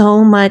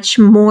so much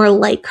more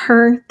like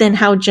her than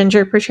how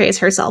Ginger portrays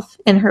herself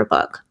in her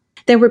book.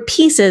 There were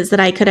pieces that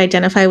I could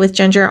identify with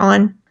Ginger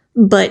on,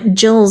 but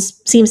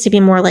Jill's seems to be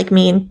more like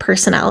me in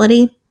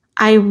personality.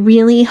 I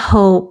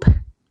hope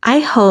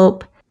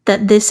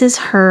that this is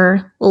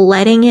her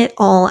letting it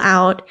all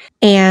out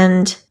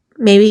and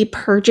maybe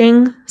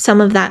purging some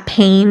of that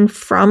pain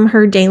from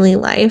her daily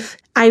life.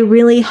 I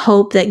really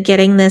hope that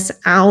getting this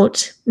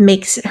out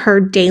makes her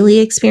daily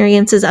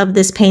experiences of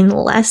this pain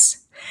less.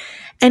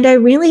 And I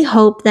really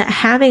hope that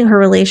having her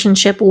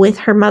relationship with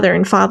her mother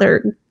and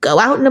father go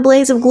out in a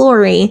blaze of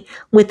glory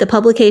with the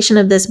publication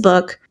of this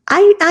book.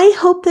 I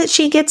hope that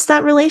she gets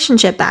that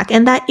relationship back,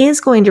 and that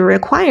is going to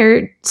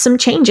require some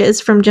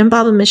changes from Jim,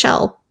 Bob, and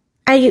Michelle.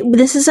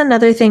 This is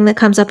another thing that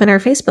comes up in our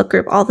Facebook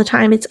group all the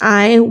time. It's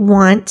I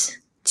want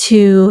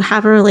to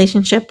have a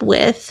relationship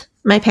with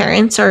my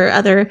parents or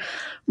other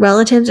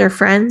relatives or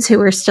friends who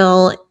are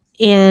still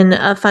in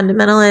a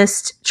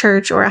fundamentalist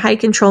church or a high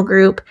control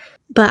group,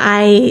 but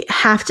I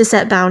have to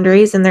set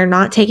boundaries and they're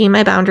not taking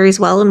my boundaries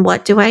well. And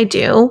what do I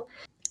do?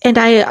 And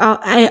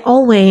I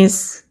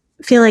always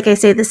feel like I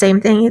say the same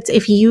thing. It's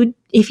if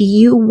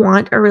you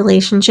want a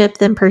relationship,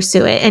 then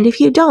pursue it. And if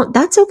you don't,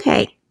 that's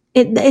okay.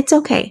 It's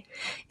okay.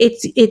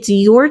 It's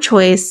your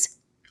choice.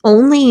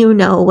 Only you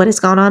know what has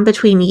gone on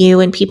between you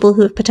and people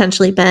who have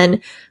potentially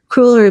been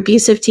cruel or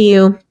abusive to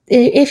you.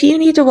 If you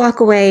need to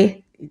walk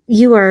away,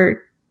 you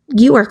are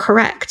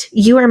correct.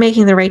 You are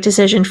making the right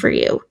decision for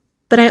you.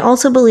 But I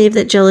also believe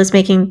that Jill is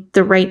making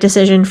the right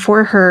decision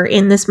for her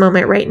in this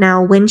moment right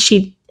now when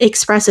she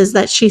expresses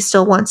that she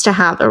still wants to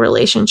have a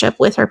relationship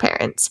with her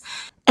parents.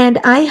 And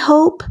I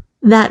hope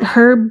that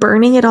her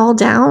burning it all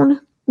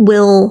down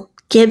will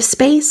give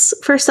space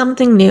for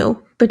something new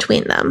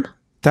between them.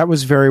 That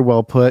was very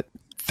well put.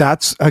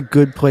 That's a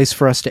good place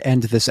for us to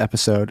end this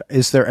episode.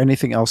 Is there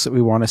anything else that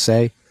we want to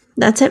say?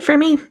 That's it for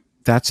me.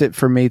 That's it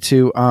for me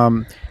too.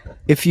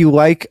 If you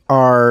like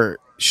our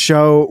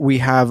show, we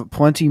have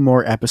plenty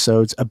more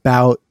episodes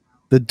about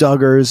the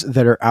Duggars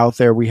that are out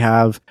there. We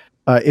have,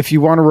 if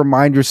you want to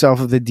remind yourself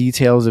of the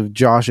details of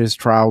Josh's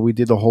trial, we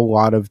did a whole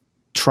lot of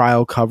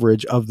trial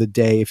coverage of the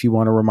day. If you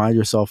want to remind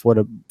yourself what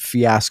a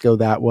fiasco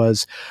that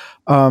was.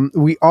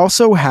 We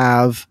also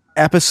have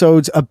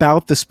episodes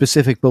about the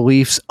specific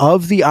beliefs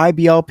of the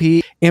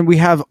IBLP, and we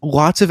have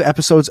lots of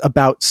episodes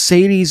about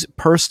Sadie's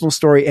personal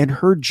story and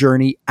her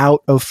journey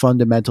out of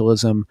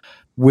fundamentalism,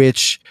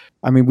 which,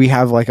 I mean, we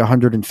have like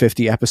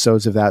 150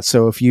 episodes of that.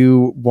 So if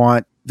you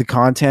want the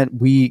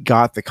content, we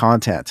got the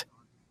content.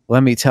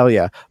 Let me tell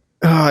you,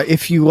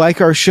 if you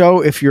like our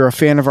show, if you're a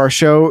fan of our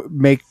show,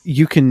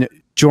 you can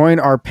join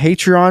our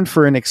Patreon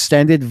for an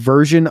extended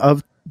version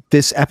of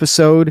this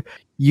episode.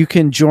 You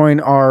can join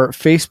our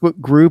Facebook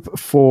group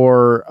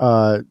for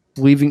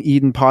Leaving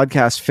Eden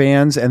podcast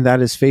fans, and that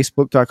is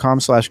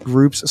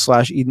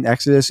facebook.com/groups/Eden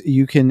Exodus.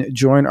 You can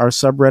join our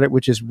subreddit,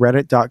 which is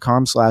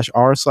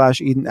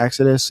reddit.com/r/Eden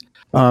Exodus.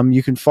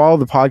 You can follow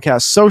the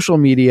podcast social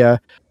media,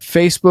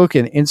 Facebook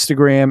and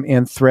Instagram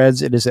and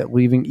Threads. It is at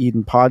Leaving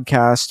Eden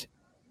Podcast.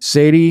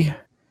 Sadie,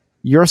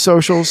 your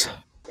socials?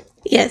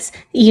 Yes,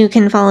 you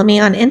can follow me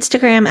on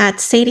Instagram at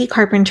Sadie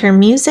Carpenter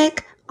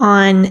Music,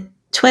 on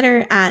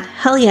Twitter at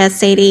Hell Yes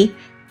Sadie,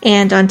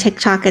 and on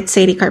TikTok at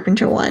Sadie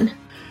Carpenter 1.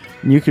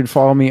 You can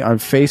follow me on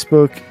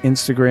Facebook,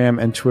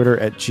 Instagram, and Twitter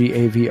at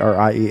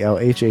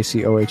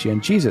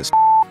GAVRIELHACOHEN. Jesus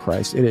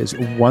Christ, it is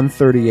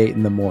 1:38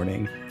 in the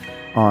morning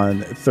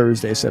on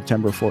Thursday,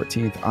 September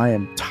 14th. I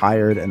am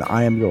tired and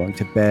I am going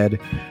to bed.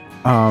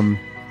 I'll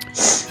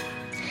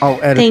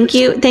edit.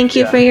 Thank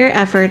you for your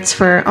efforts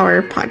for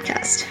our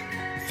podcast.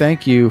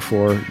 Thank you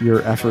for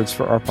your efforts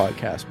for our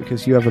podcast,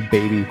 because you have a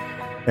baby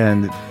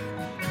and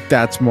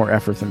that's more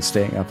effort than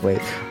staying up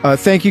late.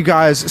 Thank you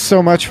guys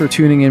so much for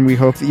tuning in. We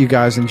hope that you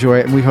guys enjoy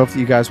it, and we hope that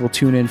you guys will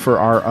tune in for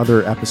our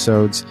other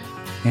episodes.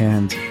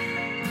 And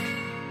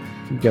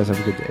you guys have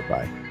a good day.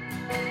 Bye.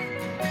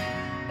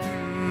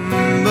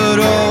 But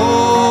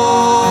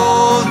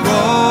old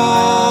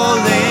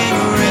rolling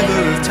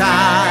river of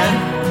time,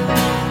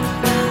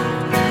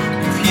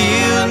 you've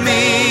healed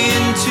me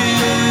in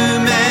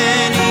too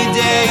many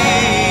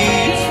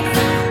days.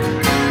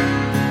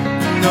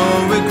 No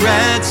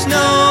regrets,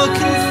 no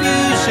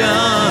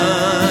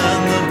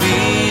there'll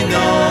be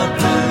no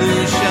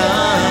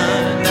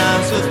pollution.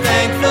 I'm so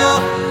thankful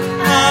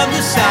I've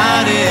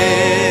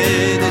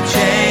decided to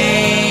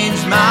change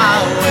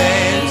my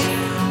ways.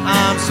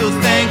 I'm so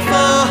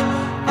thankful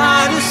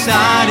I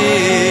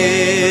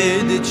decided